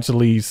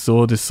gradually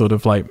saw this sort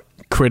of like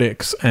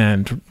critics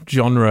and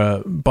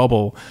genre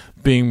bubble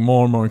being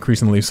more and more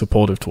increasingly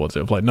supportive towards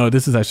it. Of like, no,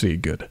 this is actually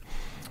good.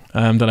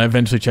 That I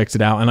eventually checked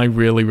it out, and I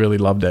really, really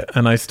loved it,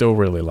 and I still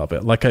really love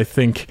it. Like, I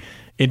think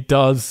it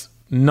does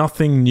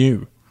nothing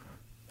new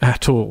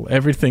at all.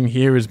 Everything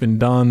here has been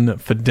done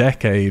for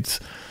decades,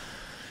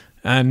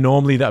 and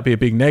normally that'd be a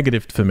big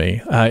negative for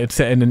me. It's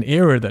set in an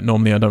era that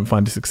normally I don't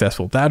find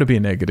successful. That would be a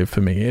negative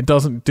for me. It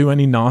doesn't do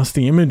any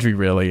nasty imagery,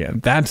 really,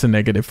 and that's a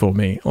negative for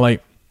me.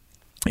 Like,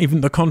 even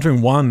The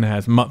Conjuring 1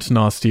 has much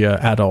nastier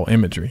adult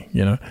imagery,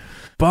 you know?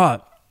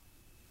 But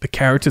the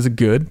characters are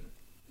good.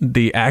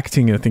 The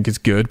acting, I think, is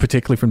good,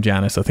 particularly from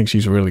Janice. I think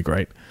she's really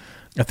great.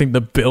 I think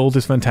the build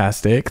is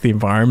fantastic. The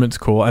environment's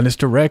cool. And this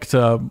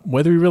director,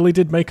 whether he really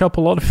did make up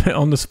a lot of it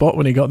on the spot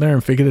when he got there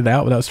and figured it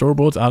out without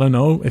storyboards, I don't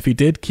know. If he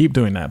did, keep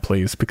doing that,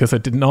 please, because I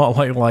did not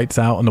like Lights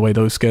Out and the way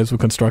those scares were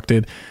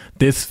constructed.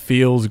 This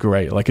feels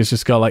great. Like, it's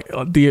just got like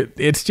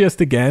it's just,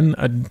 again,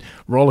 a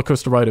roller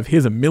coaster ride of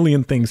here's a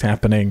million things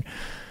happening,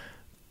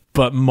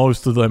 but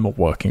most of them are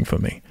working for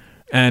me.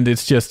 And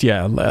it's just,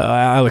 yeah,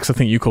 Alex, I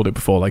think you called it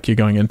before, like you're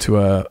going into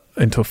a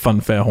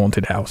funfair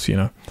haunted house, you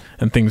know,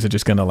 and things are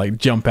just going to like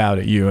jump out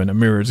at you and a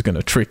mirror is going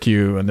to trick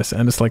you. And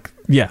it's like,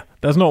 yeah,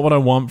 that's not what I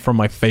want from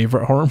my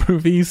favorite horror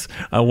movies.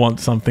 I want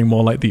something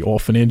more like The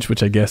Orphanage,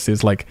 which I guess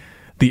is like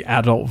the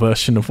adult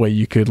version of where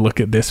you could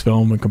look at this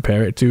film and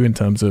compare it to in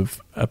terms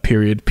of a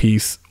period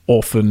piece,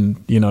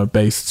 orphan, you know,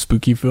 based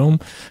spooky film.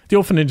 The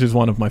Orphanage is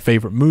one of my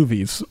favorite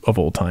movies of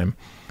all time.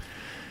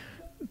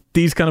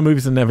 These kind of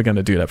movies are never going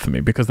to do that for me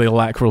because they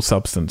lack real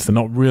substance. They're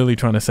not really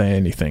trying to say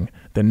anything.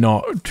 They're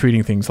not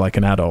treating things like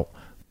an adult.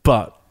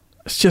 But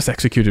it's just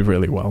executed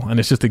really well.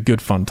 And it's just a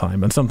good, fun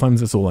time. And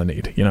sometimes that's all I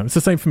need. You know, it's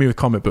the same for me with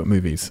comic book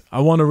movies.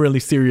 I want a really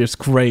serious,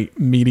 great,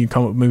 meaty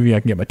comic book movie I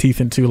can get my teeth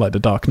into, like The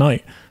Dark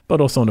Knight.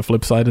 But also on the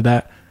flip side of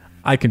that,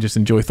 I can just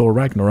enjoy Thor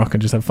Ragnarok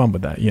and just have fun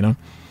with that, you know?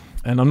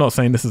 And I'm not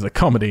saying this is a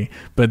comedy,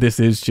 but this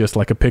is just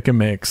like a pick and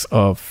mix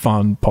of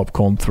fun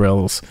popcorn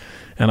thrills.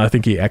 And I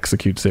think he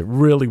executes it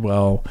really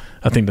well.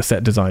 I think the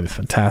set design is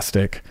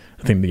fantastic.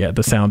 I think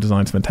the sound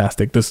design is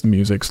fantastic. This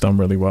music's done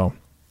really well.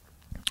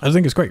 I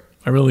think it's great.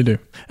 I really do.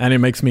 And it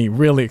makes me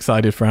really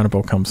excited for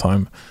Annabelle Comes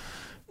Home,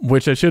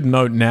 which I should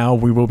note now,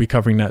 we will be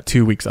covering that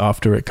 2 weeks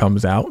after it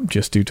comes out,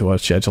 just due to our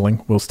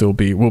scheduling.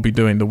 We'll be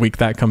doing the week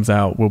that comes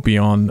out, we'll be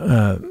on,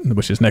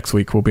 which is next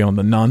week, we'll be on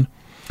The Nun.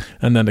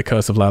 And then The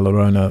Curse of La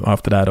Llorona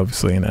after that,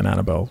 obviously, and then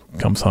Annabelle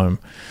Comes Home,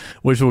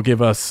 which will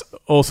give us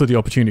also the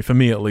opportunity, for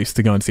me at least,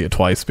 to go and see it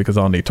twice, because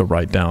I'll need to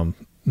write down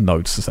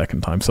notes the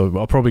second time. So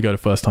I'll probably go the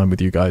first time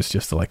with you guys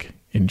just to like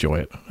enjoy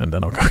it, and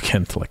then I'll go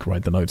again to like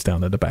write the notes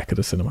down at the back of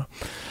the cinema.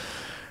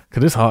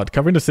 Because it's hard.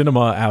 Covering the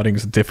cinema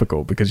outings is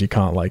difficult because you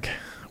can't like...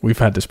 We've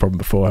had this problem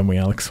before, haven't we,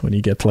 Alex? When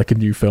you get to like a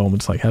new film,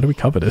 it's like, how do we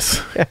cover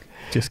this?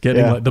 Just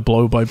getting like the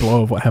blow by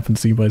blow of what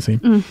happens scene by scene.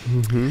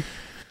 Mm-hmm.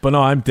 But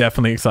no, I'm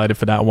definitely excited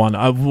for that one.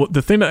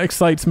 The thing that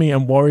excites me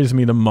and worries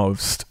me the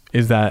most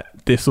is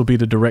that this will be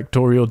the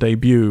directorial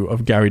debut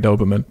of Gary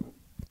Doberman,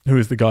 who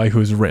is the guy who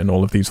has written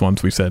all of these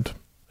ones we said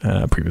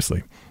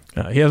previously.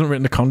 He hasn't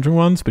written the Conjuring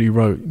ones, but he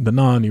wrote The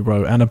Nun, he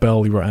wrote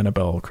Annabelle, he wrote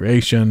Annabelle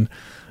Creation.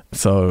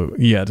 So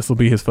yeah, this will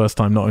be his first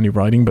time not only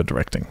writing, but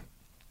directing.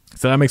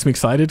 So that makes me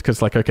excited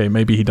because, like, okay,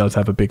 maybe he does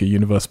have a bigger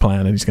universe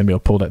plan and he's going to be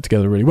able to pull that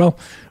together really well.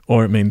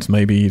 Or it means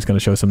maybe he's going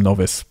to show some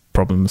novice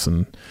problems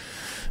and...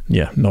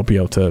 yeah, not be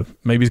able to...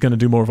 Maybe he's going to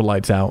do more of a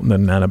Lights Out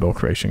than Annabelle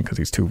Creation because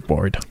he's too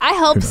worried. I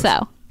hope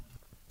so.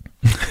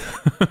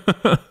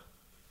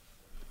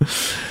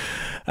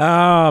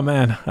 Oh,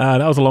 man.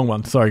 That was a long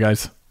one. Sorry,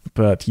 guys.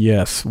 But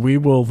yes, we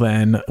will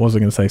then, what was I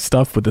going to say?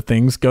 Stuff with the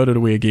things. Go to the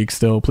Weird Geek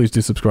still. Please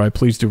do subscribe.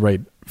 Please do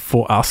rate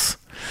for us.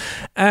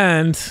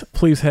 And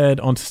please head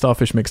on to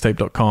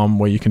starfishmixtape.com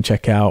where you can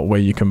check out where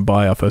you can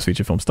buy our first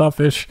feature film,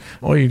 Starfish,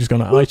 or you can just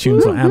go on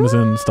iTunes or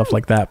Amazon, stuff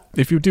like that.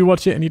 If you do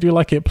watch it and you do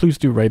like it, please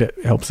do rate it.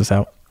 It helps us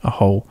out a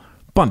whole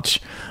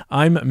bunch.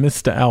 I'm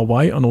Mr. Al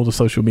White on all the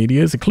social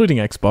medias, including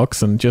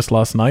Xbox. And just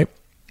last night,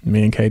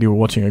 me and Katie were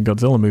watching a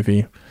Godzilla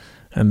movie,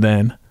 and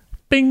then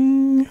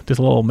bing, this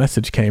little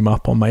message came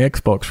up on my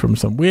Xbox from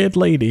some weird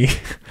lady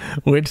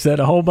which said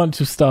a whole bunch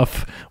of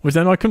stuff which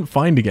then I couldn't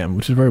find again,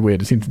 which is very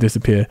weird. It seemed to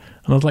disappear,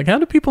 and I was like, how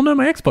do people know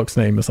my Xbox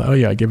name? It's like, oh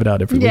yeah, I give it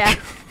out every week.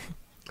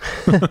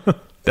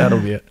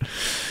 That'll be it.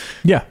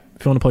 Yeah,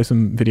 if you want to play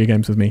some video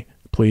games with me,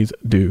 please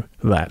do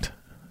that.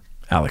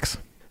 Alex?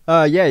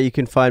 Yeah, you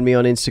can find me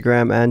on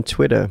Instagram and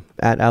Twitter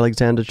at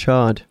Alexander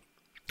Chard.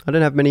 I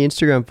don't have many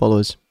Instagram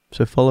followers,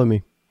 so follow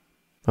me.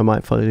 I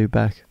might follow you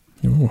back.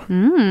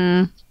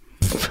 Not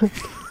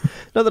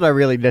that I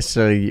really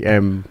necessarily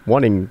am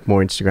wanting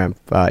more Instagram.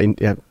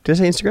 Did I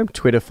say Instagram?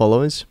 Twitter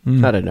followers?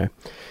 I don't know.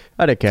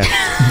 I don't care.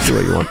 Do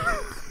what you want.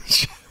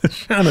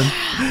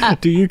 Shannon,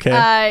 do you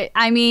care?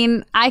 I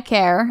mean, I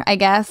care, I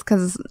guess,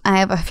 because I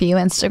have a few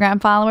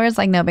Instagram followers.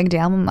 Like, no big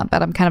deal,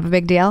 but I'm kind of a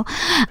big deal.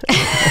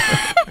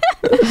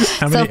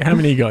 How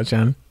many you got,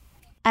 Shannon?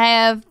 I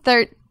have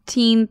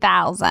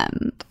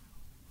 13,000.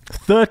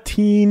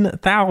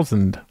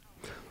 13,000.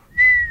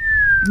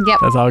 Yep.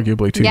 That's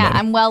arguably too many. Yeah,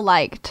 I'm well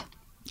liked.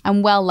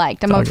 I'm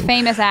a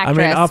famous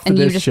actress, and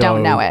you just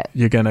don't know it.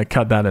 You're gonna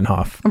cut that in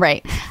half,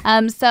 right?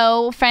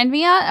 So friend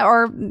me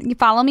or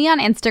follow me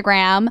on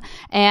Instagram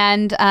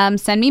and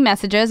send me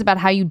messages about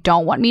how you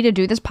don't want me to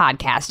do this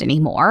podcast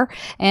anymore,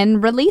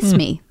 and release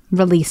me.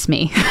 Release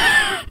me.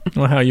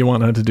 Or how you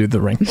want her to do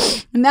the ring.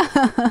 No.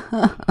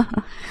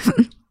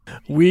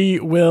 We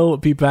will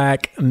be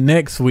back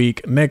next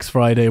week, next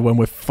Friday, when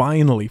we're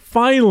finally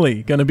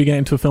going to be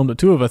getting to a film that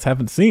two of us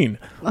haven't seen,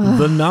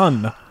 The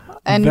Nun.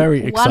 And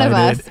very excited. One of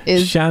us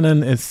is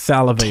Shannon is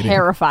salivating.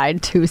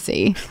 Terrified to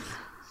see.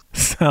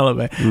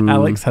 Salivate.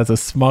 Alex has a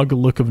smug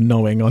look of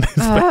knowing on his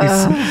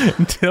face.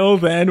 Until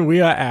then,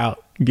 we are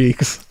out,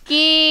 geeks.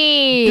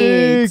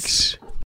 Geeks.